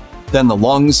knife. Then the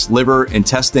lungs, liver,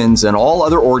 intestines, and all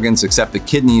other organs except the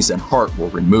kidneys and heart were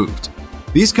removed.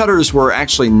 These cutters were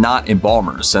actually not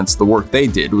embalmers, since the work they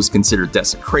did was considered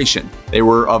desecration. They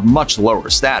were of much lower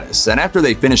status, and after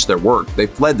they finished their work, they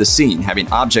fled the scene,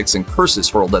 having objects and curses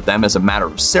hurled at them as a matter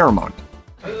of ceremony.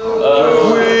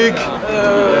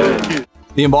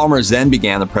 The embalmers then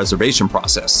began the preservation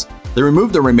process. They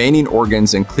removed the remaining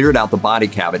organs and cleared out the body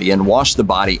cavity and washed the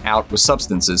body out with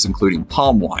substances including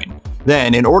palm wine.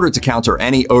 Then, in order to counter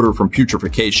any odor from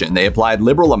putrefaction, they applied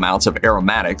liberal amounts of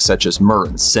aromatics such as myrrh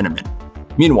and cinnamon.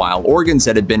 Meanwhile, organs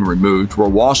that had been removed were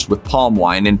washed with palm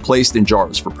wine and placed in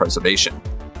jars for preservation.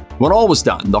 When all was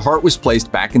done, the heart was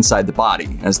placed back inside the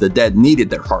body, as the dead needed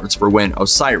their hearts for when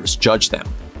Osiris judged them.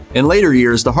 In later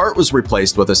years, the heart was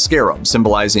replaced with a scarab,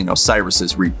 symbolizing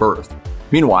Osiris's rebirth.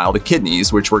 Meanwhile, the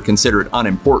kidneys, which were considered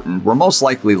unimportant, were most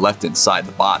likely left inside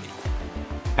the body.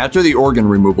 After the organ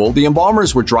removal, the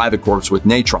embalmers would dry the corpse with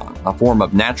natron, a form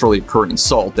of naturally occurring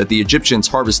salt that the Egyptians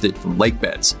harvested from lake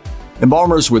beds.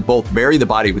 Embalmers would both bury the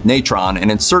body with natron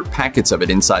and insert packets of it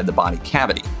inside the body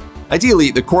cavity.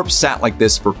 Ideally, the corpse sat like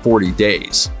this for 40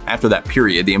 days. After that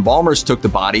period, the embalmers took the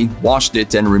body, washed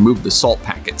it, and removed the salt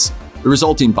packets. The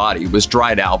resulting body was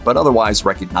dried out but otherwise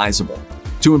recognizable.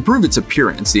 To improve its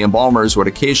appearance, the embalmers would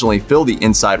occasionally fill the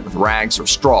inside with rags or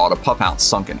straw to puff out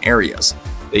sunken areas.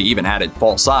 They even added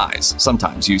false eyes,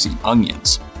 sometimes using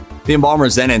onions. The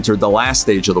embalmers then entered the last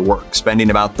stage of the work, spending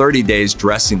about 30 days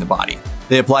dressing the body.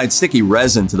 They applied sticky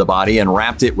resin to the body and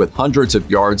wrapped it with hundreds of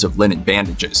yards of linen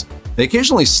bandages. They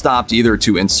occasionally stopped either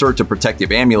to insert a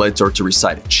protective amulet or to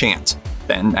recite a chant.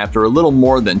 Then, after a little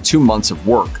more than 2 months of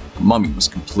work, the mummy was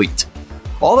complete.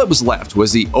 All that was left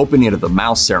was the opening of the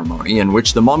mouth ceremony, in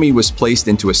which the mummy was placed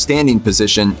into a standing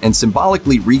position and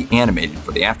symbolically reanimated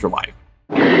for the afterlife.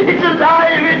 It's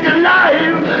alive! It's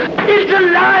alive! It's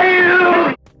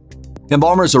alive!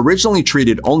 Embalmers originally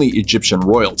treated only Egyptian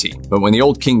royalty, but when the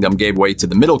Old Kingdom gave way to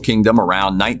the Middle Kingdom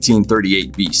around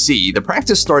 1938 BC, the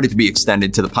practice started to be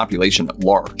extended to the population at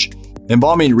large.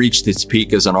 Embalming reached its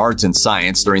peak as an art and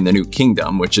science during the New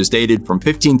Kingdom, which is dated from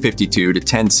 1552 to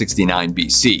 1069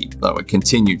 BC, though it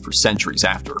continued for centuries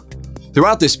after.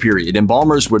 Throughout this period,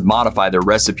 embalmers would modify their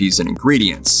recipes and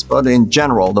ingredients, but in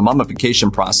general, the mummification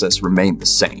process remained the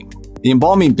same. The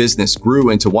embalming business grew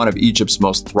into one of Egypt's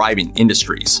most thriving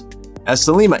industries. As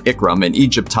Salima Ikram, an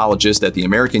Egyptologist at the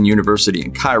American University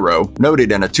in Cairo,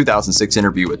 noted in a 2006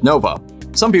 interview with Nova,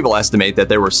 some people estimate that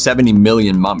there were 70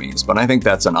 million mummies, but I think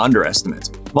that's an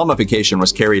underestimate. Mummification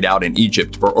was carried out in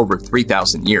Egypt for over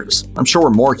 3,000 years. I'm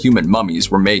sure more human mummies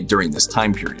were made during this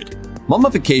time period.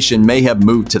 Mummification may have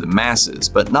moved to the masses,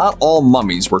 but not all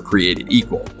mummies were created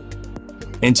equal.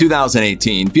 In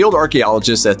 2018, field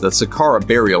archaeologists at the Saqqara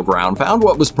burial ground found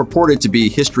what was purported to be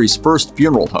history's first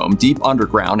funeral home deep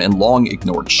underground in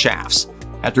long-ignored shafts.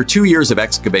 After 2 years of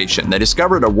excavation, they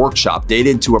discovered a workshop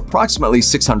dated to approximately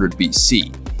 600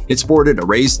 BC. It sported a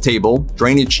raised table,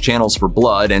 drainage channels for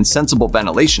blood, and sensible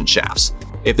ventilation shafts.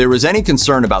 If there was any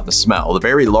concern about the smell, the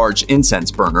very large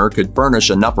incense burner could furnish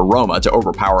enough aroma to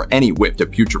overpower any whiff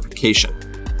of putrefaction.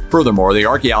 Furthermore, the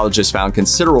archaeologists found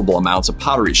considerable amounts of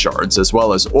pottery shards as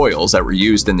well as oils that were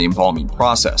used in the embalming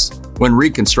process. When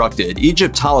reconstructed,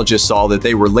 Egyptologists saw that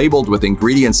they were labeled with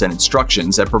ingredients and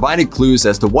instructions that provided clues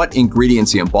as to what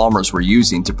ingredients the embalmers were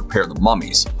using to prepare the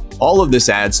mummies. All of this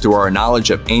adds to our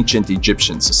knowledge of ancient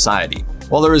Egyptian society.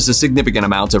 While there is a significant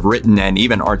amount of written and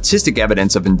even artistic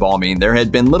evidence of embalming, there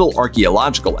had been little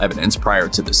archaeological evidence prior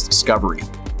to this discovery.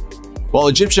 While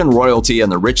Egyptian royalty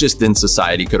and the richest in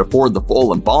society could afford the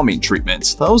full embalming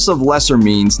treatment, those of lesser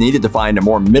means needed to find a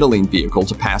more middling vehicle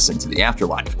to pass into the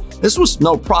afterlife. This was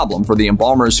no problem for the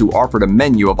embalmers, who offered a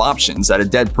menu of options that a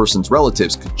dead person's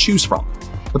relatives could choose from.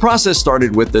 The process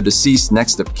started with the deceased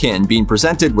next of kin being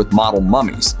presented with model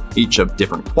mummies, each of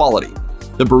different quality.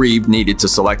 The bereaved needed to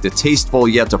select a tasteful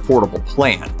yet affordable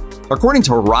plan. According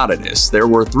to Herodotus, there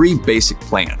were 3 basic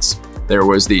plans. There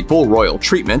was the full royal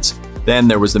treatment. Then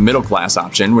there was the middle-class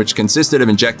option, which consisted of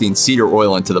injecting cedar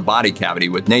oil into the body cavity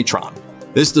with natron.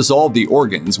 This dissolved the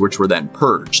organs, which were then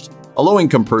purged. A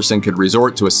low-income person could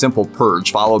resort to a simple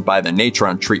purge followed by the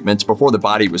natron treatment before the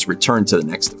body was returned to the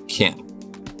next of kin.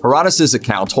 Herodotus'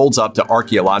 account holds up to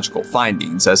archaeological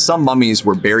findings, as some mummies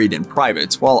were buried in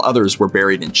private while others were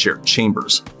buried in shared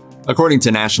chambers. According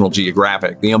to National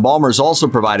Geographic, the embalmers also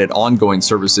provided ongoing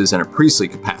services in a priestly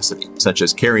capacity, such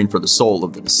as caring for the soul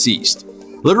of the deceased.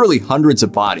 Literally hundreds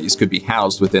of bodies could be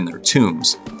housed within their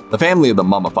tombs. The family of the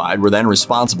mummified were then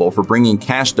responsible for bringing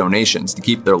cash donations to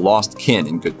keep their lost kin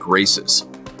in good graces.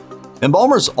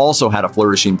 Embalmers also had a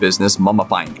flourishing business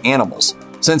mummifying animals.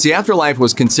 Since the afterlife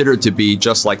was considered to be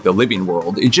just like the living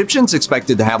world, Egyptians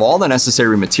expected to have all the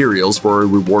necessary materials for a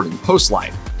rewarding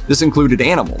post-life. This included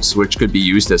animals, which could be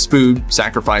used as food,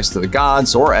 sacrificed to the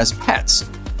gods, or as pets.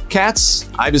 Cats,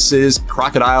 ibises,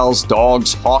 crocodiles,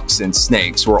 dogs, hawks, and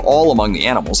snakes were all among the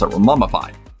animals that were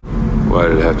mummified. Why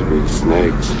did it have to be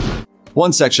snakes?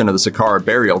 One section of the Saqqara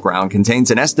burial ground contains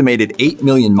an estimated 8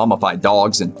 million mummified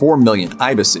dogs and 4 million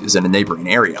ibises in a neighboring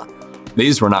area.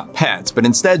 These were not pets, but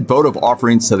instead votive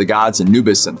offerings to the gods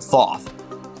Anubis and Thoth.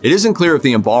 It isn't clear if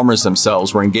the embalmers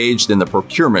themselves were engaged in the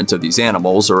procurement of these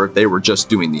animals or if they were just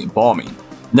doing the embalming.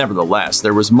 Nevertheless,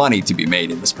 there was money to be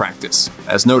made in this practice.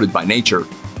 As noted by Nature,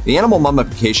 the animal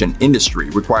mummification industry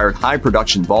required high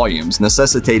production volumes,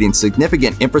 necessitating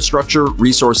significant infrastructure,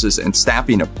 resources, and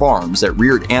staffing of farms that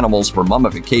reared animals for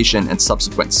mummification and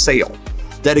subsequent sale.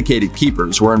 Dedicated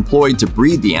keepers were employed to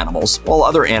breed the animals, while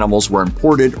other animals were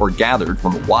imported or gathered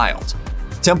from the wild.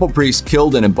 Temple priests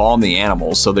killed and embalmed the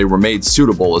animals so they were made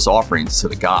suitable as offerings to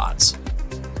the gods.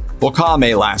 While Ka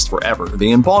may last forever,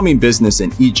 the embalming business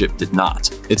in Egypt did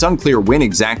not. It's unclear when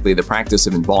exactly the practice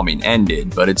of embalming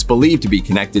ended, but it's believed to be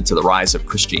connected to the rise of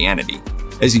Christianity.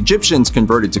 As Egyptians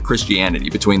converted to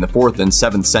Christianity between the 4th and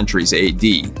 7th centuries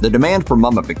AD, the demand for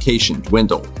mummification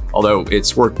dwindled, although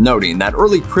it's worth noting that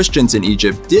early Christians in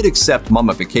Egypt did accept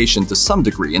mummification to some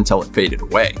degree until it faded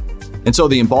away. And so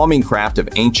the embalming craft of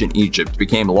ancient Egypt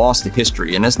became lost to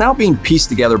history and is now being pieced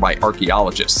together by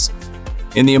archaeologists.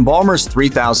 In the embalmers'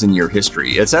 3,000-year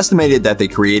history, it's estimated that they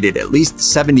created at least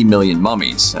 70 million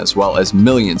mummies, as well as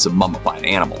millions of mummified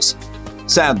animals.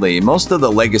 Sadly, most of the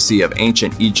legacy of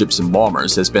ancient Egypt's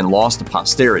embalmers has been lost to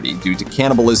posterity due to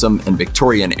cannibalism and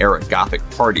Victorian-era Gothic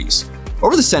parties.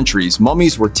 Over the centuries,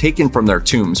 mummies were taken from their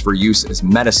tombs for use as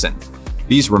medicine.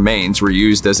 These remains were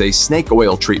used as a snake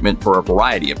oil treatment for a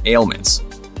variety of ailments.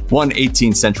 One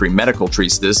 18th century medical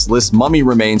treatise lists mummy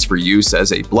remains for use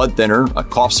as a blood thinner, a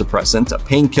cough suppressant, a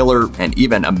painkiller, and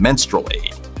even a menstrual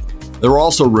aid. There were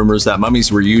also rumors that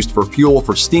mummies were used for fuel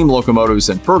for steam locomotives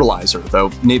and fertilizer,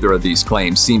 though neither of these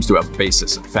claims seems to have a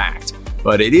basis in fact.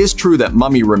 But it is true that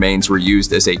mummy remains were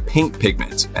used as a paint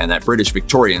pigment, and that British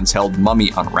Victorians held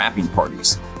mummy unwrapping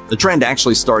parties. The trend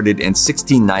actually started in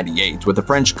 1698 with a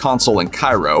French consul in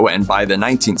Cairo, and by the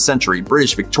 19th century,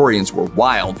 British Victorians were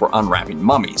wild for unwrapping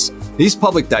mummies. These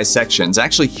public dissections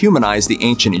actually humanized the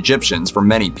ancient Egyptians for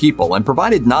many people and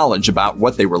provided knowledge about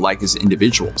what they were like as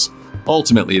individuals.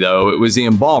 Ultimately, though, it was the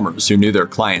embalmers who knew their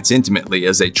clients intimately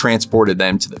as they transported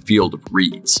them to the field of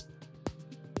reeds.